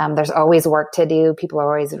there's always work to do. People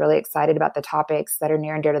are always really excited about the topics that are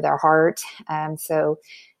near and dear to their heart. So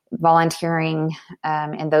volunteering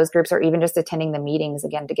in those groups, or even just attending the meetings,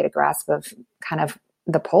 again, to get a grasp of kind of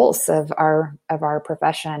the pulse of our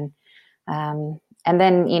profession. And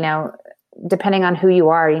then, depending on who you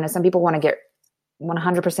are, some people want to get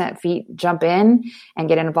 100% jump in and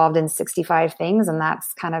get involved in 65 things. And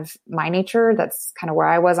that's kind of my nature. That's kind of where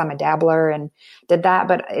I was. I'm a dabbler and did that,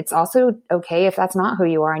 but it's also okay if that's not who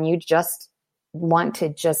you are and you just want to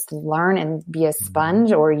just learn and be a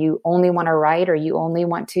sponge, or you only want to write, or you only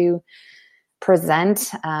want to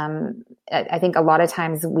present. I think a lot of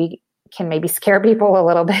times we can maybe scare people a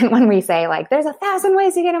little bit when we say, like, there's 1,000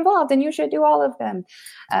 ways to get involved and you should do all of them.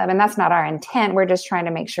 And that's not our intent. We're just trying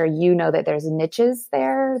to make sure that there's niches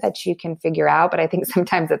there that you can figure out. But I think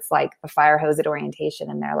sometimes it's like a fire hose at orientation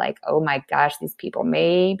and they're like, oh my gosh, these people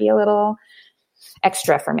may be a little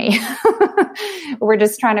extra for me. We're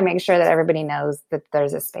just trying to make sure that everybody knows that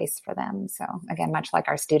there's a space for them. So again, much like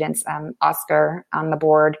our students, Oscar on the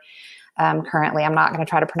board, currently, I'm not going to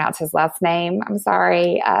try to pronounce his last name. I'm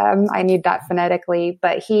sorry. I need that phonetically,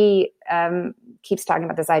 but he keeps talking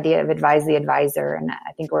about this idea of advise the advisor. And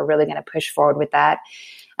I think we're really going to push forward with that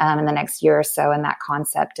in the next year or so. And that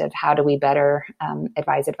concept of how do we better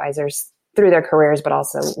advise advisors through their careers, but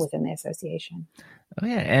also within the association. Oh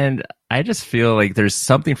yeah. And I just feel like there's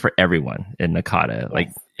something for everyone in NACADA. Yes. Like,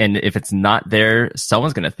 and if it's not there,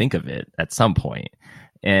 someone's going to think of it at some point.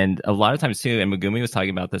 And a lot of times too, and Megumi was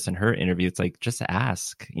talking about this in her interview, it's like, just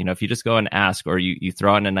ask. If you just go and ask, or you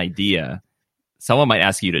throw in an idea, someone might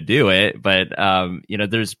ask you to do it, but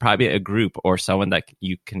there's probably a group or someone that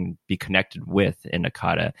you can be connected with in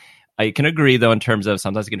NACADA. I can agree though, in terms of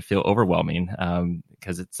sometimes it can feel overwhelming,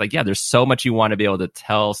 because it's like, yeah, there's so much you want to be able to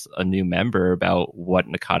tell a new member about what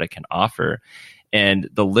NACADA can offer. And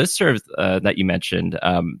the listserv that you mentioned,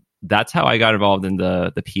 that's how I got involved in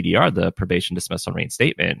the PDR, the probation dismissal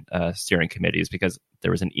reinstatement steering committees, because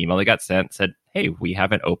there was an email that got sent, said, hey, we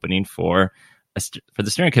have an opening for the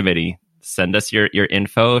steering committee. Send us your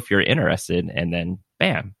info if you're interested. And then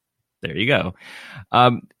bam, there you go.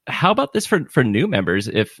 How about this for new members,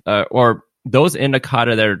 or those in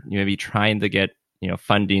NACADA that are maybe trying to get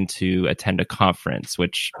funding to attend a conference,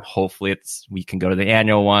 which hopefully we can go to the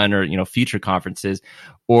annual one, or future conferences,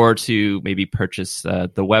 or to maybe purchase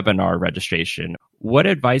the webinar registration. What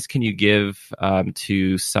advice can you give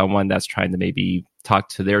to someone that's trying to maybe talk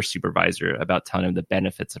to their supervisor about telling them the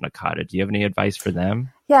benefits of NACADA? Do you have any advice for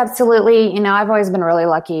them? Yeah, absolutely. I've always been really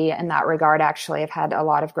lucky in that regard. Actually, I've had a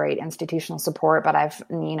lot of great institutional support, but I've,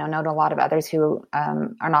 known a lot of others who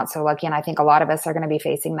are not so lucky. And I think a lot of us are going to be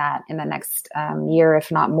facing that in the next year,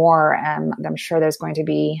 if not more. I'm sure there's going to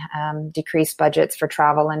be decreased budgets for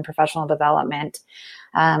travel and professional development.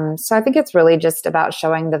 So I think it's really just about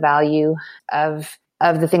showing the value of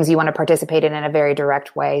the things you want to participate in a very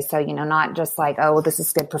direct way. So, not just like, oh, this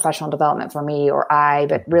is good professional development for me or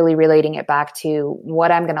but really relating it back to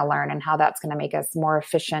what I'm going to learn and how that's going to make us more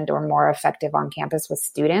efficient or more effective on campus with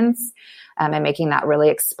students, and making that really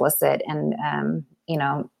explicit. And,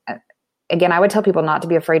 again, I would tell people not to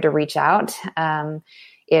be afraid to reach out.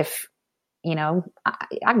 If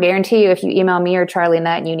I guarantee you, if you email me or Charlie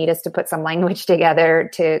Nutt and you need us to put some language together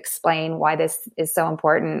to explain why this is so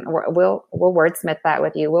important, we'll wordsmith that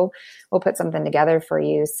with you. We'll put something together for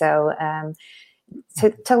you. So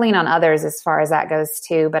to lean on others as far as that goes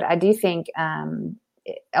too. But I do think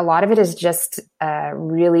a lot of it is just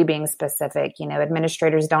really being specific.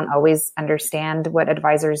 Administrators don't always understand what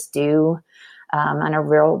advisors do in a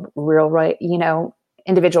real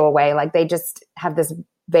individual way. Like they just have this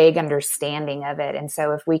vague understanding of it. And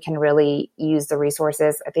so if we can really use the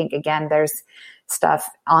resources, I think, again, there's stuff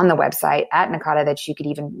on the website at NACADA that you could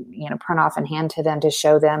even, print off and hand to them to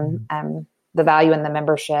show them the value in the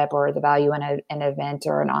membership or the value in an event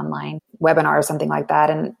or an online webinar or something like that.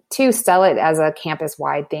 And to sell it as a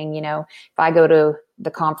campus-wide thing, if I go to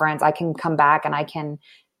the conference, I can come back and I can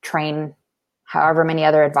train however many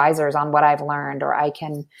other advisors on what I've learned, or I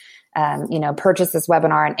can purchase this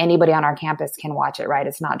webinar and anybody on our campus can watch it, right?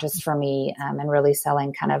 It's not just for me, and really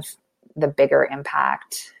selling kind of the bigger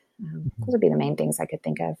impact. Those would be the main things I could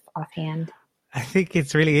think of offhand. I think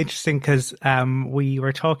it's really interesting because we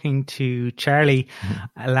were talking to Charlie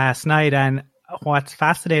last night, and what's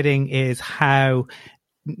fascinating is how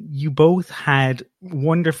you both had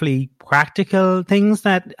wonderfully practical things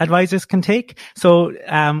that advisors can take. So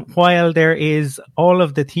while there is all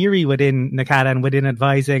of the theory within NACADA and within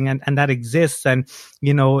advising, and that exists, and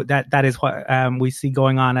that is what we see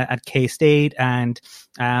going on at K-State, and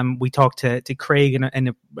we talked to Craig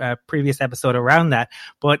in a previous episode around that.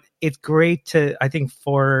 But it's great to, I think,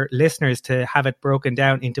 for listeners to have it broken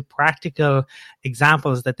down into practical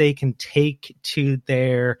examples that they can take to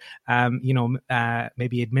their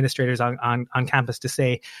maybe administrators on campus to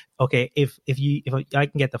say, okay, if I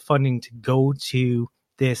can get the funding to go to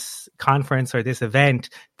this conference or this event,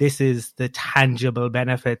 this is the tangible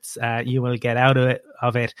benefits you will get out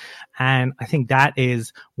of it. And I think that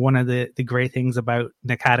is one of the great things about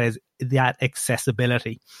NACADA is that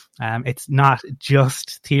accessibility. It's not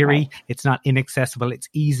just theory. Right. It's not inaccessible. It's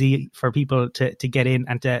easy for people to get in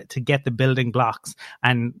and to get the building blocks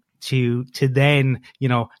and to then,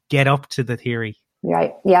 get up to the theory.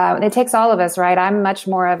 Right. Yeah. It takes all of us, right? I'm much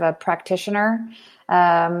more of a practitioner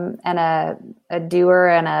and a doer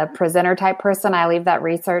and a presenter type person. I leave that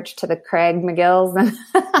research to the Craig McGills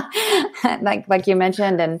and like you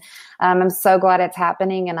mentioned. And I'm so glad it's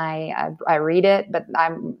happening, and I read it, but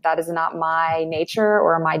that is not my nature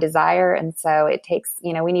or my desire. And so it takes,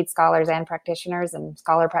 we need scholars and practitioners, and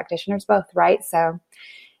scholar practitioners both, right? So,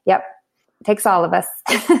 yep, it takes all of us.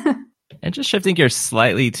 And just shifting gears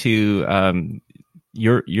slightly to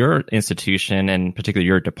your institution and particularly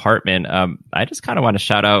your department, I just kind of want to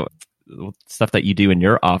shout out stuff that you do in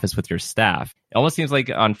your office with your staff. It almost seems like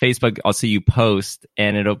on Facebook, I'll see you post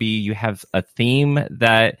and it'll be, you have a theme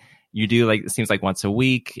that you do, like, it seems like once a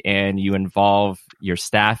week, and you involve your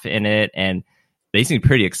staff in it, and they seem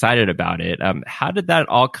pretty excited about it. How did that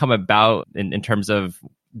all come about in terms of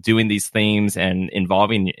doing these themes and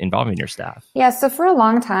involving your staff? Yeah, so for a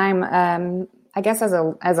long time, I guess as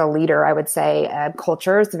a leader, I would say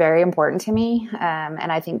culture is very important to me. And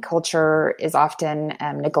I think culture is often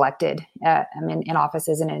neglected in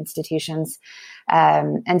offices and institutions.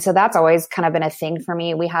 And so that's always kind of been a thing for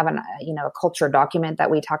me. We have a culture document that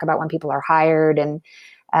we talk about when people are hired, and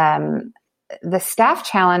the staff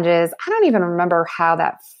challenges, I don't even remember how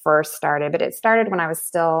that first started, but it started when I was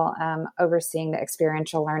still overseeing the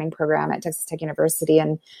experiential learning program at Texas Tech University.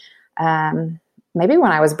 And maybe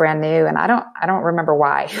when I was brand new, and I don't remember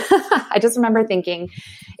why. I just remember thinking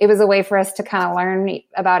it was a way for us to kind of learn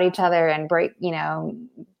about each other and break,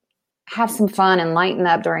 have some fun and lighten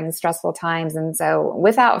up during stressful times. And so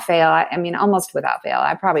without fail, almost without fail,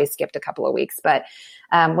 I probably skipped a couple of weeks, but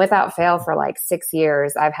without fail for like 6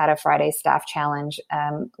 years, I've had a Friday staff challenge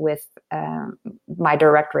with my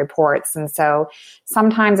direct reports. And so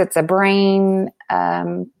sometimes it's a brain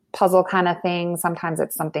puzzle kind of thing. Sometimes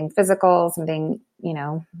it's something physical, something,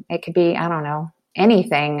 it could be, I don't know,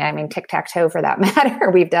 anything. Tic-tac-toe for that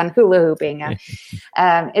matter. We've done hula hooping.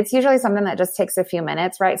 It's usually something that just takes a few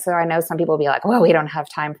minutes, right? So I know some people will be like, well, we don't have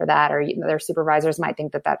time for that. Or their supervisors might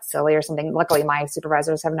think that that's silly or something. Luckily, my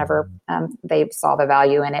supervisors have never, they saw the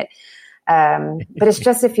value in it. But it's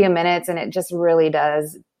just a few minutes, and it just really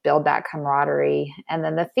does build that camaraderie. And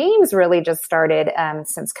then the themes really just started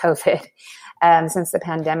since COVID. Since the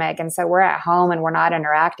pandemic. And so we're at home and we're not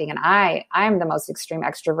interacting. And I'm the most extreme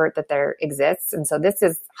extrovert that there exists. And so this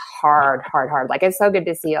is hard. Like, it's so good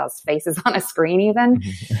to see y'all's faces on a screen even.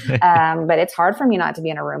 But it's hard for me not to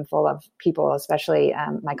be in a room full of people, especially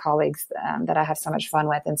my colleagues that I have so much fun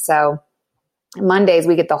with. And so Mondays,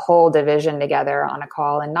 we get the whole division together on a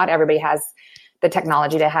call, and not everybody has the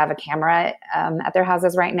technology to have a camera at their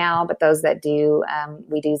houses right now, but those that do,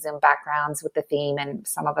 we do Zoom backgrounds with the theme, and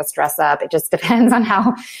some of us dress up. It just depends on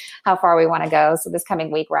how far we want to go. So this coming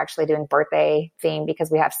week, we're actually doing birthday theme because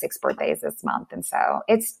we have 6 birthdays this month. And so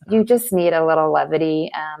you just need a little levity.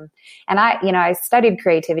 And I studied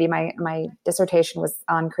creativity. My dissertation was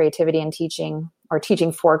on creativity and teaching, or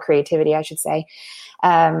teaching for creativity, I should say.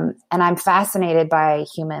 And I'm fascinated by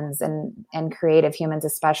humans and creative humans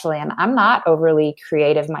especially. And I'm not overly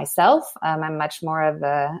creative myself. I'm much more of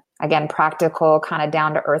a practical, kind of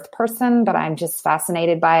down to earth person, but I'm just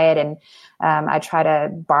fascinated by it. And I try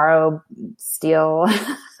to steal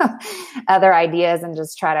other ideas and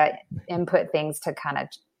just try to input things to kind of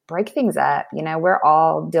break things up. We're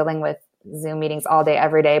all dealing with Zoom meetings all day,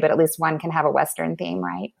 every day, but at least one can have a Western theme,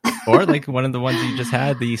 right? Or like one of the ones you just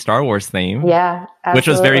had, the Star Wars theme. Yeah, absolutely. Which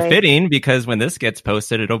was very fitting because when this gets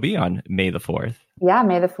posted, it'll be on May the 4th. Yeah,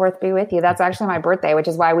 May the 4th be with you. That's actually my birthday, which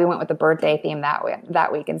is why we went with the birthday theme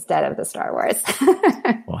that week instead of the Star Wars.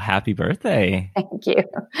 Well, happy birthday. Thank you.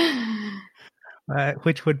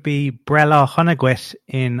 Which would be Brella Honagwit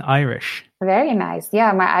in Irish. Very nice.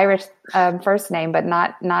 Yeah, my Irish first name, but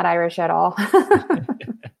not Irish at all.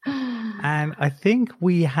 And I think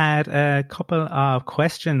we had a couple of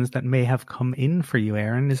questions that may have come in for you,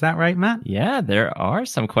 Aaron. Is that right, Matt? Yeah, there are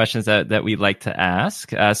some questions that we'd like to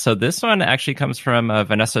ask. So this one actually comes from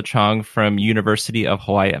Vanessa Chong from University of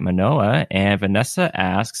Hawaii at Manoa. And Vanessa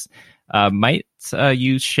asks, might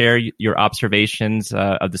you share your observations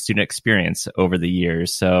of the student experience over the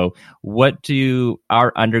years? So what do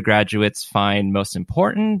our undergraduates find most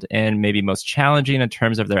important and maybe most challenging in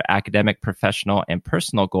terms of their academic, professional, and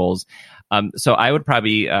personal goals? So I would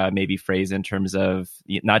probably maybe phrase in terms of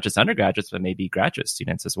not just undergraduates, but maybe graduate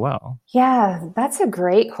students as well. Yeah, that's a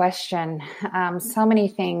great question. So many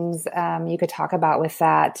things you could talk about with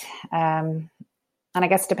that. And I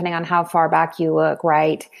guess depending on how far back you look,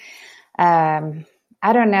 right?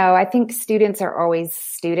 I don't know. I think students are always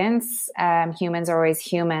students. Humans are always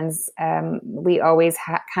humans. We always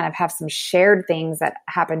kind of have some shared things that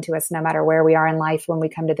happen to us no matter where we are in life when we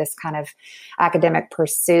come to this kind of academic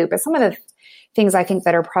pursuit. But some of the things I think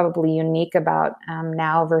that are probably unique about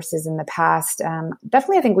now versus in the past,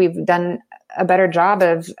 definitely I think we've done a better job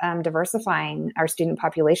of diversifying our student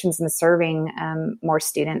populations and serving more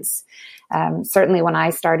students. Certainly when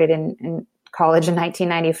I started in college in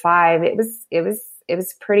 1995, it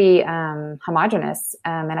was pretty homogenous.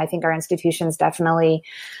 And I think our institutions definitely,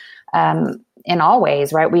 in all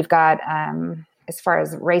ways, right? We've got, as far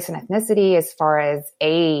as race and ethnicity, as far as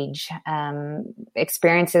age,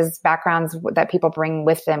 experiences, backgrounds that people bring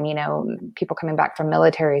with them, people coming back from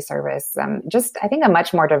military service, just, I think, a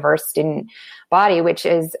much more diverse student body, which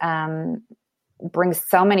is, brings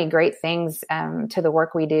so many great things to the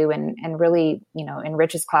work we do and really,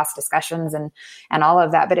 enriches class discussions and all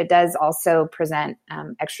of that. But it does also present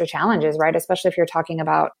extra challenges, right? Especially if you're talking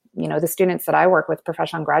about, the students that I work with,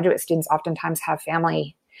 professional and graduate students, oftentimes have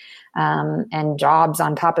family and jobs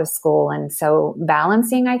on top of school. And so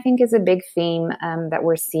balancing, I think, is a big theme that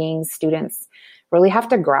we're seeing students really have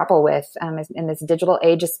to grapple with in this digital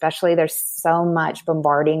age, especially. There's so much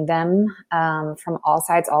bombarding them from all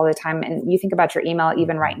sides all the time. And you think about your email,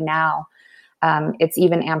 even right now, it's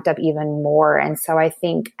even amped up even more. And so I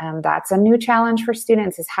think that's a new challenge for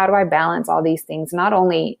students, is how do I balance all these things, not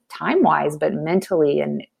only time-wise, but mentally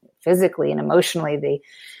and physically and emotionally,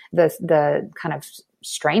 the kind of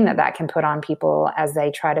strain that can put on people as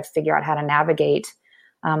they try to figure out how to navigate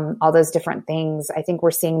all those different things. I think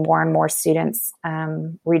we're seeing more and more students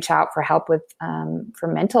reach out for help with for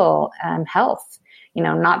mental health.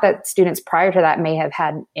 Not that students prior to that may have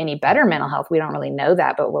had any better mental health. We don't really know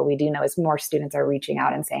that, but what we do know is more students are reaching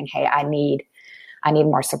out and saying, "Hey, I need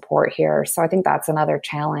more support here." So I think that's another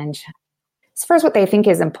challenge. As far as what they think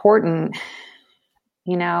is important,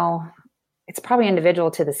 it's probably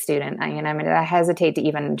individual to the student. I hesitate to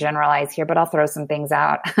even generalize here, but I'll throw some things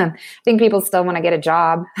out. I think people still want to get a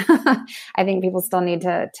job. I think people still need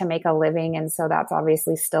to make a living. And so that's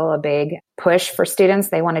obviously still a big push for students.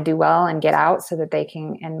 They want to do well and get out so that they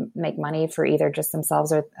can and make money for either just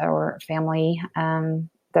themselves or family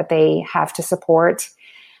that they have to support.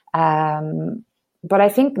 But I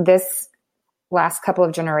think this last couple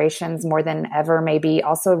of generations more than ever maybe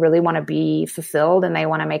also really want to be fulfilled and they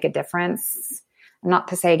want to make a difference. Not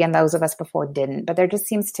to say, again, those of us before didn't, but there just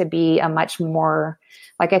seems to be a much more,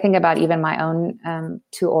 like I think about even my own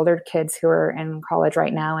two older kids who are in college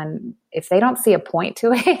right now. And if they don't see a point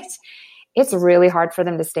to it, it's really hard for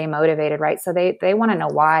them to stay motivated, right? So they want to know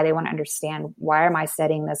why. They want to understand, why am I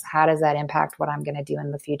setting this? How does that impact what I'm going to do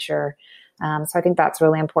in the future? So I think that's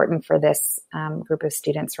really important for this group of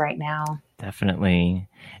students right now. Definitely.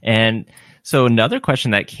 And so another question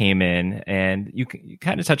that came in, and you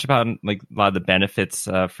kind of touched upon like a lot of the benefits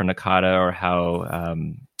for NACADA, or how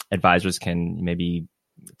advisors can maybe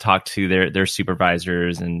talk to their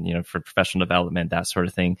supervisors and, for professional development, that sort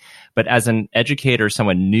of thing. But as an educator,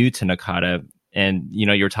 someone new to NACADA, and,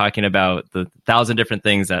 you're talking about the 1,000 different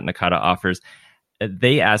things that NACADA offers,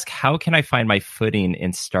 they ask, how can I find my footing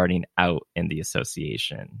in starting out in the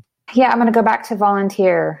association? Yeah, I'm going to go back to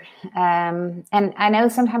volunteer. And I know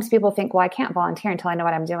sometimes people think, well, I can't volunteer until I know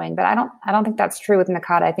what I'm doing, but I don't think that's true with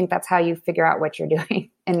NACADA. I think that's how you figure out what you're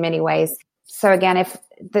doing in many ways. So again,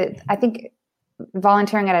 I think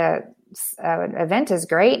volunteering at an event is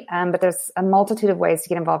great, but there's a multitude of ways to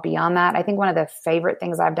get involved beyond that. I think one of the favorite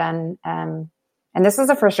things I've done, and this was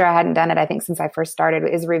the first year I hadn't done it, I think, since I first started,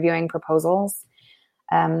 is reviewing proposals.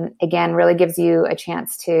 Again, really gives you a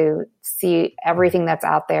chance to see everything that's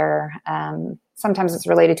out there. Sometimes it's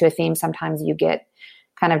related to a theme. Sometimes you get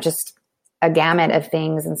kind of just a gamut of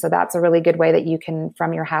things. And so that's a really good way that you can,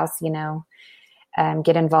 from your house,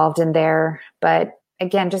 get involved in there. But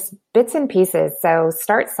again, just bits and pieces. So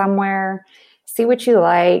start somewhere, see what you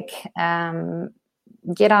like,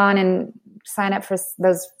 get on and sign up for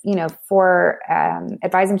those, for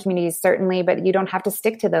advising communities, certainly, but you don't have to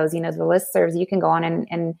stick to those. The listservs, you can go on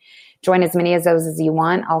and join as many of those as you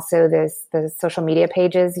want. Also, the social media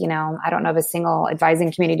pages, I don't know of a single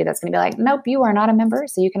advising community that's going to be like, nope, you are not a member,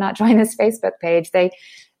 so you cannot join this Facebook page. They're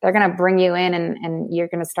going to bring you in and you're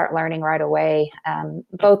going to start learning right away,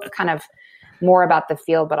 both kind of more about the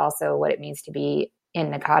field, but also what it means to be in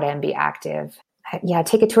NACADA and be active. Yeah,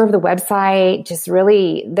 take a tour of the website. Just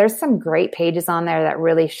really, there's some great pages on there that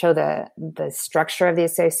really show the structure of the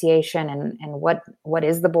association and what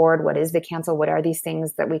is the board, what is the council, what are these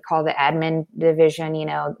things that we call the admin division,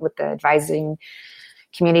 with the advising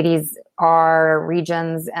communities are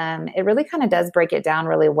regions. It really kind of does break it down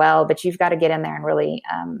really well, but you've got to get in there and really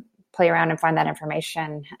play around and find that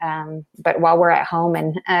information. But while we're at home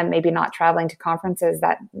and maybe not traveling to conferences,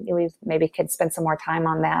 that we maybe could spend some more time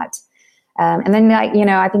on that. And then,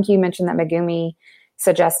 I think you mentioned that Megumi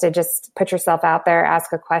suggested just put yourself out there,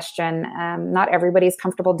 ask a question. Not everybody's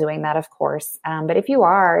comfortable doing that, of course. But if you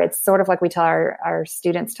are, it's sort of like we tell our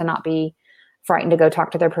students to not be frightened to go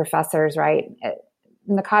talk to their professors, right?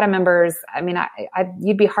 NACADA members,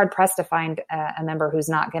 you'd be hard pressed to find a member who's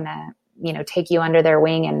not going to, take you under their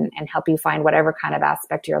wing and help you find whatever kind of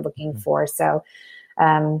aspect you're looking for. So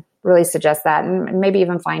really suggest that, and maybe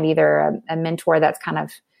even find either a mentor that's kind of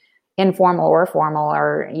informal or formal,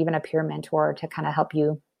 or even a peer mentor to kind of help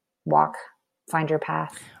you find your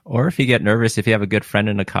path. Or if you get nervous, if you have a good friend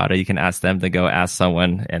in NACADA, you can ask them to go ask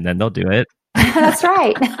someone and then they'll do it. That's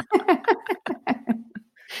right.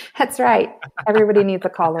 That's right. Everybody needs a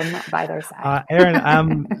caller by their side.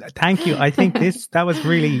 Erin, thank you. I think that was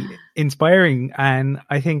really inspiring. And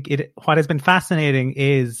I think what has been fascinating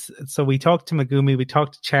is, so we talked to Megumi, we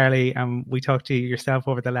talked to Charlie, and we talked to yourself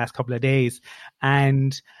over the last couple of days.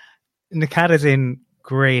 And NACADA's in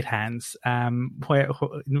great hands.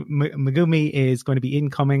 Megumi is going to be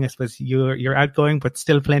incoming. I suppose you're outgoing, but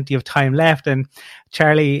still plenty of time left. And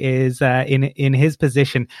Charlie is in his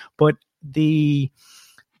position. But the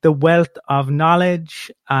wealth of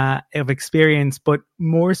knowledge, of experience, but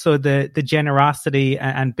more so the generosity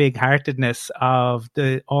and big-heartedness of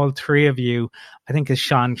all three of you, I think, has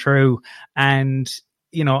shone through. And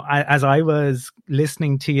as I was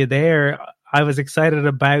listening to you there, I was excited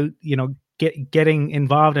about, getting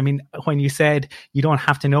involved. I mean, when you said you don't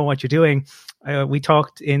have to know what you're doing, we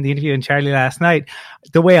talked in the interview in Charlie last night.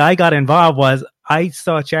 The way I got involved was I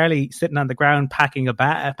saw Charlie sitting on the ground packing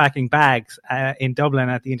bags in Dublin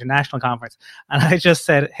at the international conference. And I just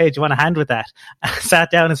said, hey, do you want a hand with that? I sat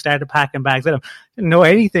down and started packing bags with him. Didn't know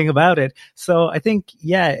anything about it. So I think,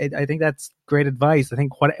 I think that's great advice. I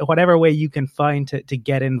think whatever way you can find to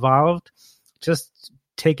get involved, just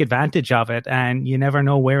take advantage of it, and you never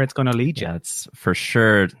know where it's going to lead you. Yeah, it's for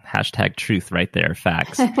sure #truth right there,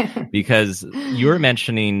 facts. Because you were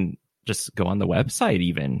mentioning just go on the website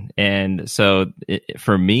even. And so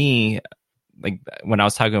for me, like when I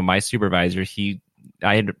was talking with my supervisor,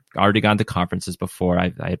 I had already gone to conferences before.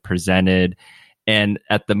 I had presented, and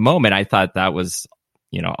at the moment I thought that was,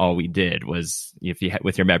 all we did was, if you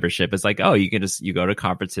with your membership, it's like, oh, you go to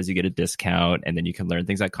conferences, you get a discount, and then you can learn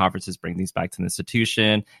things at conferences, bring things back to the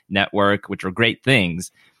institution, network, which were great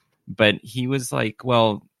things. But he was like,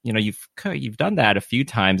 well, you've done that a few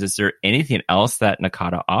times. Is there anything else that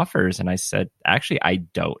NACADA offers? And I said, actually, I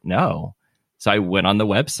don't know. So I went on the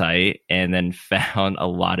website and then found a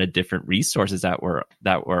lot of different resources that were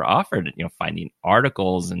offered, finding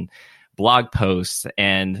articles and blog posts.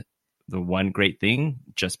 And the one great thing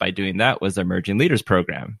just by doing that was the Emerging Leaders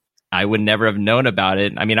Program. I would never have known about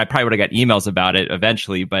it. I mean, I probably would have got emails about it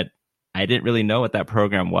eventually, but I didn't really know what that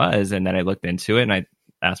program was. And then I looked into it and I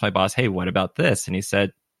asked my boss, hey, what about this? And he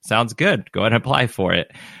said, sounds good. Go ahead and apply for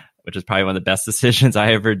it, which is probably one of the best decisions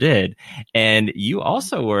I ever did. And you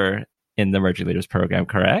also were in the Emerging Leaders Program,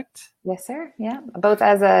 correct? Yes, sir. Yeah. Both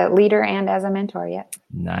as a leader and as a mentor. Yeah.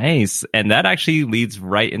 Nice. And that actually leads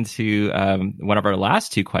right into one of our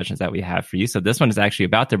last two questions that we have for you. So this one is actually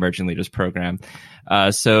about the Emerging Leaders Program.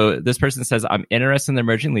 So this person says, I'm interested in the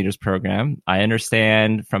Emerging Leaders Program. I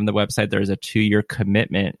understand from the website there's a 2-year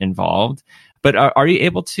commitment involved. But are you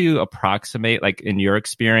able to approximate, like in your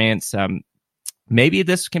experience, maybe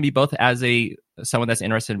this can be both as someone that's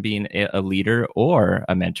interested in being a leader or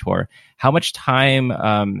a mentor, how much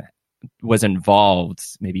time was involved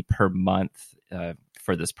maybe per month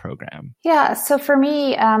for this program? Yeah. So for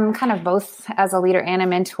me, kind of both as a leader and a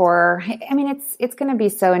mentor, I mean, it's going to be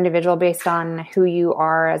so individual based on who you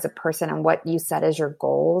are as a person and what you set as your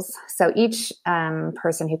goals. So each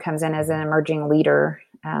person who comes in as an emerging leader,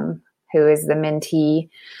 who is the mentee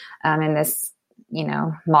in this,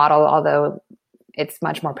 model, although it's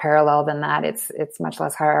much more parallel than that. It's much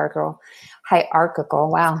less hierarchical.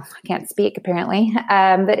 Wow, I can't speak apparently.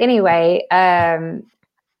 But anyway,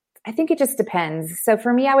 I think it just depends. So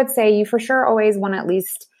for me, I would say you for sure always want to at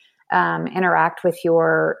least interact with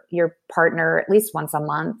your partner at least once a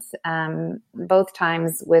month. Both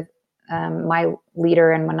times with my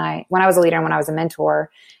leader, and when I was a leader and when I was a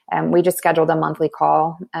mentor, we just scheduled a monthly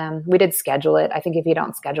call. We did schedule it. I think if you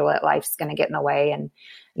don't schedule it, life's going to get in the way and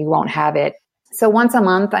you won't have it. So once a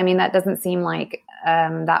month, I mean, that doesn't seem like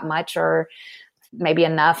that much or maybe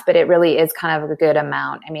enough, but it really is kind of a good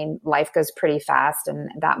amount. I mean, life goes pretty fast, and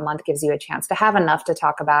that month gives you a chance to have enough to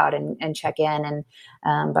talk about and check in,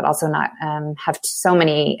 and but also not have so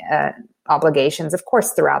many obligations. Of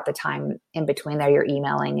course, throughout the time in between there, you're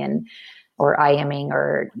emailing or IMing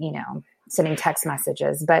or, sending text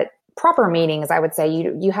messages, but proper meetings, I would say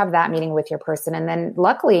you have that meeting with your person. And then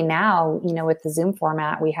luckily now, with the Zoom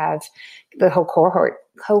format, we have the whole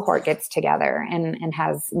cohort gets together and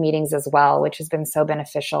has meetings as well, which has been so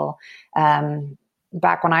beneficial.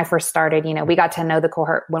 Back when I first started, we got to know the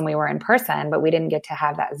cohort when we were in person, but we didn't get to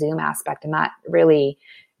have that Zoom aspect. And that really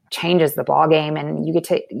changes the ball game, and you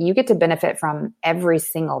get to benefit from every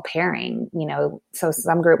single pairing. So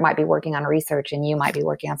some group might be working on research and you might be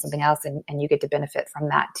working on something else, and you get to benefit from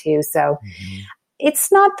that too. So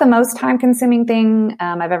it's not the most time consuming thing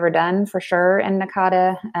I've ever done, for sure, in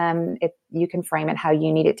NACADA. You can frame it how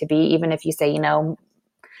you need it to be, even if you say,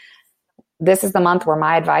 this is the month where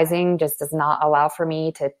my advising just does not allow for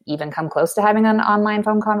me to even come close to having an online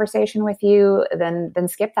phone conversation with you, then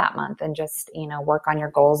skip that month and just, work on your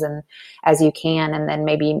goals and as you can, and then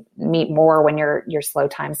maybe meet more when you're slow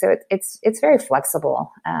time. So it's very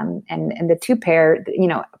flexible. And the two pair,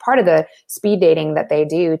 part of the speed dating that they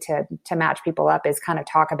do to match people up is kind of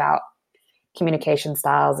talk about communication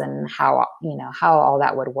styles and how all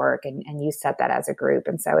that would work. And you set that as a group.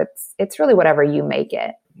 And so it's really whatever you make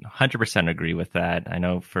it. 100% agree with that. I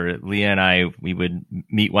know for Leah and I, we would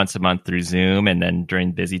meet once a month through Zoom, and then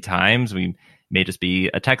during busy times, we may just be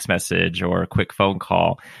a text message or a quick phone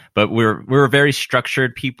call. But we're very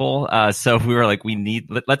structured people, so we were like,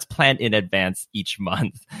 let's plan in advance each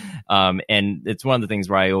month. And it's one of the things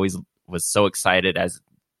where I always was so excited as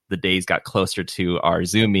the days got closer to our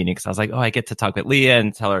Zoom meeting, because I was like, I get to talk with Leah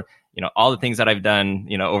and tell her, all the things that I've done,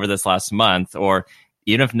 over this last month, or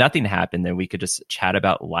even if nothing happened, then we could just chat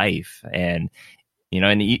about life. And,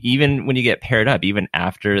 and even when you get paired up, even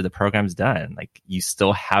after the program's done, like you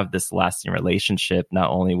still have this lasting relationship, not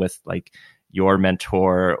only with like your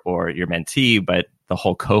mentor or your mentee, but the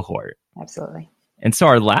whole cohort. Absolutely. And so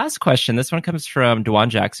our last question, this one comes from Dewan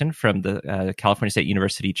Jackson from the California State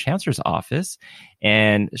University Chancellor's Office.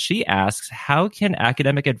 And she asks, how can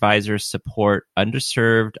academic advisors support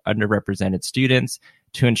underserved, underrepresented students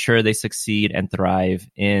to ensure they succeed and thrive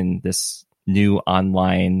in this new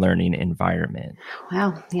online learning environment?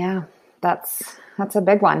 Wow. Yeah, that's a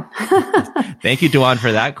big one. Thank you, Dewan,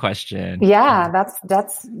 for that question. Yeah,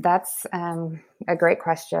 that's a great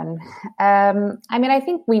question. I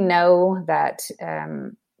think we know that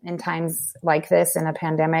in times like this, in a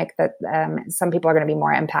pandemic, that some people are going to be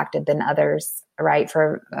more impacted than others, right,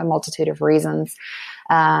 for a multitude of reasons.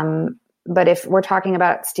 But if we're talking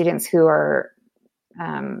about students who are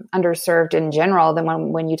underserved in general,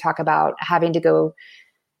 then when you talk about having to go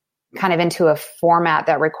kind of into a format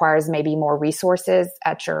that requires maybe more resources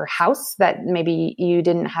at your house that maybe you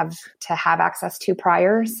didn't have to have access to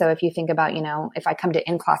prior. So if you think about, if I come to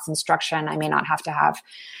in-class instruction, I may not have to have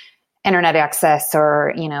internet access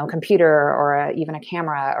or, computer or even a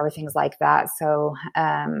camera or things like that. So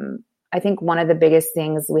I think one of the biggest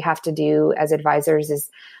things we have to do as advisors is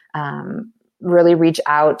really reach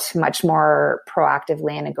out much more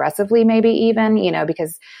proactively and aggressively, maybe even,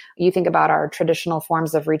 because you think about our traditional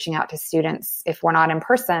forms of reaching out to students. If we're not in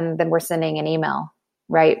person, then we're sending an email,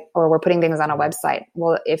 right? Or we're putting things on a website.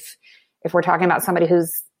 Well, if we're talking about somebody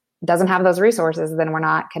who's doesn't have those resources, then we're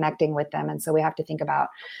not connecting with them. And so we have to think about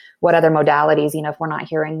what other modalities, if we're not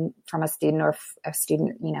hearing from a student, or if a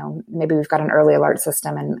student, maybe we've got an early alert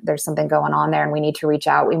system and there's something going on there and we need to reach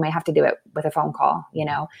out, we may have to do it with a phone call,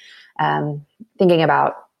 thinking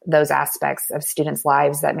about those aspects of students'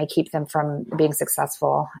 lives that may keep them from being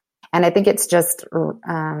successful. And I think it's just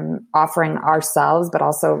offering ourselves, but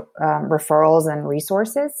also referrals and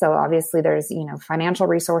resources. So obviously there's, financial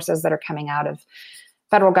resources that are coming out of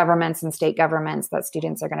federal governments and state governments that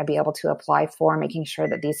students are going to be able to apply for, making sure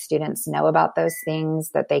that these students know about those things,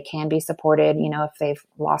 that they can be supported, if they've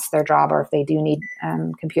lost their job or if they do need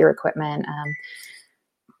computer equipment.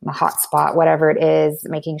 the hotspot, whatever it is,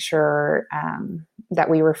 making sure that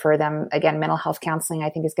we refer them. Again, mental health counseling, I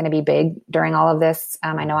think, is going to be big during all of this.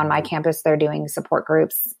 I know on my campus, they're doing support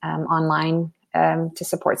groups online to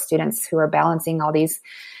support students who are balancing all these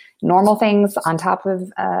normal things on top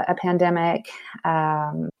of a pandemic.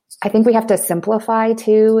 I think we have to simplify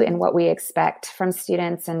too in what we expect from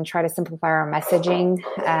students and try to simplify our messaging.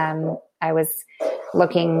 I was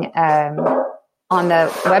looking on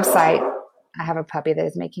the website. I have a puppy that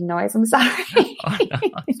is making noise. I'm sorry. Oh,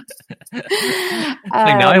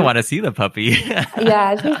 no. Now I want to see the puppy.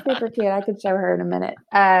 Yeah, she's super cute. I could show her in a minute.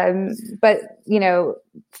 But,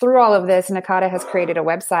 through all of this, NACADA has created a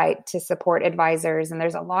website to support advisors, and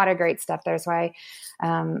there's a lot of great stuff there. So I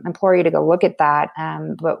implore you to go look at that.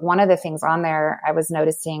 But one of the things on there I was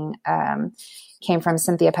noticing came from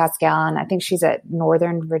Cynthia Pascal, and I think she's at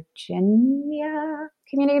Northern Virginia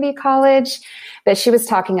Community College, that she was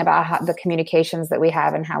talking about how the communications that we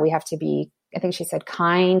have and how we have to be, I think she said,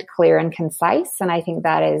 kind, clear, and concise. And I think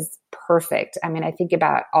that is perfect. I mean, I think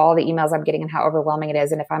about all the emails I'm getting and how overwhelming it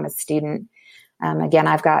is. And if I'm a student, again,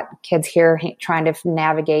 I've got kids here trying to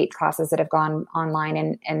navigate classes that have gone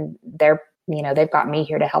online, and they're, they've got me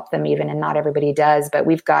here to help them even, and not everybody does, but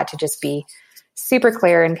we've got to just be super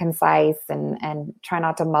clear and concise and try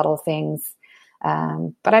not to muddle things.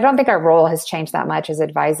 But I don't think our role has changed that much as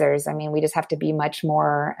advisors. I mean, we just have to be much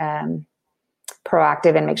more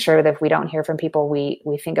proactive and make sure that if we don't hear from people, we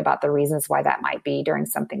think about the reasons why that might be during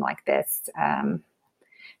something like this, and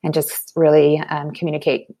just really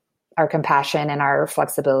communicate our compassion and our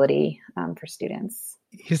flexibility for students.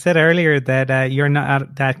 You said earlier that you're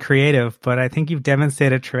not that creative, but I think you've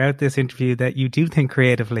demonstrated throughout this interview that you do think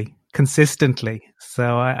creatively, consistently.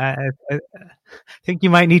 So I think you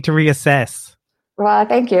might need to reassess. Well,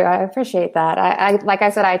 thank you. I appreciate that. I like I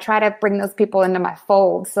said, I try to bring those people into my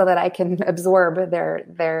fold so that I can absorb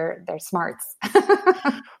their smarts.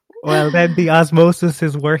 Well, then the osmosis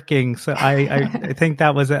is working. So I think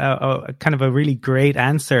that was a kind of a really great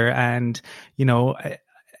answer, and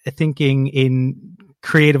thinking in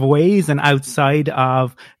creative ways and outside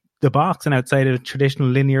of the box and outside of traditional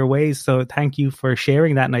linear ways. So thank you for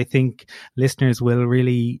sharing that, and I think listeners will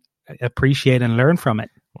really appreciate and learn from it.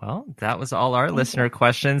 Well, that was all our listener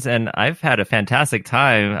questions, and I've had a fantastic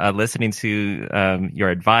time listening to your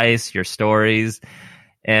advice, your stories.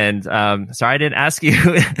 And sorry I didn't ask you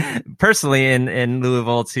personally in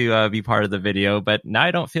Louisville to be part of the video, but now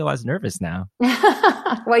I don't feel as nervous now.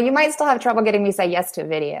 Well, you might still have trouble getting me to say yes to a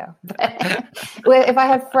video. But if I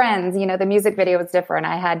have friends, the music video was different.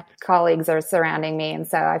 I had colleagues that are surrounding me, and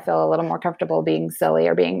so I feel a little more comfortable being silly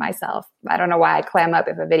or being myself. I don't know why I clam up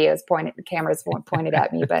if a video is the camera's pointed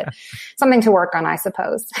at me, but something to work on, I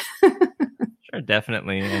suppose. Sure,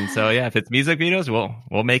 definitely. And so, yeah, if it's music videos,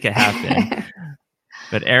 we'll make it happen.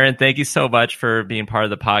 But Erin, thank you so much for being part of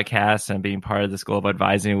the podcast and being part of this Global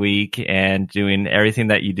Advising Week and doing everything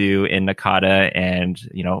that you do in NACADA. And,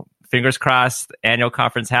 fingers crossed, annual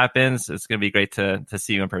conference happens. It's going to be great to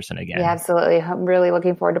see you in person again. Yeah, absolutely. I'm really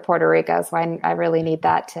looking forward to Puerto Rico. So I really need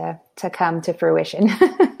that to come to fruition.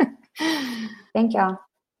 Thank y'all.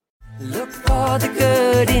 Look for the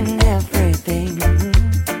good in everything.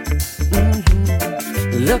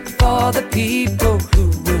 Mm-hmm. Look for the people who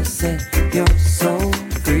will set your soul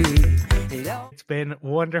free. It's been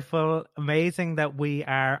wonderful, amazing that we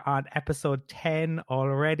are on episode 10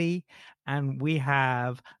 already, and we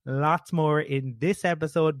have lots more in this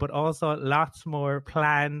episode, but also lots more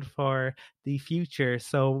planned for the future.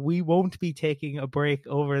 So we won't be taking a break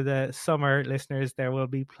over the summer, listeners. There will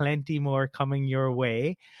be plenty more coming your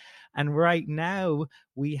way. And right now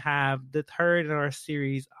we have the third in our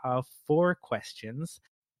series of 4 questions.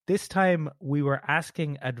 This time we were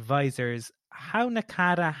asking advisors how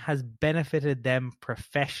NACADA has benefited them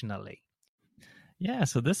professionally. Yeah,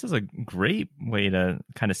 so this is a great way to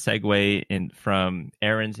kind of segue in from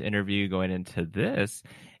Erin's interview going into this.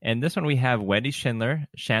 And this one we have Wendy Schindler,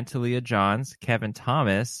 Shantalia Johns, Kevin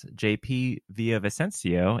Thomas, JP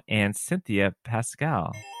Villavicencio, and Cynthia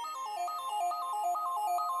Pascal.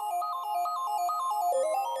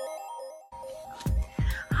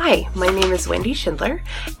 Hi, my name is Wendy Schindler,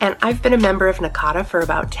 and I've been a member of NACADA for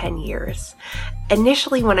about 10 years.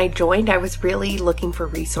 Initially, when I joined, I was really looking for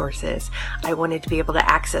resources. I wanted to be able to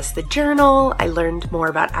access the journal. I learned more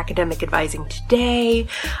about academic advising today.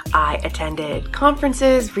 I attended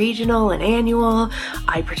conferences, regional and annual.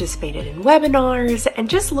 I participated in webinars and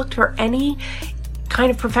just looked for any kind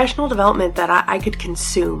of professional development that I could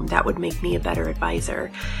consume that would make me a better advisor.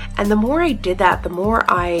 And the more I did that, the more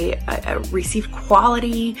I received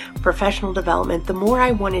quality professional development, the more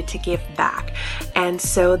I wanted to give back. And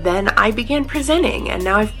so then I began presenting, and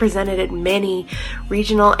now I've presented at many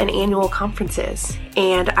regional and annual conferences.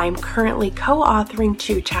 And I'm currently co-authoring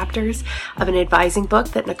 2 chapters of an advising book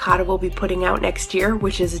that NACADA will be putting out next year,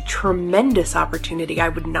 which is a tremendous opportunity I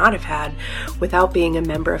would not have had without being a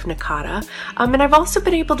member of NACADA. And I've also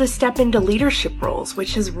been able to step into leadership roles,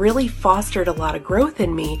 which has really fostered a lot of growth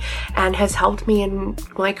in me and has helped me in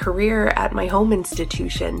my career at my home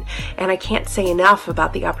institution. And I can't say enough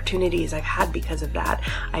about the opportunities I've had because of that.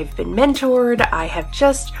 I've been mentored. I have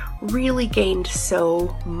just really gained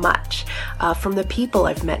so much from the people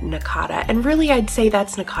I've met in NACADA. And really, I'd say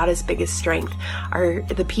that's NACADA's biggest strength, are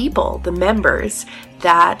the people, the members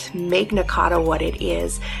that make NACADA what it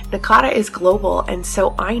is. NACADA is global, and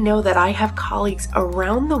so I know that I have colleagues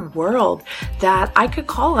around the world that I could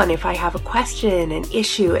call on if I have a question, an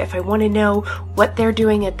issue, if I want to know what they're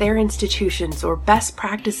doing at their institutions or best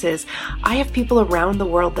practices. I have people around the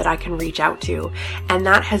world that I can reach out to, and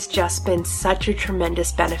that has just been such a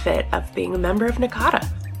tremendous benefit of being a member of NACADA.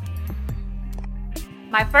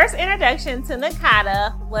 My first introduction to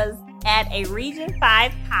NACADA was at a Region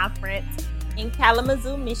 5 conference in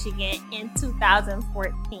Kalamazoo, Michigan in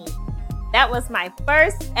 2014. That was my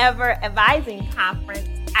first ever advising conference.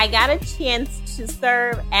 I got a chance to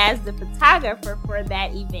serve as the photographer for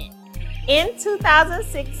that event. In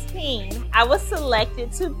 2016, I was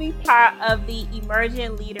selected to be part of the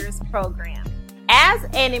Emerging Leaders program. As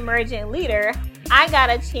an emerging leader, I got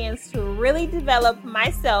a chance to really develop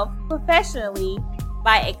myself professionally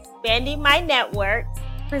by expanding my networks,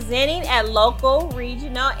 presenting at local,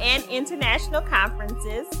 regional, and international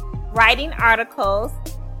conferences, writing articles,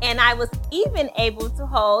 and I was even able to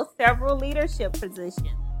hold several leadership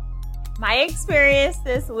positions. My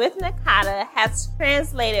experiences with NACADA has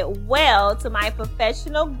translated well to my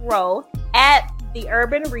professional growth at the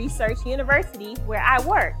Urban Research University where I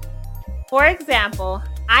work. For example,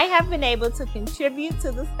 I have been able to contribute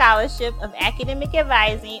to the scholarship of academic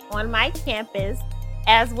advising on my campus,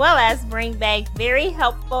 as well as bring back very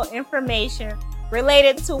helpful information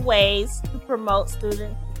related to ways to promote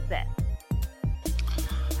student success.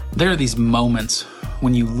 There are these moments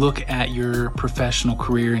when you look at your professional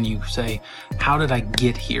career and you say, how did I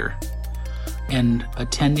get here? And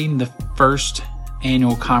attending the first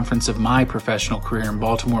annual conference of my professional career in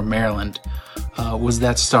Baltimore, Maryland, was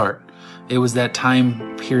that start. It was that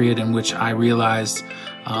time period in which I realized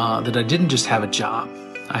that I didn't just have a job.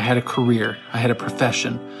 I had a career, I had a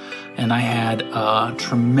profession, and I had a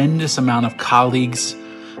tremendous amount of colleagues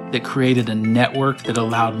that created a network that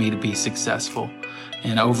allowed me to be successful.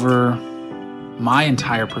 And over my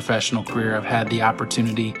entire professional career, I've had the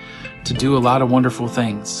opportunity to do a lot of wonderful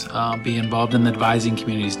things, be involved in the advising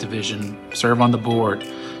communities division, serve on the board,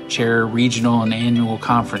 chair regional and annual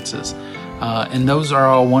conferences. And those are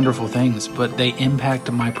all wonderful things, but they impact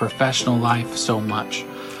my professional life so much.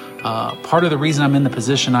 Part of the reason I'm in the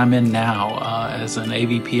position I'm in now as an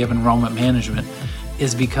AVP of Enrollment Management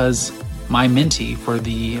is because my mentee for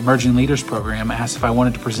the Emerging Leaders Program asked if I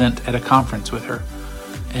wanted to present at a conference with her.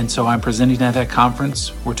 And so I'm presenting at that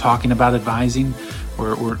conference. We're talking about advising.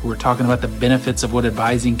 We're talking about the benefits of what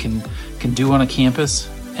advising can do on a campus.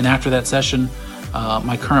 And after that session,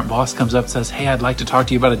 my current boss comes up and says, "Hey, I'd like to talk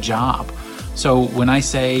to you about a job." So when I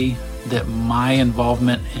say that my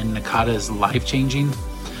involvement in NACADA is life-changing,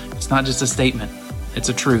 it's not just a statement, it's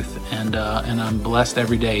a truth, and I'm blessed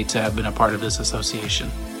every day to have been a part of this association.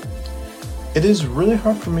 It is really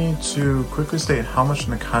hard for me to quickly state how much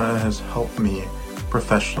NACADA has helped me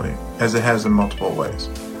professionally, as it has in multiple ways.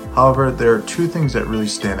 However, there are two things that really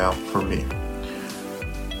stand out for me.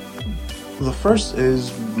 The first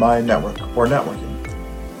is my network, or networking.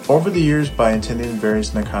 Over the years, by attending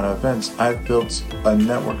various NACADA events, I've built a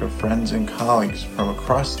network of friends and colleagues from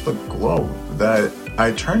across the globe that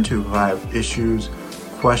I turn to who have issues,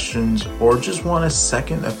 questions, or just want a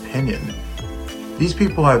second opinion. These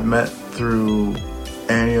people I've met through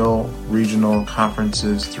annual, regional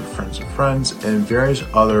conferences, through Friends of Friends, and various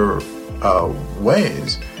other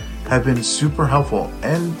ways have been super helpful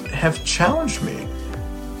and have challenged me,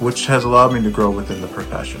 which has allowed me to grow within the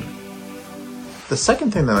profession. The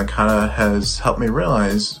second thing that NACADA has helped me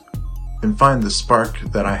realize and find the spark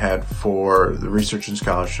that I had for the research and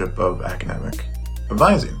scholarship of academic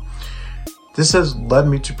advising. This has led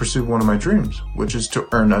me to pursue one of my dreams, which is to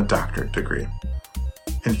earn a doctorate degree.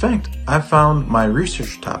 In fact, I found my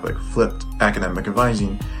research topic, flipped academic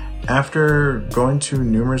advising, After going to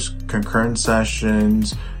numerous concurrent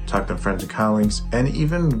sessions, talking to friends and colleagues, and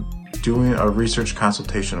even doing a research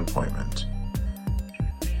consultation appointment.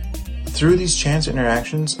 Through these chance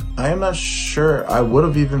interactions, I am not sure I would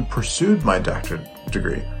have even pursued my doctorate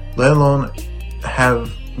degree, let alone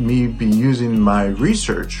have me be using my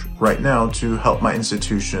research right now to help my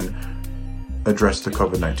institution address the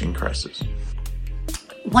COVID-19 crisis.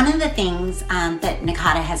 One of the things that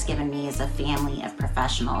NACADA has given me is a family of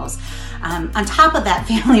professionals. On top of that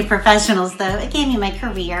family of professionals, though, it gave me my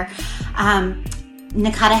career.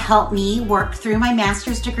 NACADA helped me work through my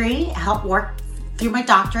master's degree, helped work through my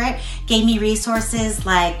doctorate, gave me resources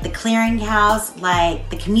like the clearinghouse, like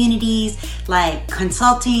the communities, like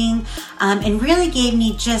consulting, and really gave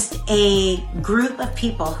me just a group of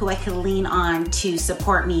people who I could lean on to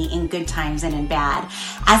support me in good times and in bad.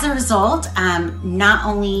 As a result, not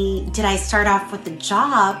only did I start off with the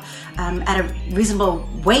job at a reasonable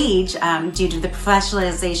wage due to the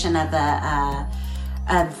professionalization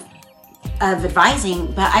of advising,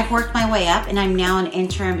 but I've worked my way up and I'm now an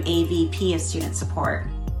interim AVP of student support.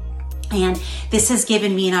 And this has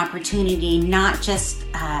given me an opportunity not just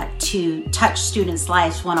to touch students'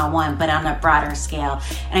 lives one-on-one, but on a broader scale.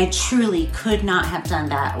 And I truly could not have done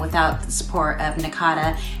that without the support of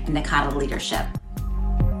NACADA and NACADA leadership.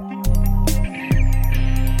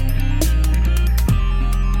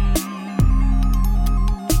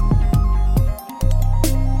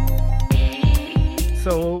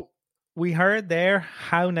 So we heard there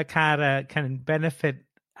how NACADA can benefit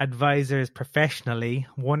advisors professionally,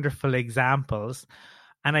 wonderful examples.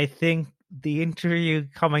 And I think the interview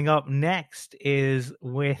coming up next is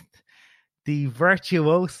with the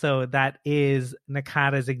virtuoso that is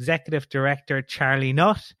NACADA's executive director, Charlie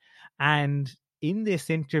Nutt. And in this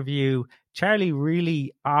interview, Charlie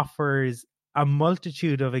really offers a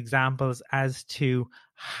multitude of examples as to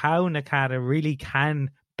how NACADA really can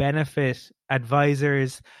benefit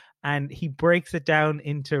advisors, and he breaks it down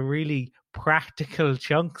into really practical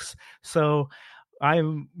chunks. So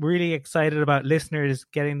I'm really excited about listeners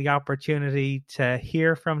getting the opportunity to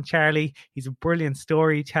hear from Charlie. He's a brilliant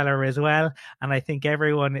storyteller as well, and I think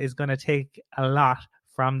everyone is going to take a lot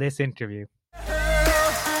from this interview.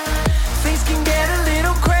 Things can get a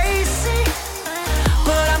little crazy,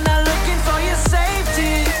 but I'm not looking for your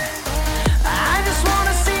safety. I just want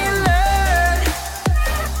to see you learn.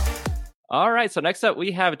 All right, so next up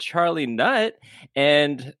we have Charlie Nutt.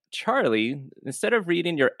 And Charlie, instead of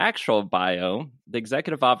reading your actual bio, the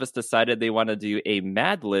executive office decided they want to do a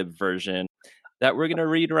Mad Lib version that we're going to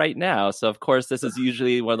read right now. So, of course, this is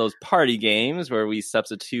usually one of those party games where we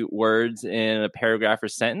substitute words in a paragraph or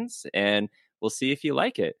sentence, and we'll see if you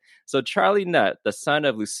like it. So Charlie Nutt, the son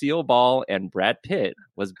of Lucille Ball and Brad Pitt,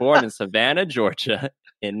 was born in Savannah, Georgia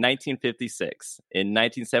in 1956. In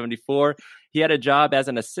 1974, he had a job as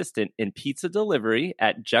an assistant in pizza delivery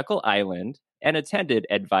at Jekyll Island and attended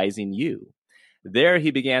Advising U. There,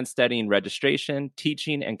 he began studying registration,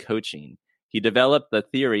 teaching, and coaching. He developed the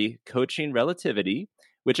theory coaching relativity,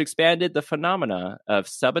 which expanded the phenomena of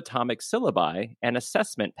subatomic syllabi and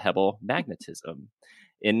assessment pebble magnetism.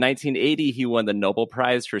 In 1980, he won the Nobel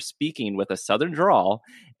Prize for speaking with a Southern drawl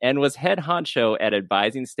and was head honcho at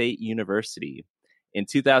Advising State University. In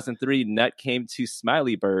 2003, Nutt came to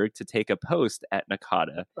Smileyburg to take a post at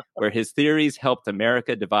NACADA, where his theories helped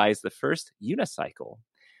America devise the first unicycle.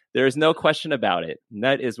 There is no question about it.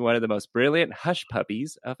 Nutt is one of the most brilliant hush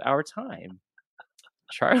puppies of our time.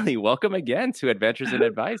 Charlie, welcome again to Adventures in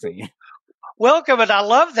Advising. Welcome, and I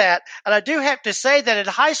love that. And I do have to say that in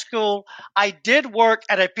high school, I did work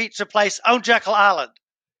at a pizza place on Jekyll Island,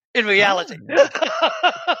 in reality.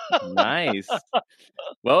 Oh. Nice.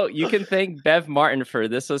 Well, you can thank Bev Martin for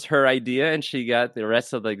this was her idea, and she got the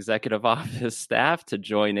rest of the executive office staff to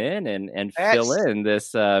join in and fill in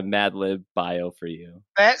this Mad Lib bio for you.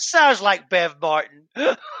 That sounds like Bev Martin.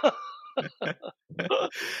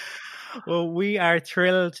 Well, we are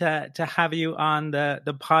thrilled to have you on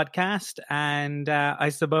the podcast, and I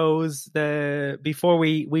suppose before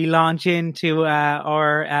we launch into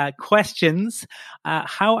our questions,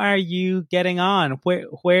 how are you getting on?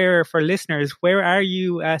 Where for listeners, where are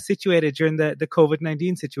you situated during the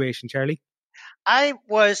COVID-19 situation, Charlie? I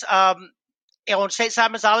was on St.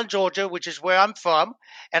 Simons Island, Georgia, which is where I'm from,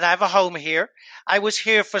 and I have a home here. I was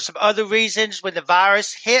here for some other reasons when the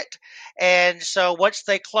virus hit, and so once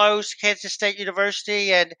they closed Kansas State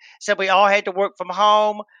University and said we all had to work from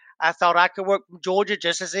home, I thought I could work from Georgia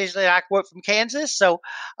just as easily as I could work from Kansas. So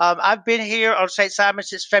I've been here on St. Simons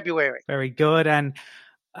since February. Very good. And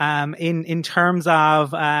in terms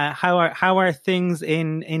of how are things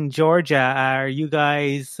in Georgia? Are you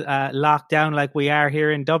guys locked down like we are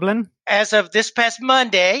here in Dublin? As of this past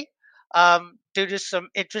Monday, due to some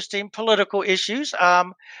interesting political issues,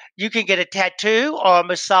 you can get a tattoo or a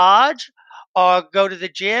massage or go to the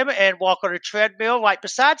gym and walk on a treadmill right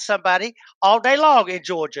beside somebody all day long in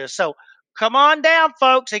Georgia. So come on down,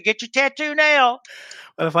 folks, and get your tattoo now.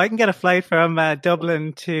 Well, if I can get a flight from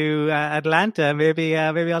Dublin to Atlanta, maybe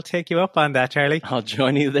I'll take you up on that, Charlie. I'll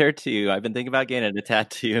join you there too. I've been thinking about getting a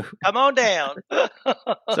tattoo. Come on down.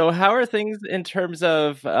 So how are things in terms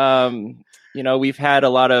of, we've had a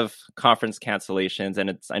lot of conference cancellations,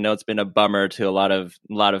 and I know it's been a bummer to a lot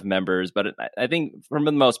of members, but I think for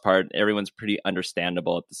the most part, everyone's pretty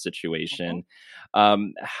understandable at the situation.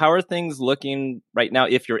 How are things looking right now,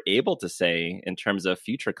 if you're able to say, in terms of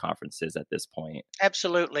future conferences at this point?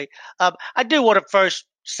 Absolutely. I do want to first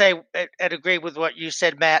say and agree with what you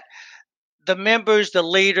said, Matt. The members, the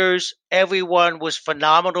leaders, everyone was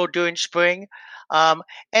phenomenal during spring. And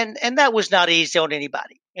that was not easy on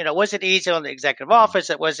anybody. It wasn't easy on the executive office.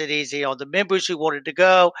 It wasn't easy on the members who wanted to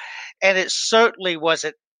go. And it certainly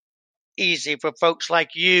wasn't easy for folks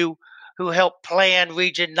like you who helped plan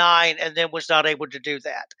Region 9 and then was not able to do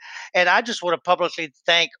that. And I just want to publicly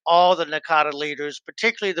thank all the NACADA leaders,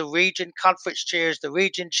 particularly the region conference chairs, the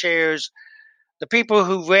region chairs, the people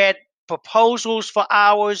who read proposals for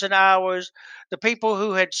hours and hours, the people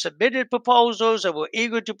who had submitted proposals and were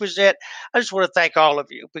eager to present. I just want to thank all of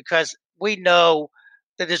you, because we know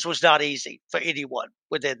that this was not easy for anyone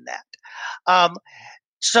within that.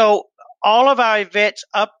 So all of our events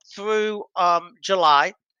up through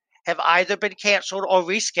July have either been canceled or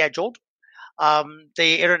rescheduled.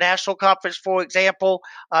 The international conference, for example,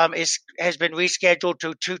 has been rescheduled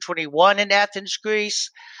to 2/21 in Athens,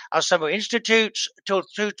 Greece. Our summer institutes till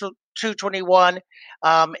 2/21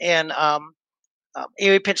 in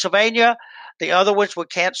Erie, Pennsylvania. The other ones were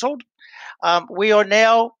canceled. We are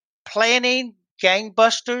now planning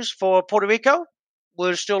gangbusters for Puerto Rico.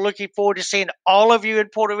 We're still looking forward to seeing all of you in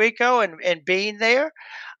Puerto Rico and being there.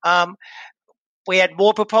 We had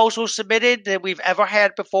more proposals submitted than we've ever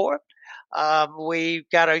had before. We've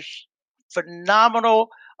got a phenomenal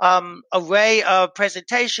array of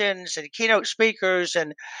presentations and keynote speakers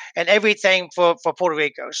and everything for Puerto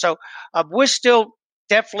Rico. So we're still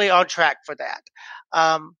definitely on track for that.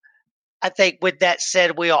 I think with that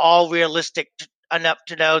said, we are all realistic enough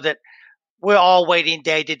to know that we're all waiting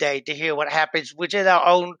day to day to hear what happens within our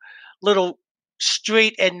own little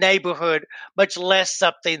street and neighborhood, much less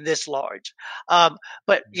something this large.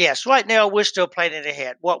 But yes, right now we're still planning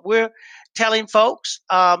ahead. What we're telling folks,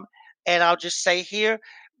 and I'll just say here,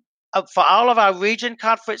 for all of our region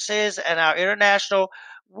conferences and our international,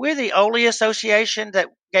 we're the only association that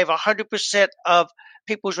gave 100% of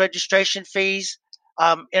people's registration fees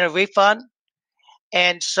in a refund.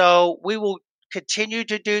 And so we will continue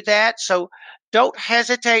to do that. So don't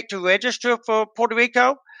hesitate to register for Puerto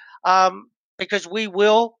Rico, because we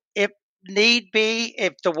will, if need be,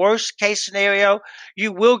 if the worst case scenario,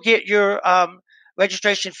 you will get your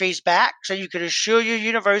registration fees back. So you can assure your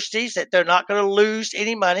universities that they're not going to lose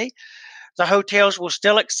any money. The hotels will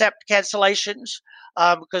still accept cancellations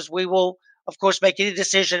because we will, of course, make any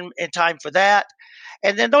decision in time for that.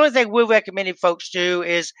 And then the only thing we're recommending folks do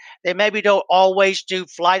is they maybe don't always do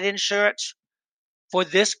flight insurance. For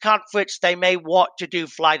this conference, they may want to do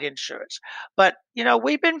flight insurance. But,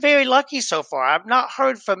 we've been very lucky so far. I've not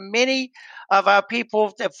heard from many of our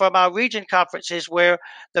people from our region conferences where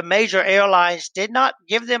the major airlines did not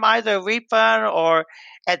give them either a refund or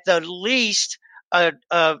at the least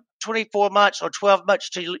 24 months or 12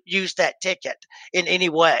 months to use that ticket in any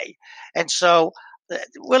way. And so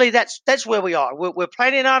really that's where we are. We're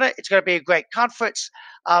planning on it. It's going to be a great conference.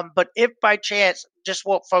 But if by chance, just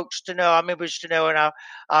want folks to know, our members to know, and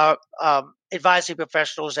our advisory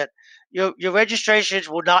professionals, that your registrations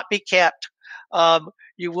will not be kept.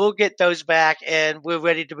 You will get those back, and we're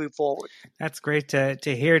ready to move forward. That's great to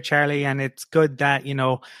hear, Charlie. And it's good that,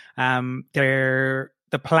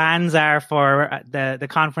 the plans are for the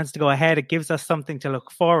conference to go ahead. It gives us something to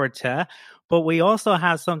look forward to. But we also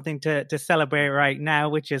have something to celebrate right now,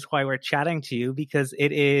 which is why we're chatting to you, because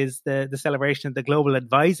it is the celebration of the Global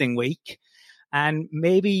Advising Week. And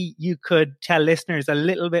maybe you could tell listeners a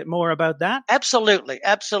little bit more about that. Absolutely.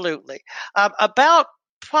 About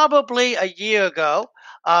probably a year ago,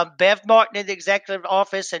 Bev Martin in the executive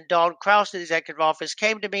office and Dawn Krause in the executive office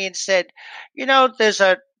came to me and said, there's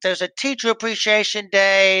a teacher appreciation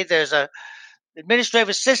day, there's a administrative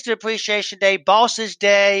assistant appreciation day, bosses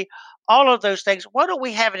day, all of those things. Why don't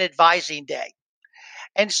we have an advising day?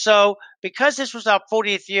 And so because this was our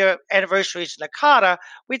 40th year anniversary as NACADA,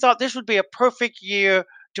 we thought this would be a perfect year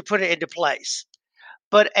to put it into place.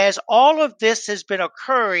 But as all of this has been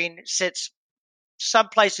occurring since some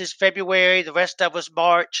places February, the rest of us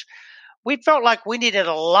March, we felt like we needed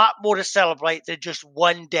a lot more to celebrate than just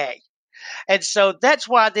one day. And so that's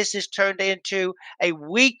why this has turned into a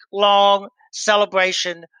week-long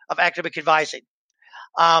celebration of academic advising.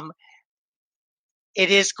 It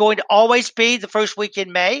is going to always be the first week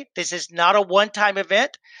in May. This is not a one-time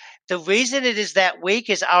event. The reason it is that week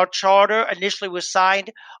is our charter initially was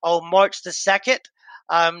signed on March the 2nd,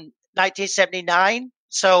 1979.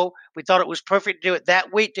 So we thought it was perfect to do it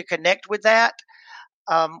that week to connect with that.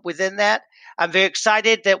 Within that, I'm very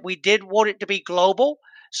excited that we did want it to be global.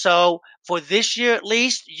 So for this year at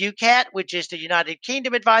least, UCAT, which is the United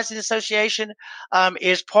Kingdom Advising Association,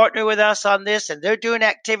 is partnering with us on this, and they're doing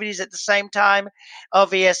activities at the same time.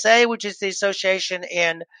 LVSA, which is the association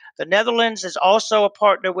in the Netherlands, is also a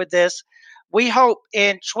partner with this. We hope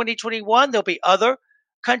in 2021 there'll be other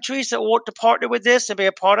countries that want to partner with this and be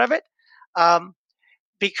a part of it.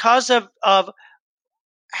 Because of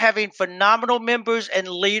having phenomenal members and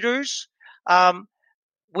leaders,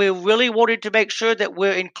 we really wanted to make sure that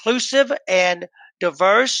we're inclusive and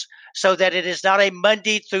diverse so that it is not a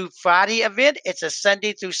Monday through Friday event. It's a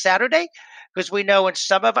Sunday through Saturday, because we know in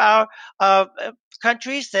some of our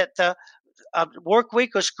countries that the work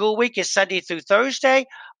week or school week is Sunday through Thursday.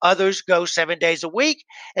 Others go 7 days a week.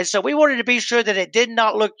 And so we wanted to be sure that it did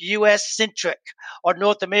not look U.S.-centric or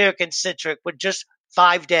North American-centric with just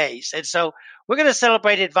 5 days. And so we're going to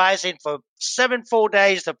celebrate advising for 7 full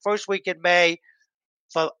days, the first week in May,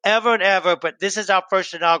 forever and ever. But this is our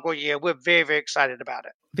first inaugural year. We're very, very excited about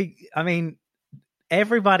it. I mean,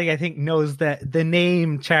 everybody, I think, knows the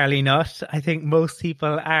name Charlie Nutt. I think most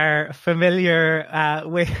people are familiar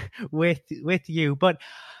with you. But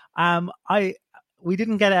we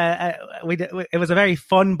didn't get it was a very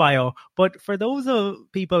fun bio. But for those of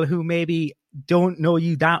people who maybe don't know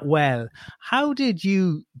you that well, how did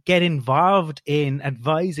you get involved in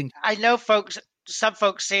advising? I know some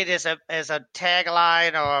folks see it as a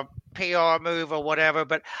tagline or a PR move or whatever,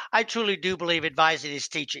 but I truly do believe advising is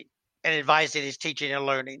teaching, and advising is teaching and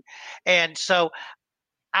learning. And so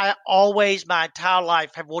I always, my entire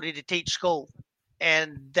life, have wanted to teach school.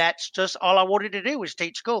 And that's just all I wanted to do was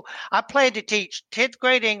teach school. I planned to teach 10th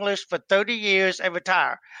grade English for 30 years and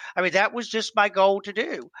retire. I mean, that was just my goal to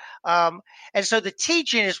do. And so the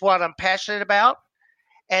teaching is what I'm passionate about.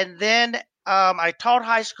 And then I taught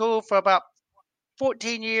high school for about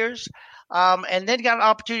 14 years, and then got an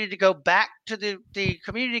opportunity to go back to the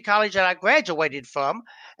community college that I graduated from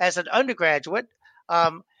as an undergraduate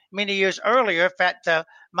many years earlier. In fact,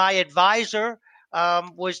 my advisor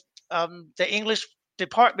was the English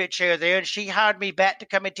department chair there, and she hired me back to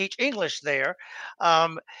come and teach English there.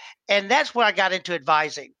 And that's where I got into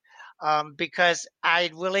advising, because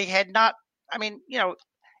I really had not, I mean, you know,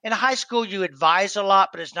 in high school you advise a lot,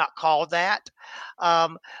 but it's not called that.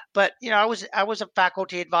 But, you know, I was a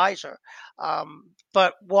faculty advisor.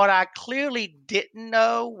 But what I clearly didn't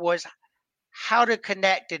know was how to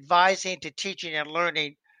connect advising to teaching and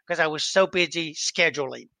learning, because I was so busy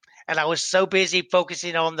scheduling. And I was so busy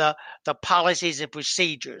focusing on the policies and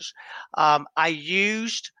procedures. I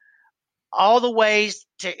used all the ways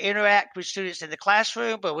to interact with students in the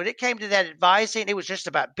classroom, but when it came to that advising, it was just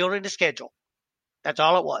about building the schedule. That's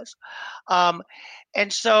all it was.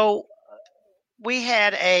 And so we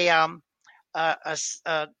had a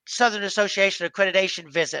Southern Association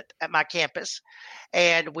accreditation visit at my campus,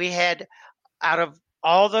 and we had, out of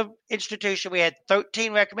all the institution, we had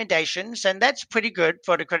 13 recommendations, and that's pretty good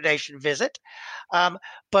for an accreditation visit.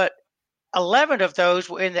 But 11 of those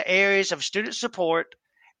were in the areas of student support,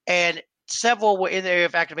 and several were in the area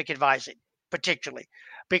of academic advising, particularly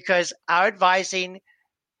because our advising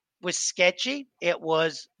was sketchy. It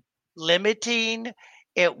was limiting.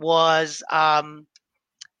 It was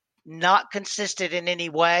not consistent in any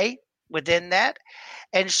way within that.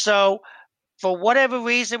 And so for whatever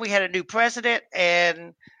reason, we had a new president,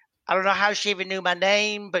 and I don't know how she even knew my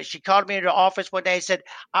name, but she called me into the office one day and said,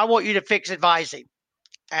 "I want you to fix advising."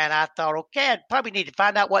 And I thought, okay, I probably need to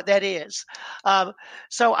find out what that is.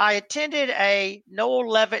 So I attended a Noel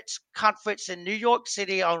Levitt's conference in New York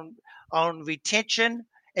City on retention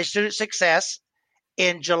and student success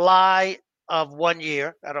in July of one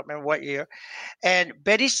year. I don't remember what year. And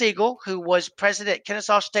Betty Siegel, who was president at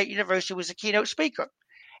Kennesaw State University, was a keynote speaker.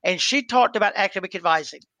 And she talked about academic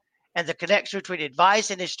advising and the connection between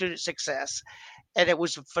advising and student success. and it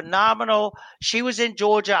was phenomenal. She was in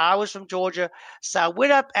Georgia. I was from Georgia. So I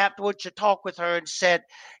went up afterwards to talk with her and said,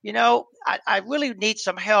 I really need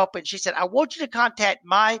some help. And she said, I want you to contact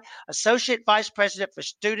my Associate Vice President for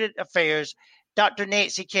Student Affairs, Dr.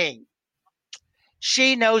 Nancy King.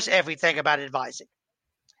 She knows everything about advising.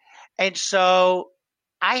 And so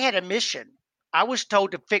I had a mission. I was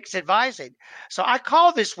told to fix advising. So I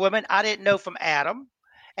called this woman I didn't know from Adam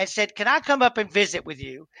and said, can I come up and visit with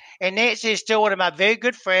you? And Nancy is still one of my very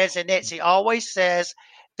good friends. And Nancy always says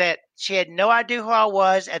that she had no idea who I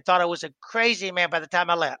was and thought I was a crazy man by the time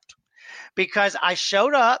I left. Because I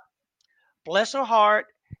showed up, bless her heart,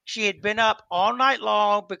 she had been up all night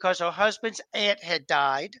long because her husband's aunt had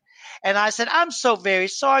died. And I said, I'm so very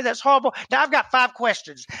sorry. That's horrible. Now I've got 5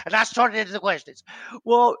 questions. And I started into the questions.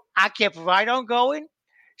 Well, I kept right on going.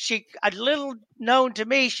 A little known to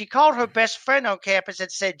me, she called her best friend on campus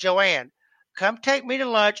and said, Joanne, come take me to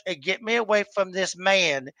lunch and get me away from this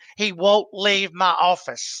man. He won't leave my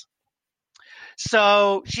office.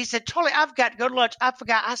 So she said, Charlie, I've got to go to lunch. I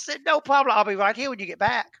forgot. I said, no problem. I'll be right here when you get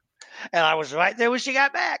back. And I was right there when she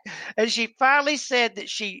got back. And she finally said that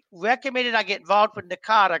she recommended I get involved with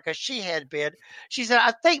NACADA because she had been. She said,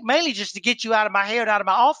 I think mainly just to get you out of my hair and out of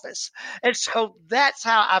my office. And so that's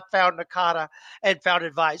how I found NACADA and found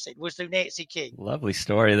advising, was through Nancy King. Lovely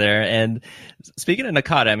story there. And speaking of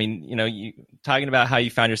NACADA, I mean, you talking about how you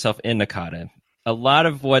found yourself in NACADA. A lot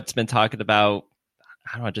of what's been talked about,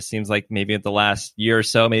 I don't know, it just seems like maybe the last year or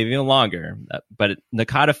so, maybe even longer. But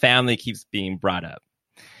NACADA family keeps being brought up.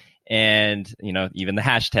 And, even the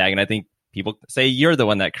hashtag. And I think people say you're the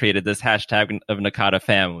one that created this hashtag of NACADA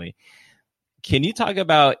family. Can you talk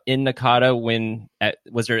about in NACADA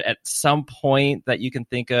was there at some point that you can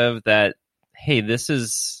think of that, hey,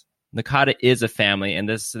 NACADA is a family and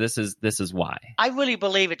this is why? I really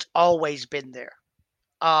believe it's always been there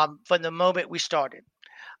from the moment we started.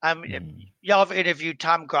 Y'all have interviewed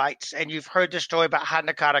Tom Greitz, and you've heard the story about how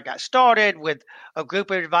NACADA got started with a group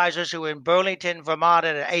of advisors who were in Burlington, Vermont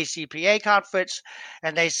at an ACPA conference.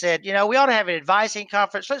 And they said, we ought to have an advising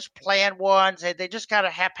conference. Let's plan one. So they just kind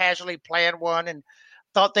of haphazardly planned one and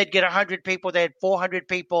thought they'd get 100 people. They had 400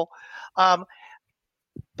 people.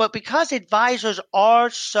 But because advisors are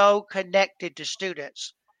so connected to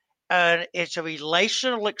students, and it's a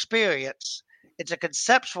relational experience, it's a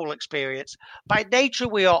conceptual experience. By nature,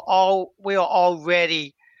 we are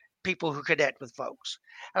already people who connect with folks.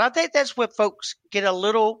 And I think that's where folks get a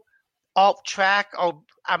little off track, or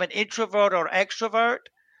I'm an introvert or an extrovert.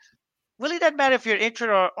 Really doesn't matter if you're an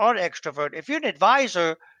introvert or an extrovert. If you're an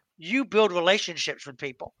advisor, you build relationships with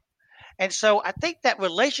people. And so I think that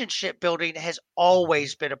relationship building has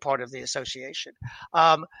always been a part of the association.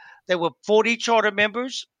 There were 40 charter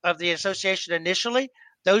members of the association initially.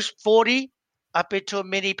 Those 40, up until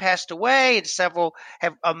many passed away, and several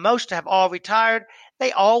most have all retired.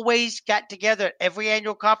 They always got together at every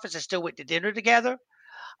annual conference and still went to dinner together.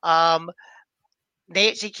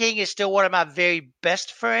 Nancy King is still one of my very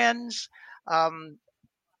best friends.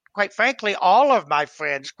 Quite frankly, all of my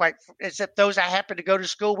friends, except those I happen to go to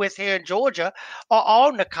school with here in Georgia, are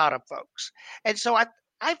all NACADA folks. And so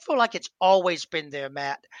I feel like it's always been there,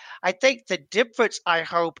 Matt. I think the difference, I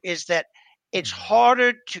hope, is that it's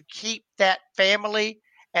harder to keep that family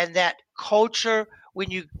and that culture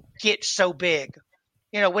when you get so big.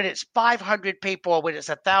 When it's 500 people, or when it's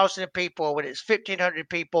 1,000 people, or when it's 1,500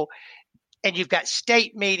 people, and you've got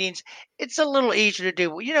state meetings, it's a little easier to do.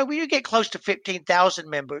 When you get close to 15,000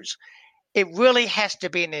 members, it really has to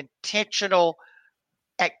be an intentional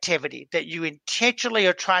activity, that you intentionally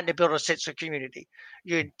are trying to build a sense of community.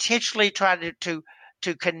 You're intentionally trying to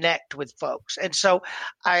connect with folks. And so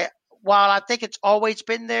while I think it's always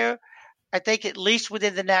been there, I think at least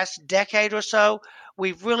within the last decade or so,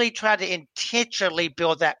 we've really tried to intentionally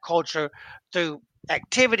build that culture through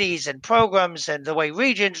activities and programs and the way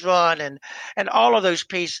regions run and all of those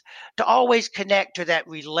pieces, to always connect to that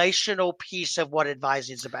relational piece of what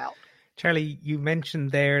advising is about. Charlie, you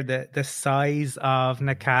mentioned there the size of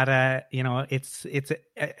NACADA. It's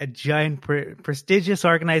a giant, prestigious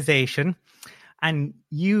organization. And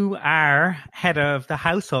you are head of the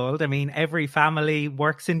household. I mean, every family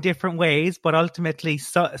works in different ways, but ultimately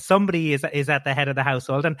somebody is at the head of the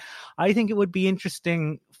household. And I think it would be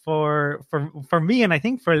interesting for me, and I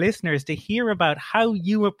think for listeners, to hear about how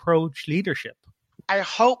you approach leadership. I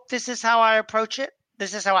hope this is how I approach it.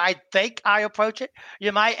 This is how I think I approach it.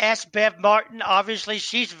 You might ask Bev Martin. Obviously,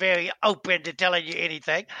 she's very open to telling you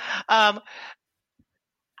anything. I'm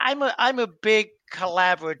a big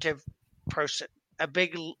collaborative person, a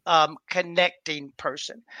big connecting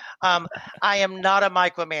person. I am not a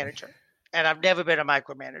micromanager. and I've never been a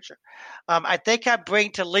micromanager. I think I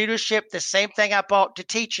bring to leadership the same thing I brought to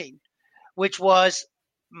teaching, which was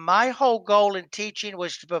my whole goal in teaching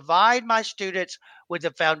was to provide my students with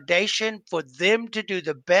a foundation for them to do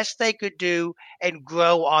the best they could do and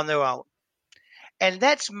grow on their own. And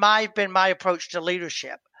that's been my approach to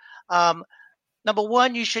leadership. Number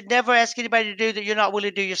one, you should never ask anybody to do that you're not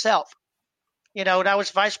willing to do yourself. When I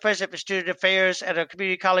was vice president for student affairs at a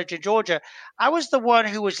community college in Georgia, I was the one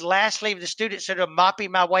who was last leaving the student center,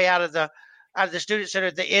 mopping my way out of the student center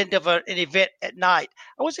at the end of an event at night.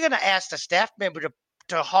 I wasn't going to ask the staff member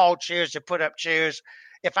to haul chairs and put up chairs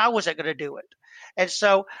if I wasn't going to do it. And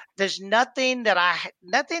so there's nothing in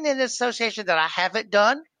the association that I haven't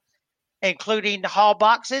done, including haul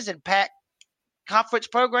boxes and pack conference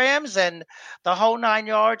programs and the whole 9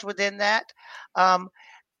 yards within that.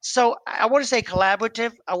 So I want to say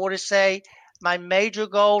collaborative. I want to say my major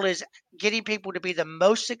goal is getting people to be the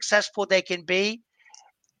most successful they can be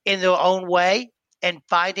in their own way and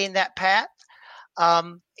finding that path.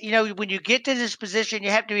 When you get to this position, you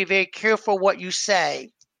have to be very careful what you say,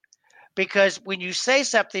 because when you say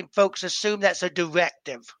something, folks assume that's a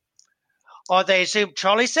directive, or they assume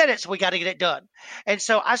Charlie said it, so we got to get it done. And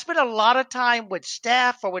so I spent a lot of time with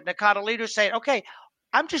staff or with NACADA leaders saying, okay,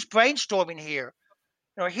 I'm just brainstorming here.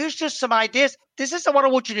 Here's just some ideas. This isn't what I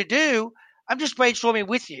want you to do. I'm just brainstorming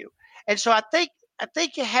with you. And so I think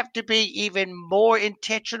you have to be even more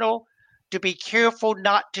intentional, to be careful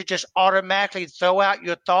not to just automatically throw out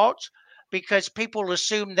your thoughts, because people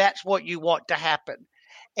assume that's what you want to happen.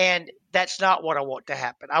 And that's not what I want to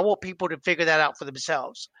happen. I want people to figure that out for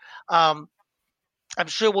themselves. I'm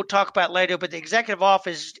sure we'll talk about it later, but the executive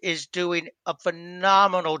office is doing a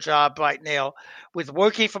phenomenal job right now with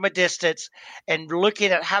working from a distance and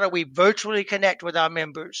looking at how do we virtually connect with our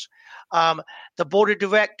members. The board of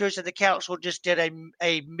directors and the council just did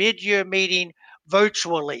a mid-year meeting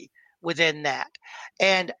virtually within that.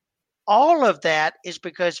 And all of that is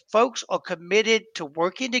because folks are committed to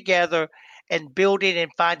working together and building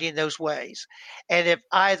and finding those ways. And if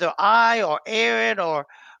either I or Aaron or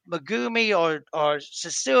Megumi or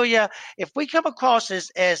Cecilia, if we come across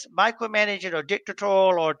as micromanaging or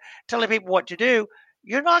dictatorial or telling people what to do,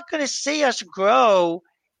 you're not going to see us grow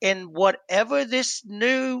in whatever this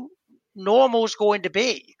new normal is going to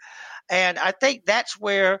be. And I think that's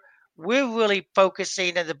where we're really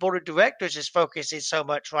focusing, and the board of directors is focusing so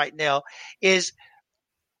much right now, is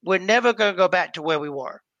we're never going to go back to where we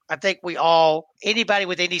were. I think anybody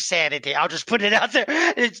with any sanity, I'll just put it out there,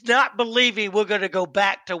 it's not believing we're going to go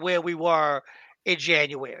back to where we were in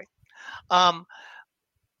January.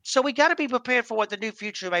 So we got to be prepared for what the new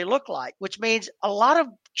future may look like, which means a lot of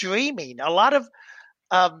dreaming, a lot of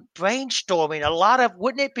brainstorming, a lot of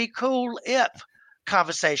wouldn't it be cool if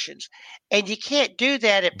conversations. And you can't do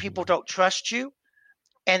that if people don't trust you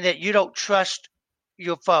and that you don't trust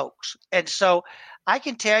your folks. And so I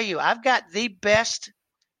can tell you, I've got the best.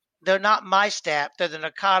 They're not my staff. They're the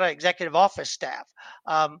NACADA executive office staff.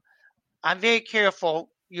 I'm very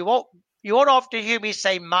careful. You won't often hear me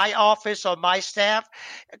say my office or my staff,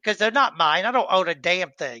 because they're not mine. I don't own a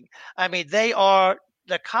damn thing. I mean, they are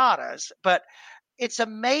NACADA's, but it's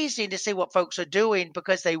amazing to see what folks are doing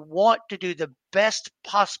because they want to do the best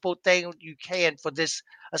possible thing you can for this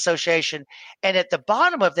association. And at the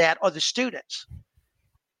bottom of that are the students.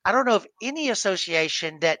 I don't know of any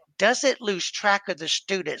association that doesn't lose track of the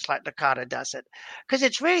students like NACADA does it. Because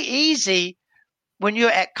it's very easy when you're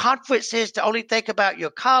at conferences to only think about your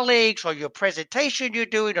colleagues or your presentation you're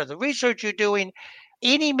doing or the research you're doing.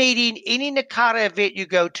 Any meeting, any NACADA event you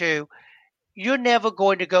go to, you're never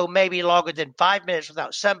going to go maybe longer than 5 minutes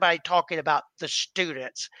without somebody talking about the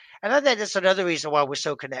students. And I think that's another reason why we're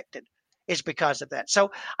so connected, is because of that.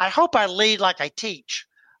 So I hope I lead like I teach.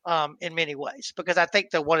 In many ways, because I think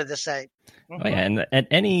they're one of the same. Oh, yeah. And at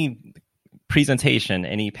any presentation,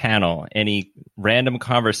 any panel, any random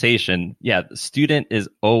conversation, the student is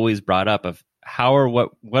always brought up of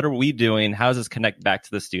what are we doing? How does this connect back to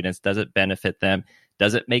the students? Does it benefit them?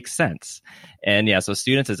 Does it make sense? And so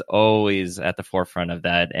students is always at the forefront of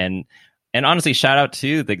that. And honestly, shout out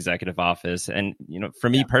to the executive office. And, for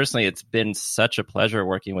me personally, it's been such a pleasure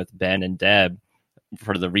working with Ben and Deb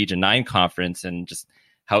for the Region 9 conference, and just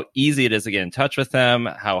how easy it is to get in touch with them,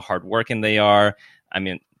 how hardworking they are. I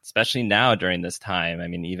mean, especially now during this time,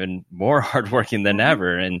 even more hardworking than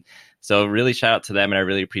ever. And so really shout out to them. And I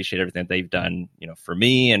really appreciate everything that they've done, for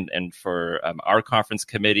me and for our conference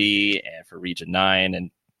committee and for Region 9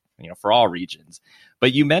 and, for all regions.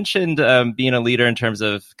 But you mentioned being a leader in terms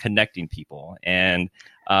of connecting people. And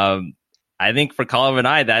I think for Colin and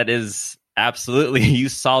I, that is absolutely, you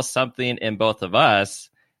saw something in both of us.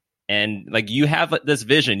 And like, you have this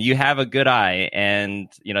vision, you have a good eye, and,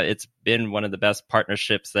 you know, it's been one of the best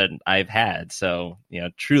partnerships that I've had. So, you know,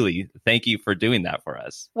 truly, thank you for doing that for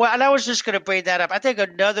us. Well, and I was just going to bring that up. I think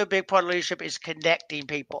another big part of leadership is connecting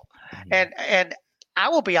people. And I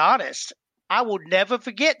will be honest, I will never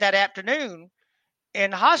forget that afternoon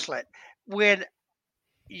in Haslet when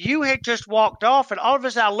you had just walked off, and all of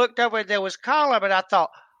a sudden I looked over and there was Colin, and I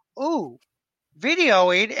thought, ooh,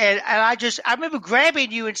 videoing, and I remember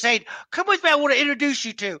grabbing you and saying, come with me, I want to introduce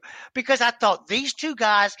you to, because I thought these two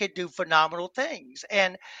guys could do phenomenal things.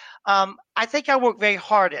 And I think I worked very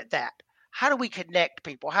hard at that. How do we connect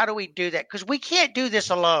people? How do we do that? Because we can't do this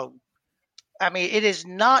alone. I mean, it is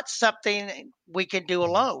not something we can do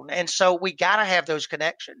alone. And so we got to have those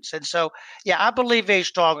connections. And so, yeah, I believe very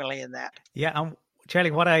strongly in that. Yeah.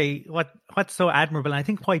 Charlie, what's so admirable, and I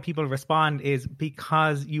think why people respond, is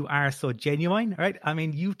because you are so genuine, right? I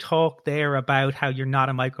mean, you talk there about how you're not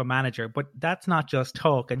a micromanager, but that's not just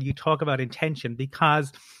talk, and you talk about intention,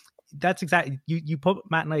 because that's exactly, you put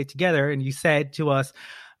Matt and I together and you said to us,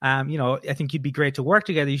 you know, I think you'd be great to work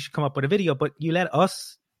together. You should come up with a video, but you let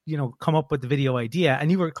us, you know, come up with the video idea, and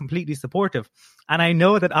you were completely supportive. And I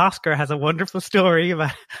know that Oscar has a wonderful story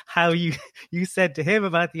about how you said to him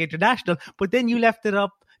about the international, but then you left it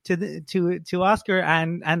up to Oscar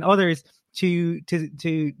and others to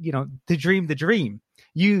you know, to dream the dream.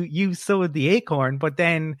 You sowed the acorn, but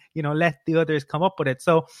then, you know, let the others come up with it.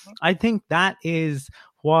 So I think that is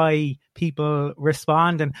why people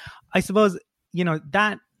respond. And I suppose, you know,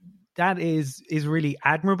 that is really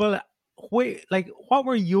admirable. What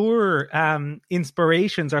were your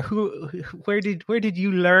inspirations, or where did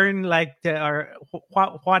you learn, or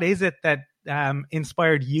what is it that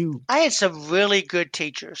inspired you? I had some really good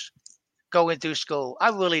teachers going through school. I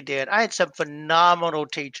really did. I had some phenomenal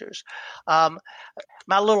teachers. My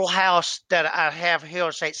little house that I have here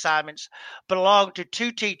at St. Simon's belonged to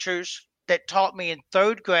two teachers that taught me in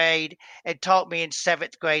 3rd grade and taught me in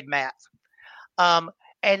 7th grade math.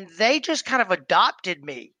 And they just kind of adopted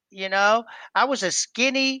me. You know, I was a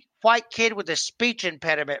skinny white kid with a speech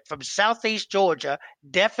impediment from Southeast Georgia,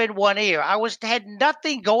 deaf in one ear. I had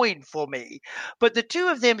nothing going for me, but the two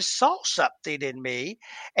of them saw something in me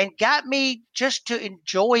and got me just to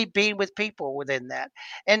enjoy being with people within that.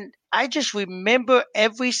 And I just remember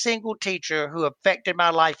every single teacher who affected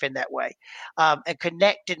my life in that way, and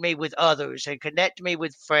connected me with others and connected me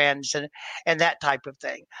with friends and that type of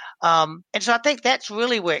thing. And so I think that's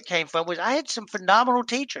really where it came from, was I had some phenomenal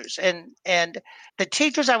teachers, and the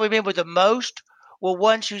teachers I remember the most were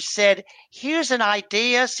ones who said, here's an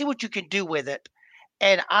idea, see what you can do with it.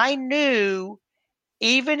 And I knew,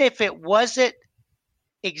 even if it wasn't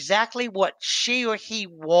exactly what she or he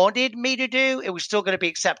wanted me to do, it was still going to be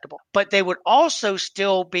acceptable. But they would also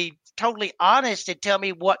still be totally honest and tell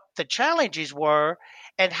me what the challenges were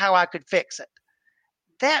and how I could fix it.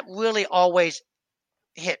 That really always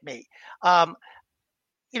hit me.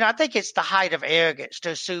 You know, I think it's the height of arrogance to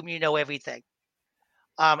assume you know everything,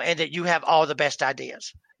 and that you have all the best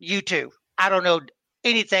ideas. You too. I don't know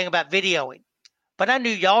anything about videoing, but I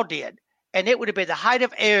knew y'all did. And it would have been the height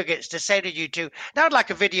of arrogance to say to you two, now I'd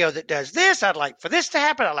like a video that does this. I'd like for this to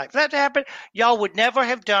happen. I'd like for that to happen. Y'all would never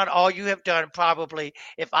have done all you have done, probably,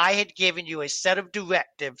 if I had given you a set of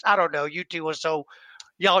directives. I don't know. You two are so,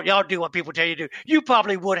 y'all do what people tell you to do. You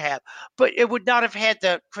probably would have, but it would not have had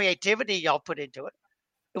the creativity y'all put into it.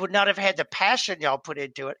 It would not have had the passion y'all put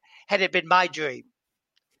into it had it been my dream.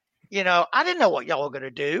 You know, I didn't know what y'all were going to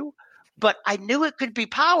do, but I knew it could be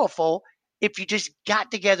powerful if you just got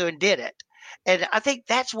together and did it. And I think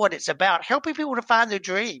that's what it's about, helping people to find their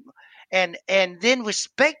dream and then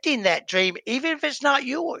respecting that dream, even if it's not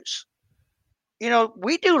yours. You know,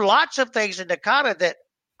 we do lots of things in Nakata that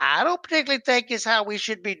I don't particularly think is how we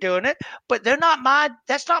should be doing it, but that's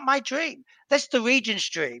not my dream. That's the region's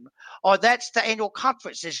dream, or that's the annual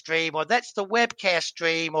conference's dream, or that's the webcast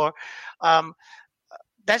dream, or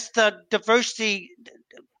that's the diversity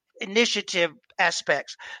initiative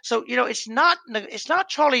aspects. So, you know, it's not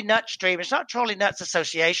Charlie Nutt's dream. It's not Charlie Nutt's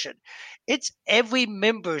association. It's every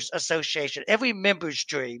member's association, every member's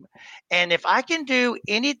dream. And if I can do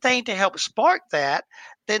anything to help spark that,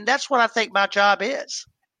 then that's what I think my job is.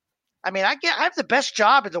 I mean, I have the best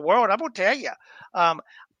job in the world. I'm going to tell you.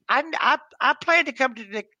 I plan to come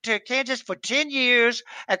to Kansas for 10 years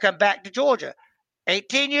and come back to Georgia.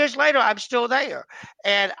 18 years later, I'm still there.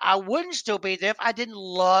 And I wouldn't still be there if I didn't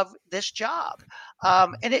love this job.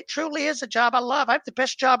 And it truly is a job I love. I have the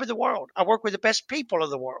best job in the world. I work with the best people in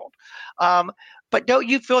the world. But don't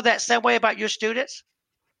you feel that same way about your students?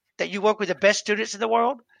 That you work with the best students in the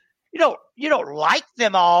world? You don't like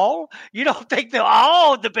them all. You don't think they're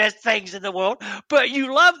all the best things in the world, but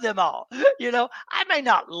you love them all. I may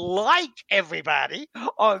not like everybody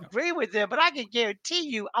or agree with them, but I can guarantee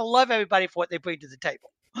you I love everybody for what they bring to the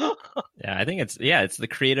table. Yeah, I think it's the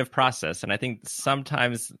creative process. And I think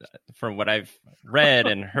sometimes from what I've read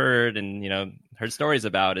and heard and, heard stories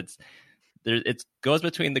about, it goes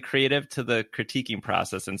between the creative to the critiquing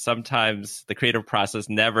process. And sometimes the creative process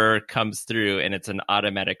never comes through and it's an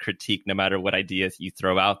automatic critique no matter what ideas you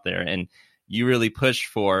throw out there. And you really push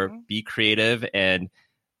for be creative and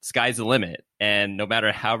sky's the limit. And no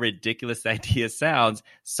matter how ridiculous the idea sounds,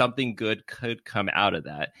 something good could come out of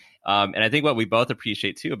that. And I think what we both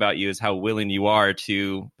appreciate too about you is how willing you are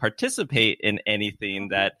to participate in anything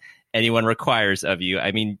that anyone requires of you.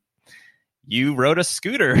 I mean, you rode a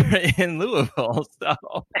scooter in Louisville, so.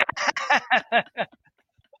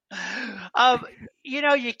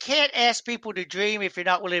 You can't ask people to dream if you're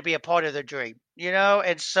not willing to be a part of the dream,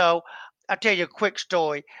 and so I'll tell you a quick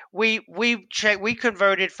story. We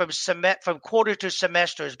converted from quarter to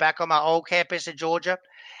semesters back on my old campus in Georgia,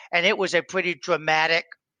 and it was a pretty dramatic,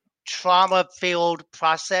 trauma-filled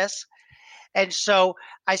process. And so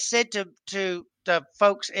I said to the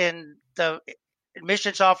folks in the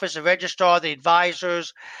admissions office, the registrar, the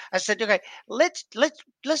advisors, I said, okay, let's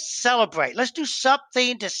celebrate. Let's do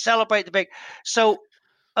something to celebrate the big. So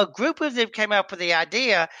a group of them came up with the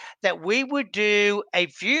idea that we would do a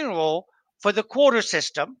funeral for the quarter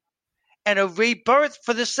system and a rebirth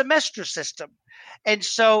for the semester system. And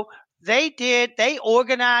so they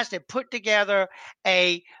organized and put together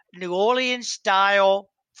a New Orleans style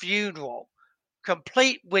funeral,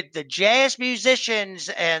 complete with the jazz musicians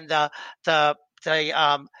and the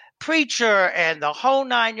preacher and the whole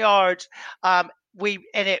 9 yards. We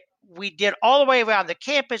did all the way around the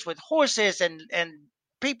campus with horses and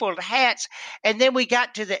people in hats. And then we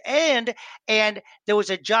got to the end and there was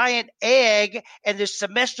a giant egg and the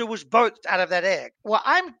semester was birthed out of that egg. Well,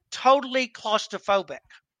 I'm totally claustrophobic.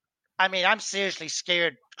 I mean, I'm seriously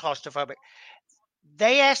scared claustrophobic.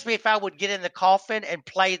 They asked me if I would get in the coffin and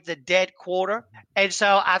play the dead quarter. And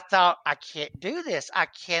so I thought, I can't do this. I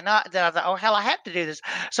cannot. Then I thought, oh, hell, I have to do this.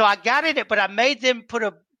 So I got in it, but I made them put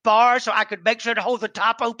a bar so I could make sure to hold the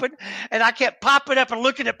top open. And I kept popping up and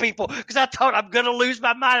looking at people because I thought I'm going to lose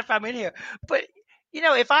my mind if I'm in here. But,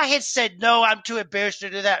 if I had said, no, I'm too embarrassed to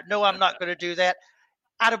do that. No, I'm not going to do that.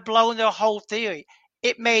 I'd have blown their whole theory.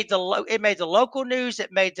 It made the local news.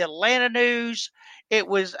 It made the Atlanta news. It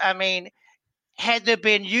was, had there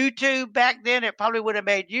been YouTube back then, it probably would have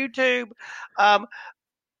made YouTube.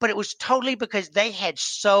 But it was totally because they had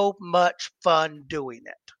so much fun doing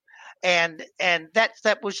it. And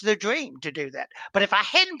that was their dream to do that. But if I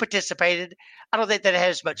hadn't participated, I don't think that it had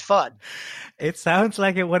as much fun. It sounds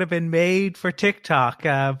like it would have been made for TikTok,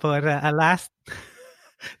 but alas,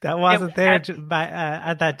 that wasn't there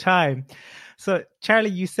at that time. So, Charlie,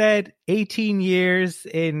 you said 18 years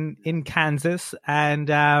in Kansas, and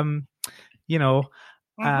I'm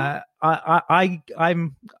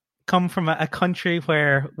come from a country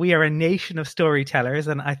where we are a nation of storytellers,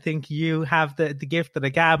 and I think you have the gift of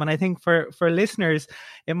the gab. And I think for listeners,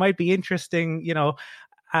 it might be interesting,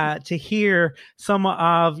 to hear some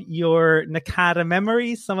of your NACADA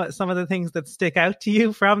memories, some of the things that stick out to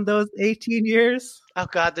you from those 18 years. Oh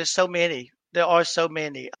God, there's so many. There are so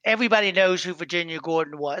many. Everybody knows who Virginia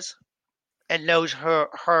Gordon was, and knows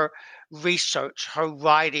her research, her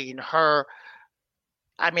writing,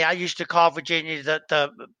 I used to call Virginia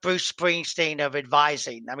the Bruce Springsteen of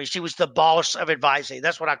advising. She was the boss of advising.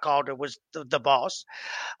 That's what I called her, was the boss.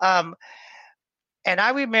 And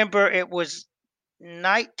I remember it was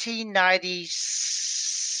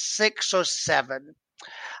 1996 or 7.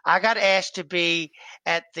 I got asked to be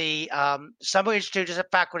at the Summer Institute as a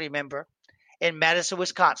faculty member in Madison,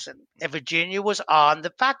 Wisconsin. And Virginia was on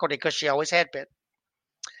the faculty because she always had been.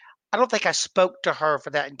 I don't think I spoke to her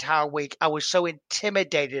for that entire week. I was so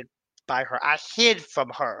intimidated by her. I hid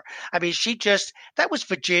from her. That was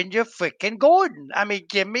Virginia freaking Gordon.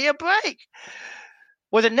 Give me a break.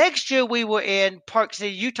 Well, the next year we were in Park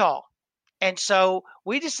City, Utah. And so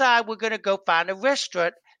we decided we're going to go find a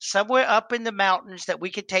restaurant somewhere up in the mountains that we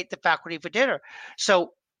could take the faculty for dinner.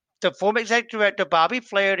 So the former executive director, Bobby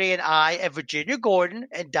Flaherty, and I, and Virginia Gordon,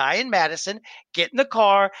 and Diane Madison get in the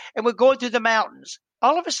car, and we're going through the mountains.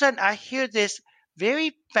 All of a sudden, I hear this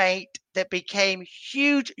very faint that became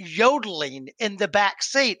huge yodeling in the back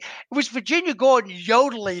seat. It was Virginia Gordon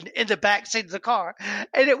yodeling in the back seat of the car.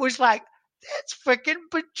 And it was like, that's freaking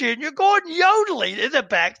Virginia Gordon yodeling in the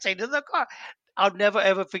back seat of the car. I'll never,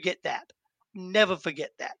 ever forget that. Never forget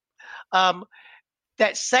that.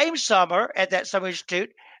 That same summer at that Summer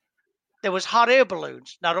Institute, there was hot air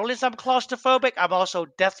balloons. Not only is I'm claustrophobic, I'm also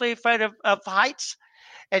deathly afraid of heights.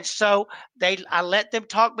 And so I let them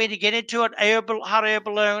talk me to get into an hot air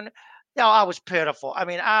balloon. No, I was pitiful. I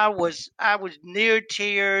mean, I was near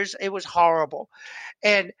tears. It was horrible.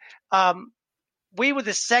 And we were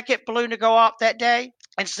the second balloon to go off that day.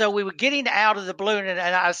 And so we were getting out of the balloon, and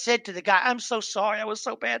I said to the guy, I'm so sorry. I was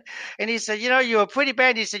so bad. And he said, you were pretty bad.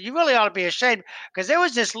 And he said, you really ought to be ashamed, because there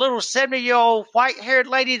was this little 70-year-old white-haired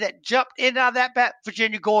lady that jumped in and out of that back,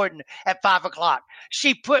 Virginia Gordon, at 5 o'clock.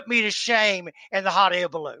 She put me to shame in the hot air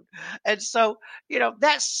balloon. And so,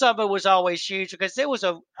 that summer was always huge, because there was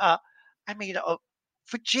a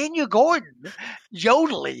Virginia Gordon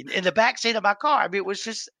yodeling in the backseat of my car. I mean, it was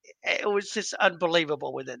just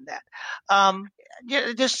unbelievable within that.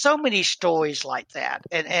 There's so many stories like that,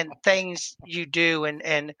 and things you do,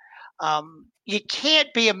 and you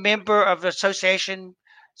can't be a member of the association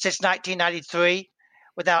since 1993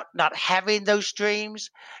 without not having those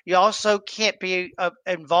dreams. You also can't be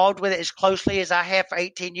involved with it as closely as I have for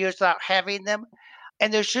 18 years without having them.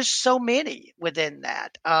 And there's just so many within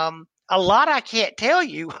that. A lot I can't tell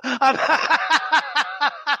you.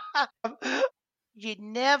 You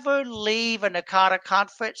never leave a NACADA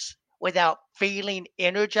conference without feeling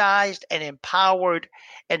energized and empowered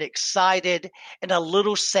and excited and a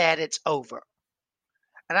little sad it's over.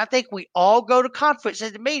 And I think we all go to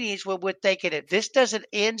conferences and meetings where we're thinking, if this doesn't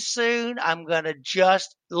end soon, I'm going to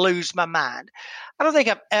just lose my mind. I don't think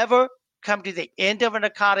I've ever come to the end of a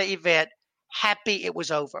NACADA event happy it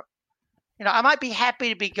was over. I might be happy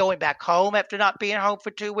to be going back home after not being home for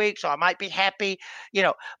 2 weeks, or I might be happy,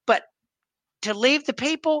 but to leave the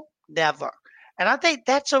people, never. And I think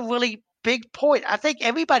that's a really big point. I think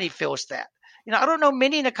everybody feels that. I don't know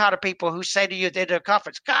many NACADA people who say to you at the end of a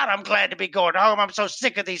conference, God, I'm glad to be going home. I'm so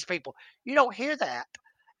sick of these people. You don't hear that.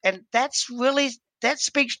 And that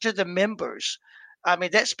speaks to the members. I mean,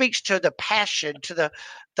 that speaks to the passion, to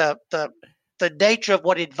the nature of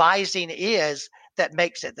what advising is that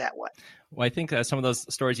makes it that way. Well, I think some of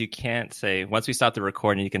those stories you can't say. Once we stop the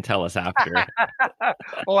recording, you can tell us after.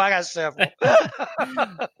 Oh, I got several.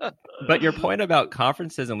 But your point about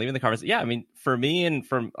conferences and leaving the conference, yeah, I mean, for me and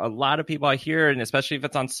for a lot of people I hear, and especially if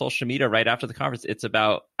it's on social media right after the conference, it's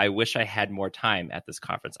about, I wish I had more time at this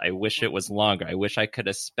conference. I wish it was longer. I wish I could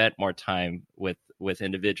have spent more time with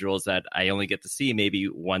individuals that I only get to see maybe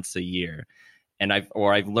once a year. And I've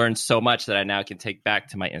learned so much that I now can take back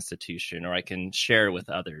to my institution, or I can share with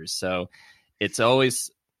others. So it's always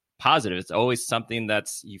positive. It's always something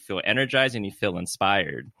that's, you feel energized and you feel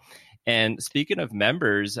inspired. And speaking of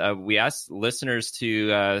members, we asked listeners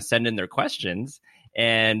to send in their questions.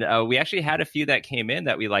 And we actually had a few that came in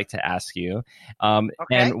that we'd like to ask you. Okay.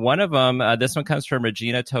 And one of them, this one comes from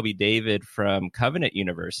Regina Toby David from Covenant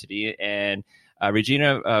University. And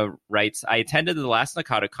Regina writes, I attended the last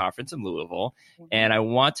NACADA conference in Louisville, and I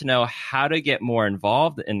want to know how to get more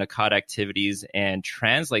involved in NACADA activities and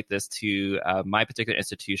translate this to my particular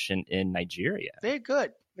institution in Nigeria. Very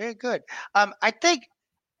good. Very good. I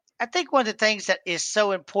think one of the things that is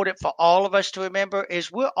so important for all of us to remember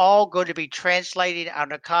is we're all going to be translating our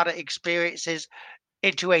NACADA experiences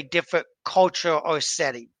into a different culture or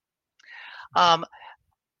setting. I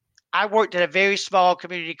worked at a very small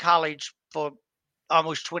community college for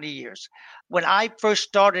almost 20 years. When I first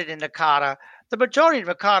started in NACADA, the majority of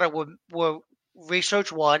NACADA were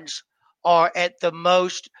research ones, or at the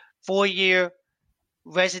most 4-year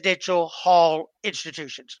residential hall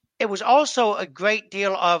institutions. It was also a great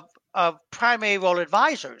deal of primary role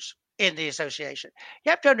advisors in the association.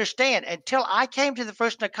 You have to understand, until I came to the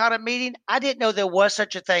first NACADA meeting, I didn't know there was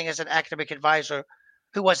such a thing as an academic advisor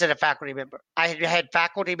who wasn't a faculty member. I had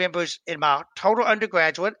faculty members in my total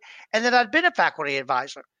undergraduate, and then I'd been a faculty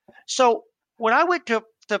advisor. So when I went to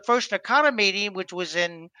the first NACADA meeting, which was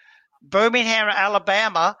in Birmingham,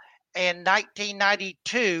 Alabama in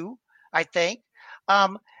 1992, I think,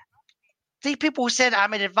 these people said,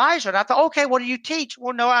 I'm an advisor. And I thought, okay, what do you teach?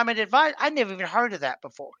 Well, no, I'm an advisor. I never even heard of that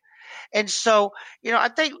before. And so, I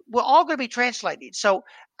think we're all going to be translating. So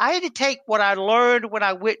I had to take what I learned when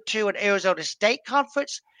I went to an Arizona State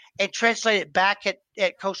conference and translate it back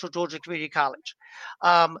at Coastal Georgia Community College,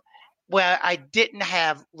 where I didn't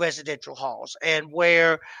have residential halls, and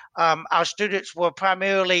where our students were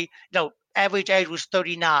primarily, average age was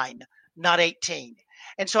 39, not 18.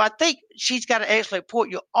 And so I think she's got an excellent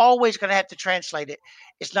point. You're always going to have to translate it.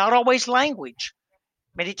 It's not always language.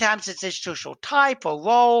 Many times it's institutional type or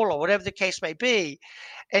role or whatever the case may be.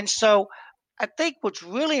 And so I think what's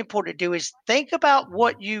really important to do is think about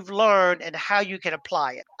what you've learned and how you can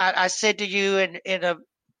apply it. I said to you in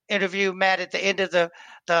interview, Matt, at the end of the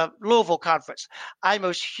Louisville conference. I'm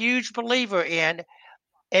a huge believer in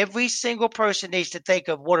every single person needs to think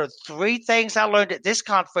of what are 3 things I learned at this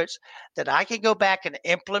conference that I can go back and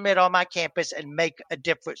implement on my campus and make a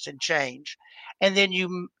difference and change. And then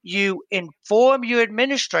you inform your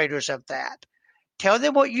administrators of that. Tell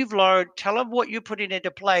them what you've learned. Tell them what you're putting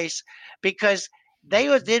into place, because they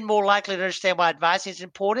are then more likely to understand why advising is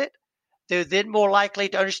important. They're then more likely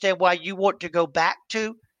to understand why you want to go back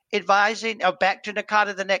to advising or back to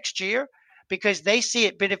NACADA the next year, because they see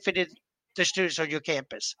it benefited the students on your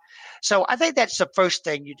campus. So I think that's the first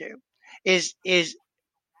thing you do is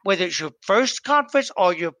whether it's your first conference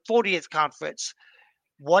or your 40th conference,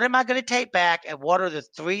 what am I going to take back and what are the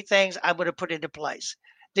 3 things I'm going to put into place?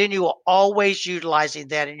 Then you are always utilizing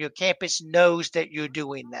that and your campus knows that you're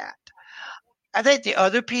doing that. I think the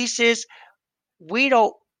other piece is we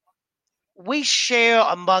share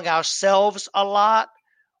among ourselves a lot.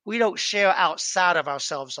 We don't share outside of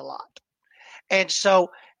ourselves a lot. And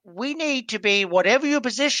so we need to be, whatever your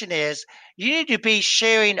position is, you need to be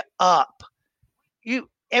sharing up.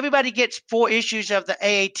 Everybody gets 4 issues of the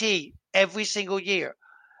AAT every single year.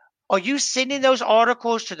 Are you sending those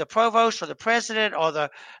articles to the provost or the president or the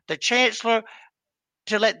chancellor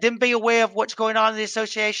to let them be aware of what's going on in the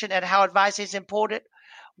association and how advising is important?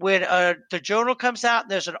 When the journal comes out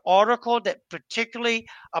and there's an article that particularly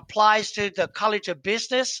applies to the College of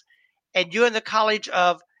Business and you're in the College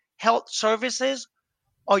of Health Services,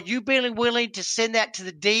 are you being willing to send that to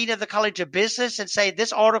the dean of the College of Business and say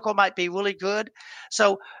this article might be really good?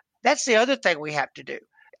 So that's the other thing we have to do.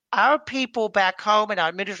 Our people back home and our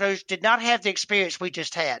administrators did not have the experience we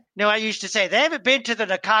just had. I used to say they haven't been to the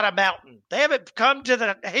NACADA mountain. They haven't come to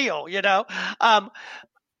the hill,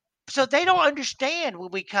 So they don't understand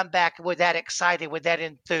when we come back with that excited, with that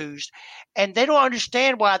enthused. And they don't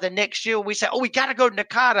understand why the next year we say, we got to go to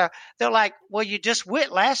NACADA. They're like, well, you just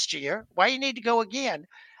went last year. Why do you need to go again?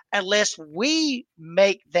 Unless we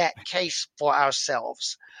make that case for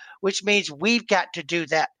ourselves, which means we've got to do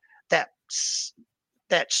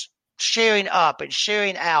that's sharing up and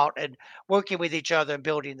sharing out and working with each other and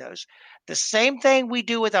building those. The same thing we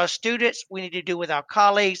do with our students, we need to do with our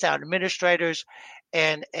colleagues, our administrators,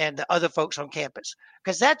 and the other folks on campus,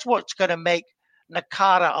 because that's what's going to make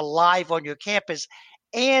NACADA alive on your campus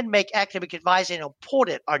and make academic advising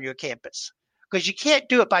important on your campus, because you can't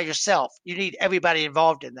do it by yourself. You need everybody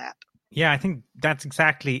involved in that. Yeah, I think that's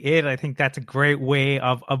exactly it. I think that's a great way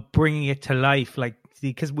of bringing it to life,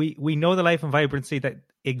 because we know the life and vibrancy that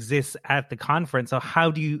exists at the conference. So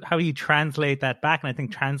how do you translate that back? And I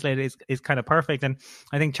think translate is kind of perfect. And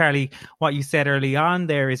I think, Charlie, what you said early on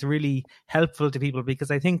there is really helpful to people,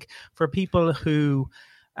 because I think for people who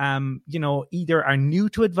either are new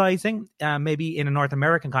to advising, maybe in a North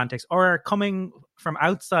American context, or are coming from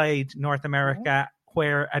outside North America,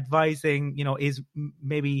 where advising, is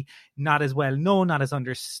maybe not as well known, not as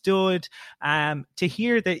understood, to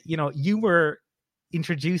hear that, you were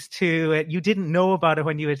introduced to it, you didn't know about it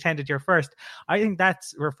when you attended your first. I think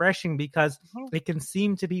that's refreshing, because it can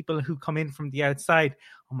seem to people who come in from the outside,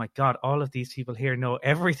 oh my God, all of these people here know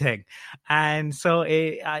everything. And so,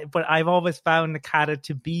 but I've always found NACADA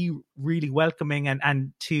to be really welcoming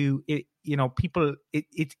and to, people,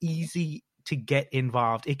 it's easy to get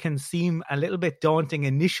involved. It can seem a little bit daunting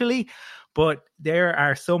initially, but there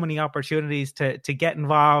are so many opportunities to get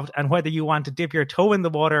involved. And whether you want to dip your toe in the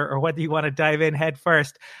water or whether you want to dive in head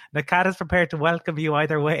first, NACADA is prepared to welcome you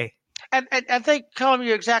either way. And I think, Colin,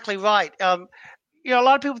 you're exactly right. A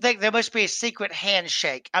lot of people think there must be a secret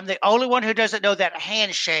handshake. I'm the only one who doesn't know that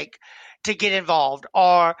handshake to get involved.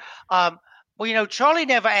 Or, Charlie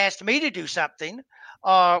never asked me to do something,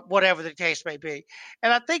 or whatever the case may be.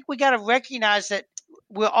 And I think we got to recognize that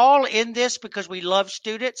we're all in this because we love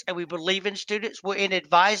students and we believe in students. We're in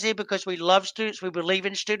advising because we love students, we believe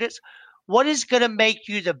in students. What is going to make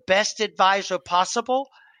you the best advisor possible?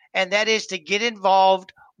 And that is to get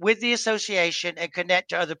involved with the association and connect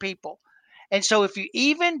to other people. And so if you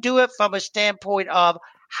even do it from a standpoint of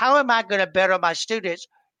how am I going to better my students,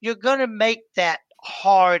 you're going to make that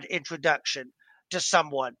hard introduction to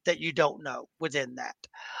someone that you don't know within that.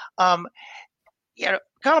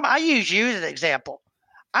 Colin, I use you as an example.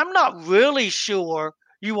 I'm not really sure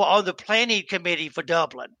you were on the planning committee for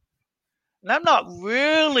Dublin. And I'm not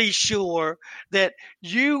really sure that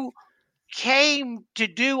you came to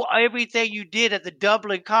do everything you did at the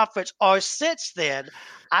Dublin conference or since then.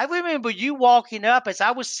 I remember you walking up as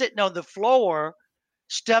I was sitting on the floor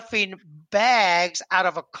stuffing bags out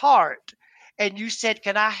of a cart. And you said,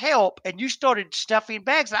 can I help? And you started stuffing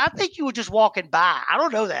bags. I think you were just walking by. I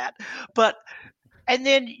don't know that. And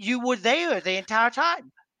then you were there the entire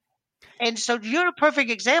time. And so you're a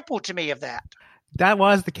perfect example to me of that. That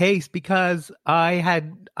was the case because I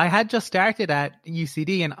had just started at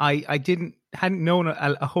UCD and I hadn't known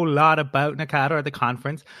a whole lot about NACADA or the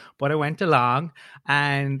conference, but I went along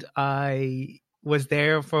and I was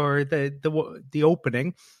there for the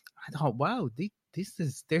opening. I thought, wow,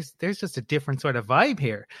 there's just a different sort of vibe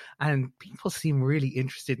here, and people seem really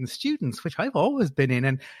interested in students, which I've always been in,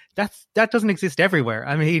 and that doesn't exist everywhere.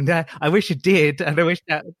 I mean, I wish it did, and I wish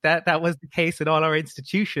that was the case in all our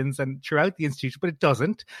institutions and throughout the institution, but it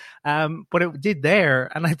doesn't. But it did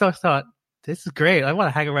there, and I thought, this is great. I want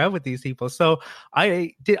to hang around with these people. So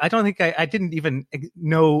I didn't even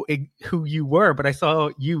know who you were, but I saw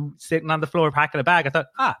you sitting on the floor packing a bag. I thought,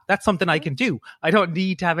 that's something I can do. I don't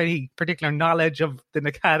need to have any particular knowledge of the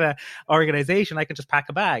NACADA organization. I can just pack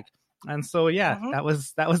a bag. And so, that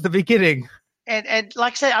was the beginning. And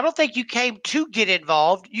like I said, I don't think you came to get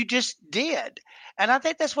involved. You just did. And I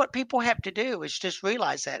think that's what people have to do, is just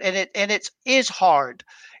realize that. And it is hard.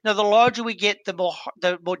 The larger we get, the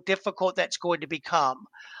more difficult that's going to become.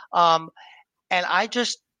 And I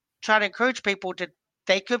just try to encourage people to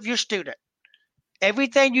think of your student.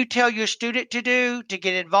 Everything you tell your student to do to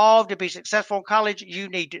get involved, to be successful in college, you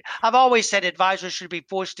need to. I've always said advisors should be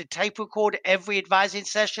forced to tape record every advising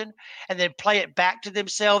session and then play it back to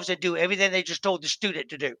themselves and do everything they just told the student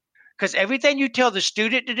to do. Because everything you tell the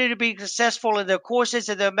student to do to be successful in their courses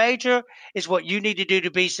and their major is what you need to do to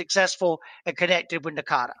be successful and connected with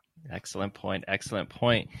NACADA. Excellent point.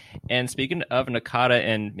 And speaking of NACADA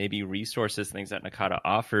and maybe resources, things that NACADA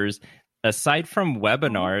offers, aside from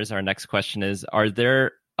webinars, our next question is, are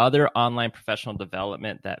there other online professional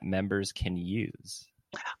development that members can use?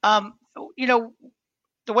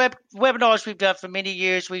 The webinars we've done for many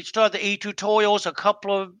years. We started the e-tutorials a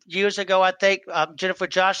couple of years ago, I think. Jennifer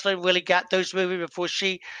Jocelyn really got those moving before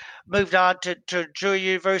she moved on to Drury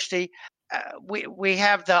University. We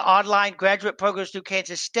have the online graduate programs through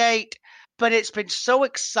Kansas State, but it's been so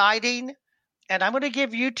exciting. And I'm going to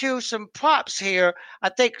give you two some props here. I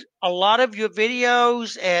think a lot of your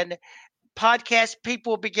videos and podcast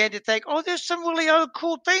people begin to think, there's some really other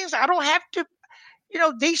cool things. I don't have to.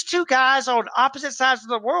 These two guys on opposite sides of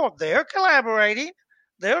the world, they're collaborating,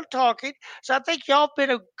 they're talking. So I think y'all been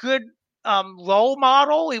a good role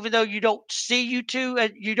model, even though you don't see you two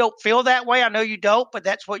and you don't feel that way. I know you don't, but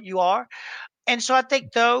that's what you are. And so I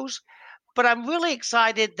think those, but I'm really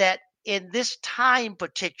excited that in this time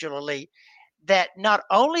particularly, that not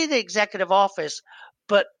only the executive office,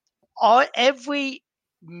 but every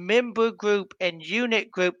member group and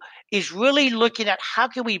unit group is really looking at how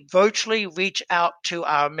can we virtually reach out to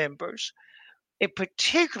our members, and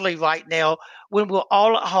particularly right now when we're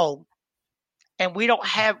all at home and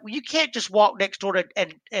you can't just walk next door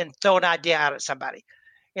and throw an idea out at somebody.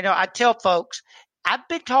 I tell folks, I've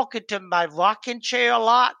been talking to my rocking chair a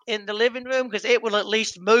lot in the living room because it will at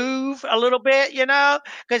least move a little bit,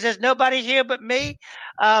 because there's nobody here but me.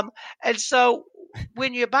 And so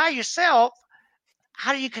when you're by yourself,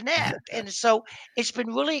 how do you connect? And so it's been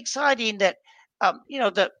really exciting that,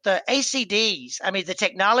 the ACDs, the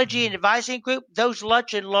Technology and Advising Group, those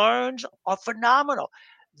lunch and learns are phenomenal.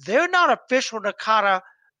 They're not official NACADA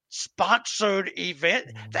sponsored event.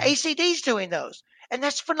 The ACD's doing those, and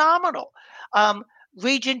that's phenomenal.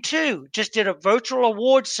 Region 2 just did a virtual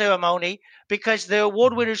award ceremony because the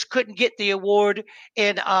award winners couldn't get the award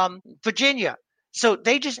in Virginia. So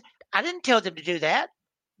I didn't tell them to do that.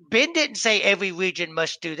 Ben didn't say every region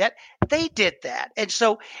must do that. They did that. And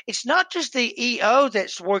so it's not just the EO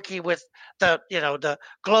that's working with the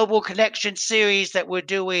Global Connection series that we're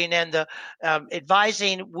doing and the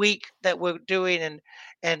advising week that we're doing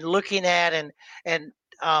and looking at and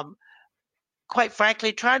quite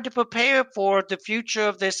frankly, trying to prepare for the future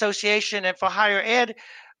of the association and for higher ed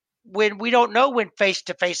when we don't know when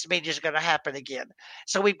face-to-face meetings are going to happen again.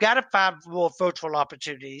 So we've got to find more virtual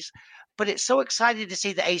opportunities. But it's so exciting to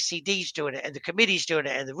see the ACDs doing it and the committees doing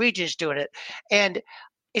it and the regions doing it. And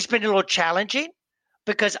it's been a little challenging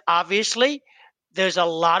because obviously there's a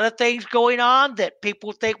lot of things going on that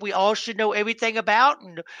people think we all should know everything about.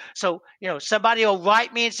 And so, somebody will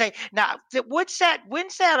write me and say, now, when's that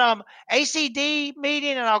ACD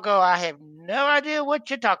meeting? And I'll go, I have no idea what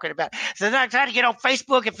you're talking about. So then I try to get on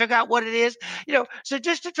Facebook and figure out what it is, so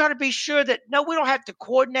just to try to be sure that, no, we don't have to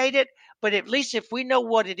coordinate it. But at least if we know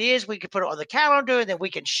what it is, we can put it on the calendar and then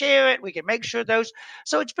we can share it. We can make sure those.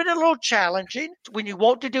 So it's been a little challenging. When you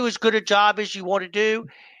want to do as good a job as you want to do,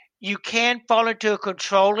 you can fall into a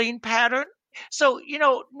controlling pattern. So,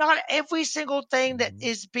 not every single thing that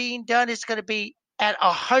is being done is going to be at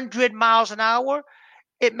 100 miles an hour.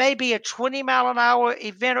 It may be a 20-mile-an-hour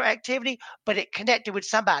event or activity, but it connected with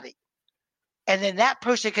somebody. And then that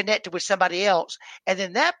person connected with somebody else. And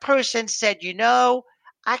then that person said,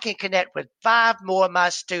 I can connect with 5 more of my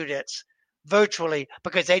students virtually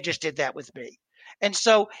because they just did that with me. And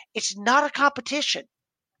so it's not a competition.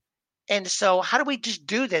 And so how do we just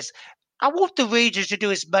do this? I want the regions to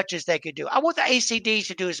do as much as they can do. I want the ACDs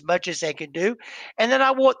to do as much as they can do. And then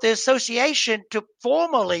I want the association to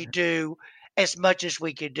formally do as much as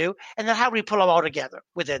we can do. And then how do we pull them all together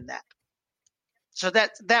within that? So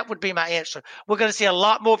that would be my answer. We're going to see a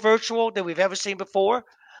lot more virtual than we've ever seen before,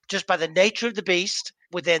 just by the nature of the beast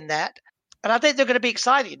within that. And I think they're going to be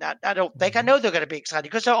exciting. I know they're going to be exciting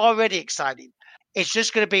because they're already exciting. It's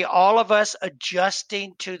just going to be all of us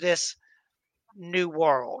adjusting to this new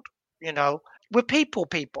world, we're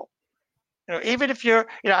people. Even if you're,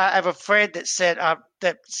 I have a friend that said,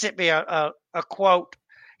 that sent me a quote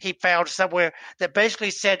he found somewhere that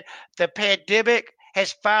basically said the pandemic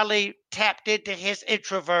has finally tapped into his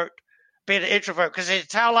being an introvert, because his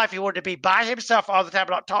entire life he wanted to be by himself all the time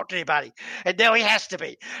and not talk to anybody. And now he has to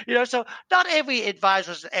be, so not every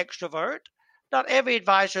advisor is an extrovert. Not every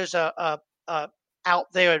advisor is out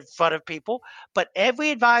there in front of people, but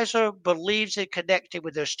every advisor believes in connecting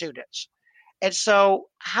with their students. And so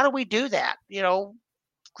how do we do that?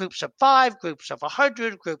 Groups of 5, groups of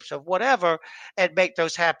 100, groups of whatever, and make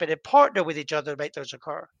those happen and partner with each other to make those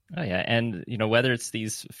occur. Oh yeah, and whether it's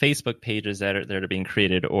these Facebook pages that are being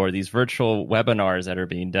created or these virtual webinars that are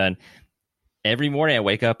being done, every morning I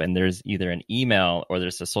wake up and there's either an email or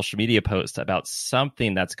there's a social media post about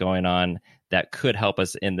something that's going on that could help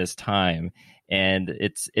us in this time. And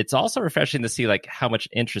it's also refreshing to see how much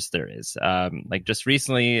interest there is. Just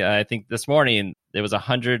recently, I think this morning, there was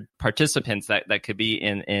 100 participants that could be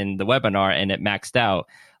in the webinar, and it maxed out.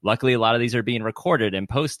 Luckily, a lot of these are being recorded and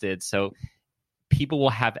posted, so people will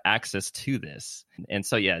have access to this. And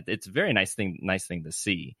so, yeah, it's a very nice thing to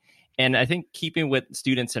see. And I think keeping with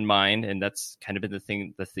students in mind, and that's kind of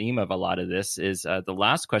been the theme of a lot of this, is the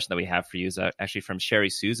last question that we have for you is actually from Sherry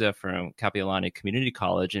Souza from Kapiolani Community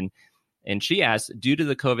College. And she asked, due to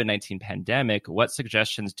the COVID-19 pandemic, what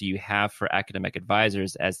suggestions do you have for academic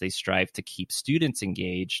advisors as they strive to keep students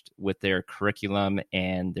engaged with their curriculum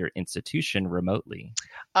and their institution remotely?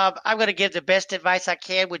 I'm going to give the best advice I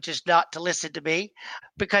can, which is not to listen to me,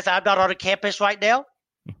 because I'm not on a campus right now,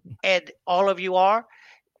 and all of you are.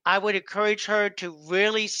 I would encourage her to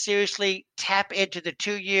really seriously tap into the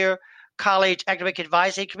 2-year college academic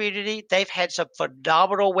advising community. They've had some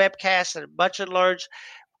phenomenal webcasts and much and learns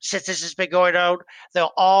since this has been going on. They're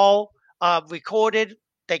all recorded.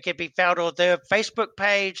 They can be found on their Facebook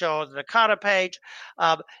page or the NACADA page.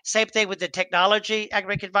 Same thing with the technology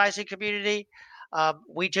academic advising community.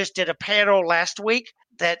 We just did a panel last week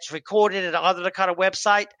that's recorded on the NACADA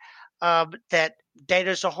website that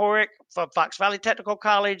Dana Zahorik from Fox Valley Technical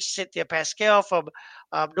College, Cynthia Pascal from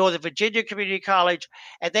Northern Virginia Community College,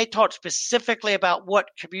 and they talked specifically about what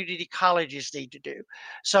community colleges need to do.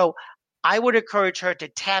 So I would encourage her to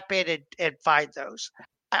tap in and find those.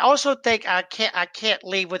 I also think I can't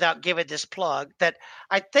leave without giving this plug that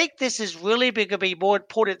I think this is really going to be more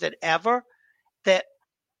important than ever, that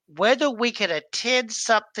whether we can attend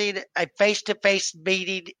a face-to-face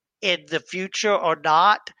meeting in the future or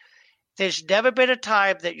not, there's never been a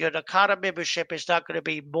time that your NACADA membership is not going to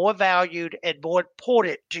be more valued and more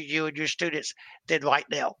important to you and your students than right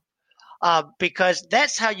now, because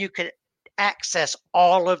that's how you can access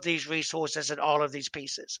all of these resources and all of these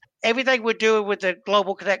pieces. Everything we're doing with the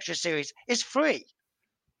Global Connection Series is free.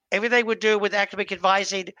 Everything we're doing with Academic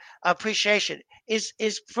Advising Appreciation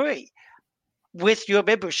is free with your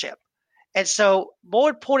membership. And so more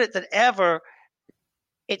important than ever,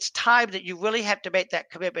 it's time that you really have to make that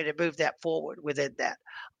commitment and move that forward within that.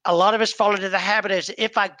 A lot of us fall into the habit of,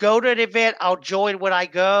 if I go to an event, I'll join when I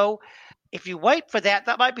go. If you wait for that,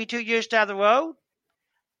 that might be 2 years down the road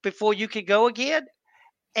before you can go again.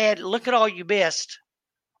 And look at all you missed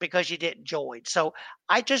because you didn't join. So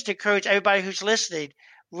I just encourage everybody who's listening,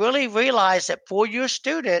 really realize that for your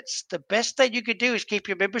students, the best thing you can do is keep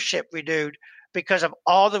your membership renewed because of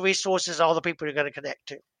all the resources, all the people you're going to connect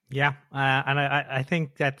to. Yeah, and I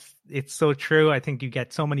think it's so true. I think you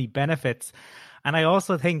get so many benefits. And I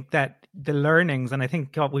also think that the learnings, and I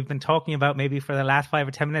think what we've been talking about maybe for the last 5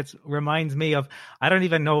 or 10 minutes reminds me of, I don't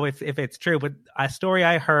even know if it's true, but a story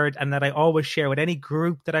I heard and that I always share with any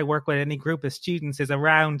group that I work with, any group of students, is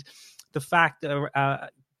around the fact I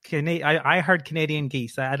heard Canadian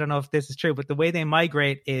geese. I don't know if this is true, but the way they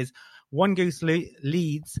migrate is one goose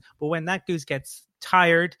leads, but when that goose gets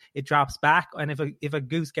tired, it drops back. And if a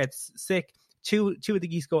goose gets sick, two of the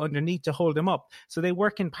geese go underneath to hold him up. So they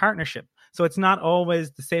work in partnership. So it's not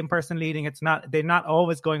always the same person leading. They're not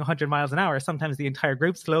always going 100 miles an hour. Sometimes the entire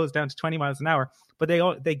group slows down to 20 miles an hour, but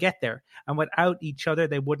they get there. And without each other,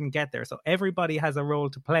 they wouldn't get there. So everybody has a role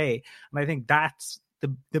to play. And I think that's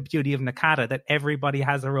the beauty of NACADA, that everybody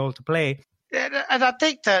has a role to play. And I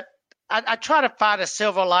think that I try to find a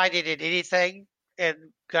silver lining in anything. And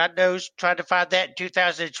God knows, trying to find that in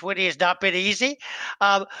 2020 has not been easy.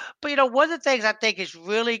 But, one of the things I think is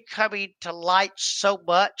really coming to light so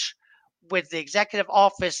much with the executive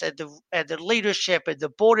office and the leadership and the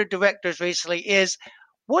board of directors recently is,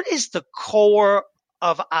 what is the core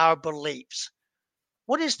of our beliefs?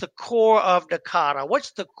 What is the core of NACADA?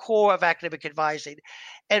 What's the core of academic advising?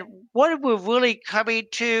 And what we're really coming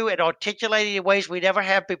to and articulating in ways we never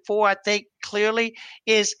have before, I think clearly,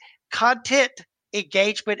 is content,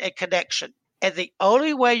 engagement, and connection. And the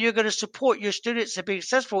only way you're going to support your students in being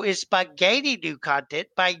successful is by gaining new content,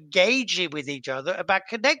 by engaging with each other, and by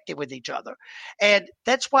connecting with each other. And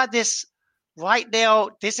that's why right now,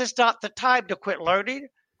 this is not the time to quit learning.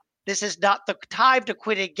 This is not the time to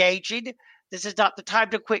quit engaging. This is not the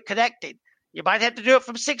time to quit connecting. You might have to do it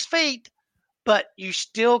from 6 feet, but you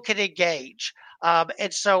still can engage.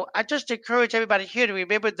 And so I just encourage everybody here to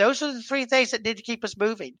remember those are the 3 things that need to keep us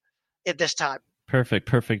moving in this time.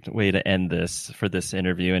 Perfect way to end this for this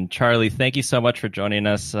interview. And Charlie, thank you so much for joining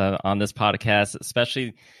us on this podcast,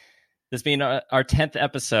 especially this being our 10th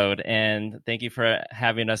episode. And thank you for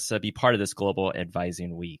having us be part of this Global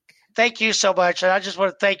Advising Week. Thank you so much. And I just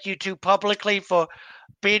want to thank you too publicly for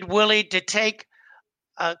being willing to take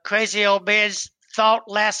a crazy old man's thought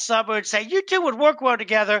last summer and say, you two would work well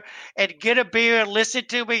together, and get a beer and listen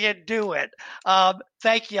to me and do it.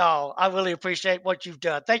 Thank y'all. I really appreciate what you've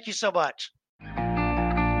done. Thank you so much.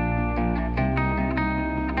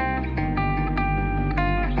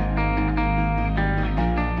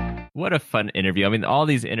 What a fun interview. I mean, all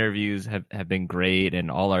these interviews have been great, and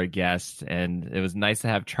all our guests. And it was nice to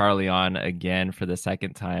have Charlie on again for the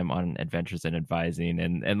second time on Adventures in Advising.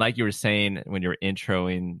 And like you were saying when you were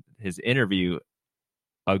introing his interview,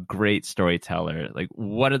 a great storyteller, like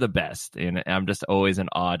one of the best. And I'm just always in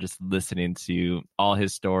awe just listening to all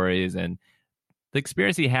his stories and the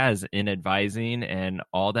experience he has in advising and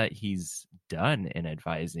all that he's done in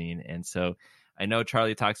advising. And so I know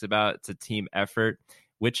Charlie talks about it's a team effort,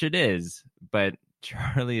 which it is, but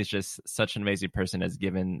Charlie is just such an amazing person, has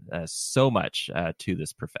given so much to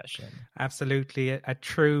this profession. Absolutely. A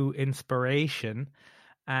true inspiration.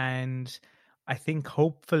 And I think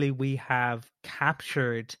hopefully we have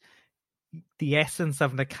captured the essence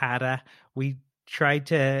of NACADA. We tried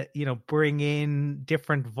to, bring in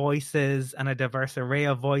different voices and a diverse array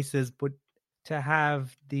of voices, but to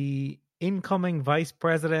have the incoming vice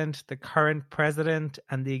president, the current president,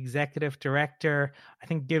 and the executive director, I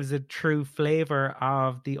think gives a true flavor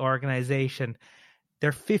of the organization. There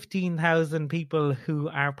are 15,000 people who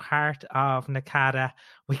are part of NACADA.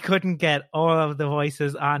 We couldn't get all of the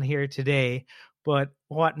voices on here today, but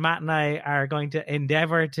what Matt and I are going to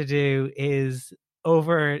endeavor to do is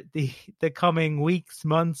over the coming weeks,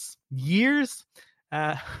 months, years,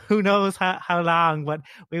 who knows how long, but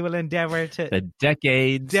we will endeavor to the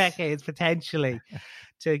decades potentially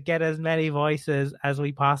to get as many voices as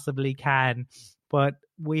we possibly can. But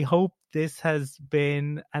we hope this has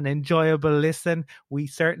been an enjoyable listen. We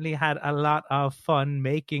certainly had a lot of fun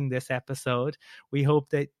making this episode. We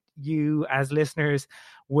hope that you as listeners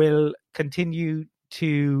will continue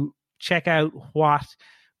to check out what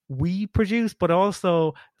we produce, but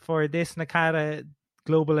also for this NACADA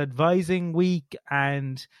Global Advising Week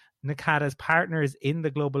and NACADA's partners in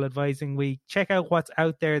the Global Advising Week. Check out what's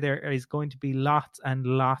out there. There is going to be lots and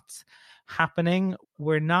lots happening.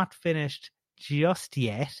 We're not finished just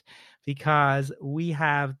yet because we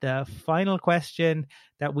have the final question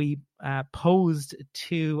that we posed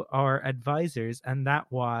to our advisors, and that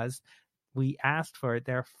was, we asked for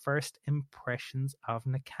their first impressions of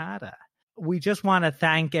NACADA. We just want to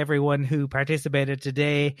thank everyone who participated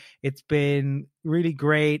today. It's been really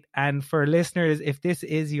great. And for listeners, if this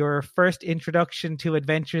is your first introduction to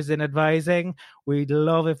Adventures in Advising, we'd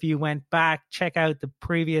love if you went back, check out the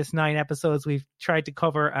previous 9 episodes. We've tried to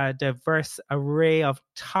cover a diverse array of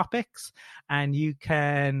topics, and you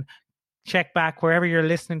can check back wherever you're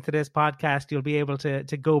listening to this podcast. You'll be able to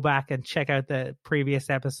go back and check out the previous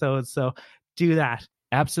episodes. So do that.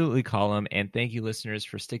 Absolutely, Colm. And thank you, listeners,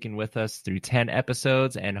 for sticking with us through 10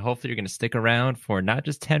 episodes. And hopefully you're going to stick around for not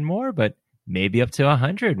just 10 more, but maybe up to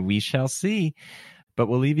 100. We shall see. But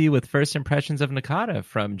we'll leave you with first impressions of NACADA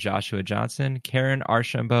from Joshua Johnson, Karen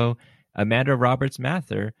Archambault, Amanda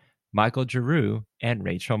Roberts-Mather, Michael Giroux, and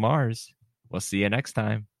Rachel Mars. We'll see you next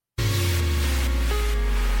time.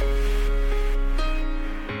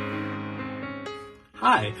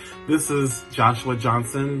 Hi, this is Joshua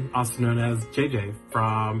Johnson, also known as JJ,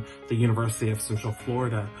 from the University of Central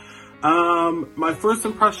Florida. My first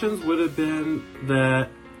impressions would have been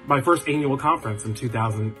my first annual conference in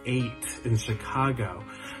 2008 in Chicago.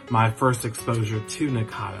 My first exposure to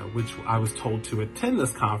NACADA, which I was told to attend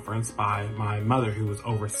this conference by my mother, who was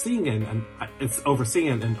overseeing an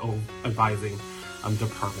advising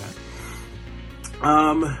department.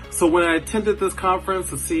 So when I attended this conference,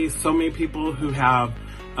 to see so many people who have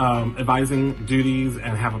advising duties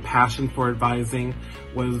and have a passion for advising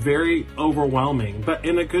was very overwhelming, but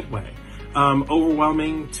in a good way.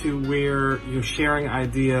 Overwhelming to where you're sharing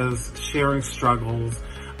ideas, sharing struggles,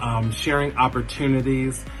 sharing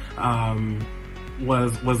opportunities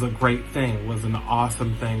was a great thing, was an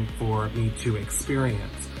awesome thing for me to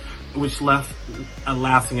experience, which left a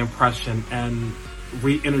lasting impression and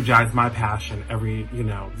re-energized my passion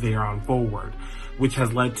there on forward, which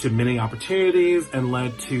has led to many opportunities and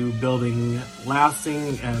led to building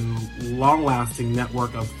lasting and long-lasting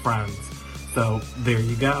network of friends. So there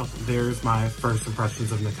you go. There's my first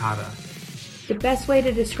impressions of NACADA. The best way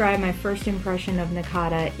to describe my first impression of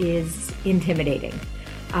NACADA is intimidating.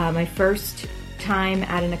 My first time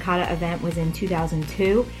at a NACADA event was in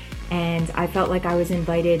 2002. And I felt like I was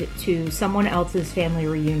invited to someone else's family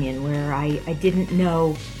reunion where I didn't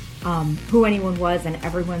know who anyone was, and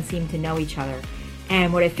everyone seemed to know each other.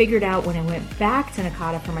 And what I figured out when I went back to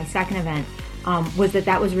NACADA for my second event was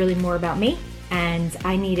that was really more about me, and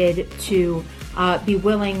I needed to be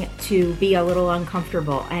willing to be a little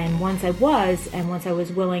uncomfortable. And once I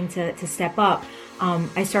was willing to step up,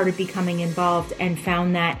 I started becoming involved and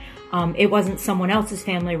found that it wasn't someone else's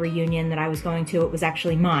family reunion that I was going to, it was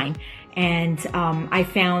actually mine. And I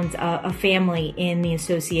found a family in the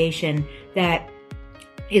association that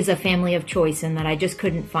is a family of choice and that I just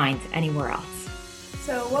couldn't find anywhere else.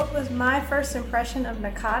 So what was my first impression of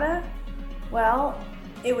NACADA? Well,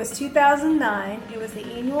 it was 2009. It was the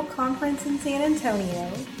annual conference in San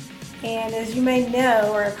Antonio. And as you may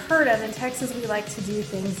know or have heard of, in Texas we like to do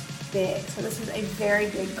things big. So this was a very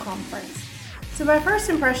big conference. So my first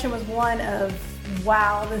impression was one of,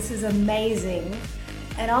 wow, this is amazing.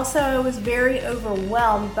 And also I was very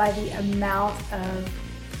overwhelmed by the amount of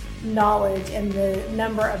knowledge and the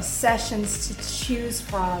number of sessions to choose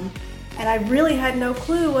from. And I really had no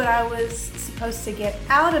clue what I was supposed to get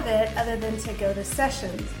out of it other than to go to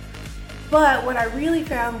sessions. But what I really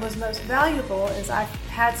found was most valuable is I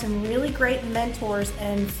had some really great mentors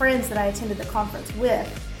and friends that I attended the conference with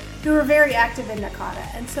who were very active in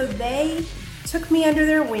NACADA. And so they took me under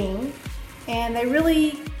their wing and they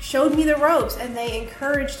really showed me the ropes, and they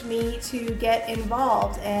encouraged me to get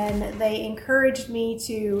involved, and they encouraged me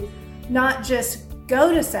to not just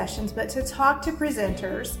go to sessions but to talk to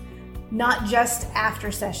presenters, not just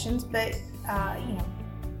after sessions but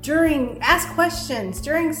ask questions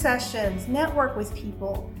during sessions, network with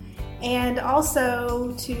people. And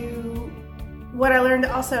also what I learned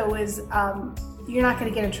also was you're not going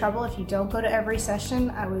to get in trouble if you don't go to every session.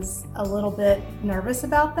 I was a little bit nervous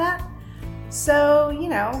about that. So,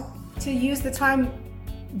 to use the time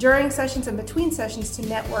during sessions and between sessions to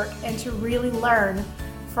network and to really learn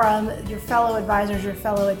from your fellow advisors, your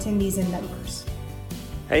fellow attendees and members.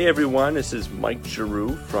 Hey everyone, this is Mike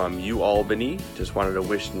Giroux from UAlbany. Just wanted to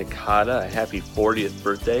wish NACADA a happy 40th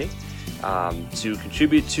birthday. To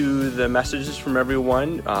contribute to the messages from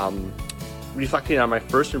everyone, reflecting on my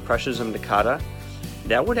first impressions of NACADA,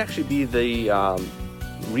 that would actually be the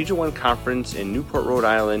Region 1 conference in Newport, Rhode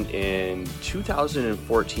Island in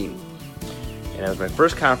 2014. And it was my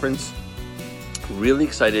first conference. Really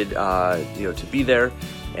excited to be there.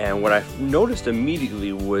 And what I noticed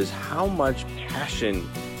immediately was how much passion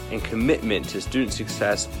and commitment to student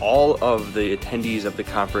success all of the attendees of the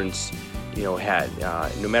conference had.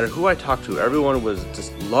 No matter who I talked to, everyone was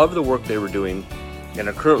just loved the work they were doing and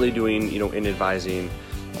are currently doing in advising.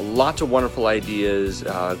 Lots of wonderful ideas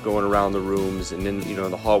going around the rooms and in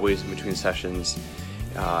the hallways in between sessions,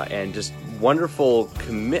 and just wonderful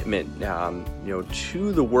commitment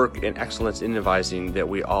to the work and excellence in advising that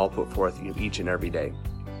we all put forth each and every day.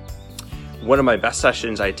 One of my best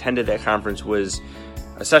sessions I attended at that conference was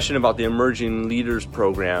a session about the Emerging Leaders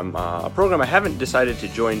Program, a program I haven't decided to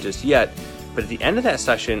join just yet, but at the end of that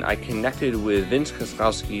session I connected with Vince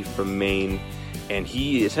Koskowski from Maine, and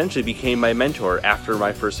he essentially became my mentor after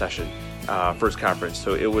my first session, first conference.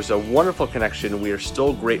 So it was a wonderful connection. We are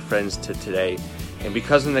still great friends to today, and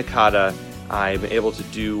because of NACADA, I'm able to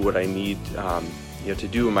do what I need to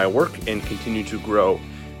do in my work and continue to grow.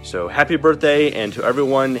 So happy birthday, and to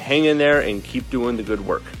everyone, hang in there and keep doing the good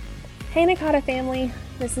work. Hey NACADA family,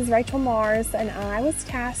 this is Rachel Mars, and I was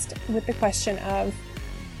tasked with the question of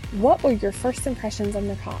what were your first impressions of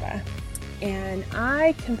NACADA? And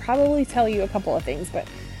I can probably tell you a couple of things, but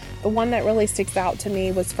the one that really sticks out to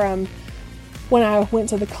me was from when I went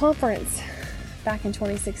to the conference back in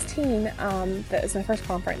 2016. That was my first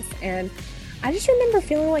conference, and I just remember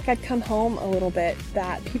feeling like I'd come home a little bit,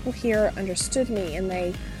 that people here understood me and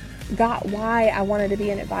they got why I wanted to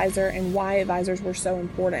be an advisor and why advisors were so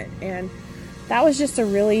important. And that was just a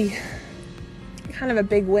really kind of a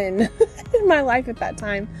big win in my life at that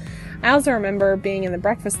time. I also remember being in the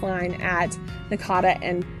breakfast line at NACADA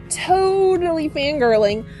and totally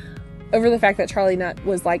fangirling over the fact that Charlie Nutt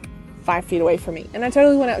was like 5 feet away from me. And I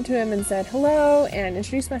totally went up to him and said hello and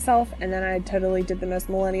introduced myself, and then I totally did the most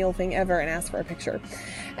millennial thing ever and asked for a picture.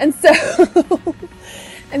 And so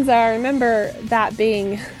I remember that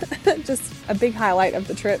being just a big highlight of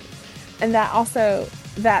the trip, and that also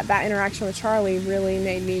that interaction with Charlie really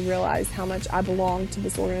made me realize how much I belonged to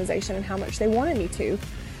this organization and how much they wanted me to.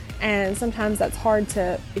 And sometimes that's hard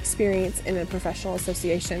to experience in a professional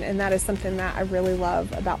association, and that is something that I really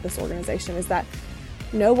love about this organization, is that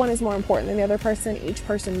no one is more important than the other person. Each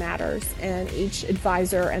person matters, and each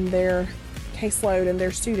advisor and their caseload and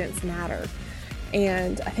their students matter.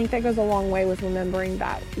 And I think that goes a long way with remembering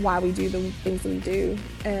that why we do the things that we do.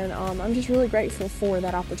 And I'm just really grateful for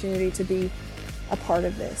that opportunity to be a part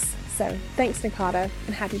of this. So thanks, NACADA,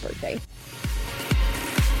 and happy birthday.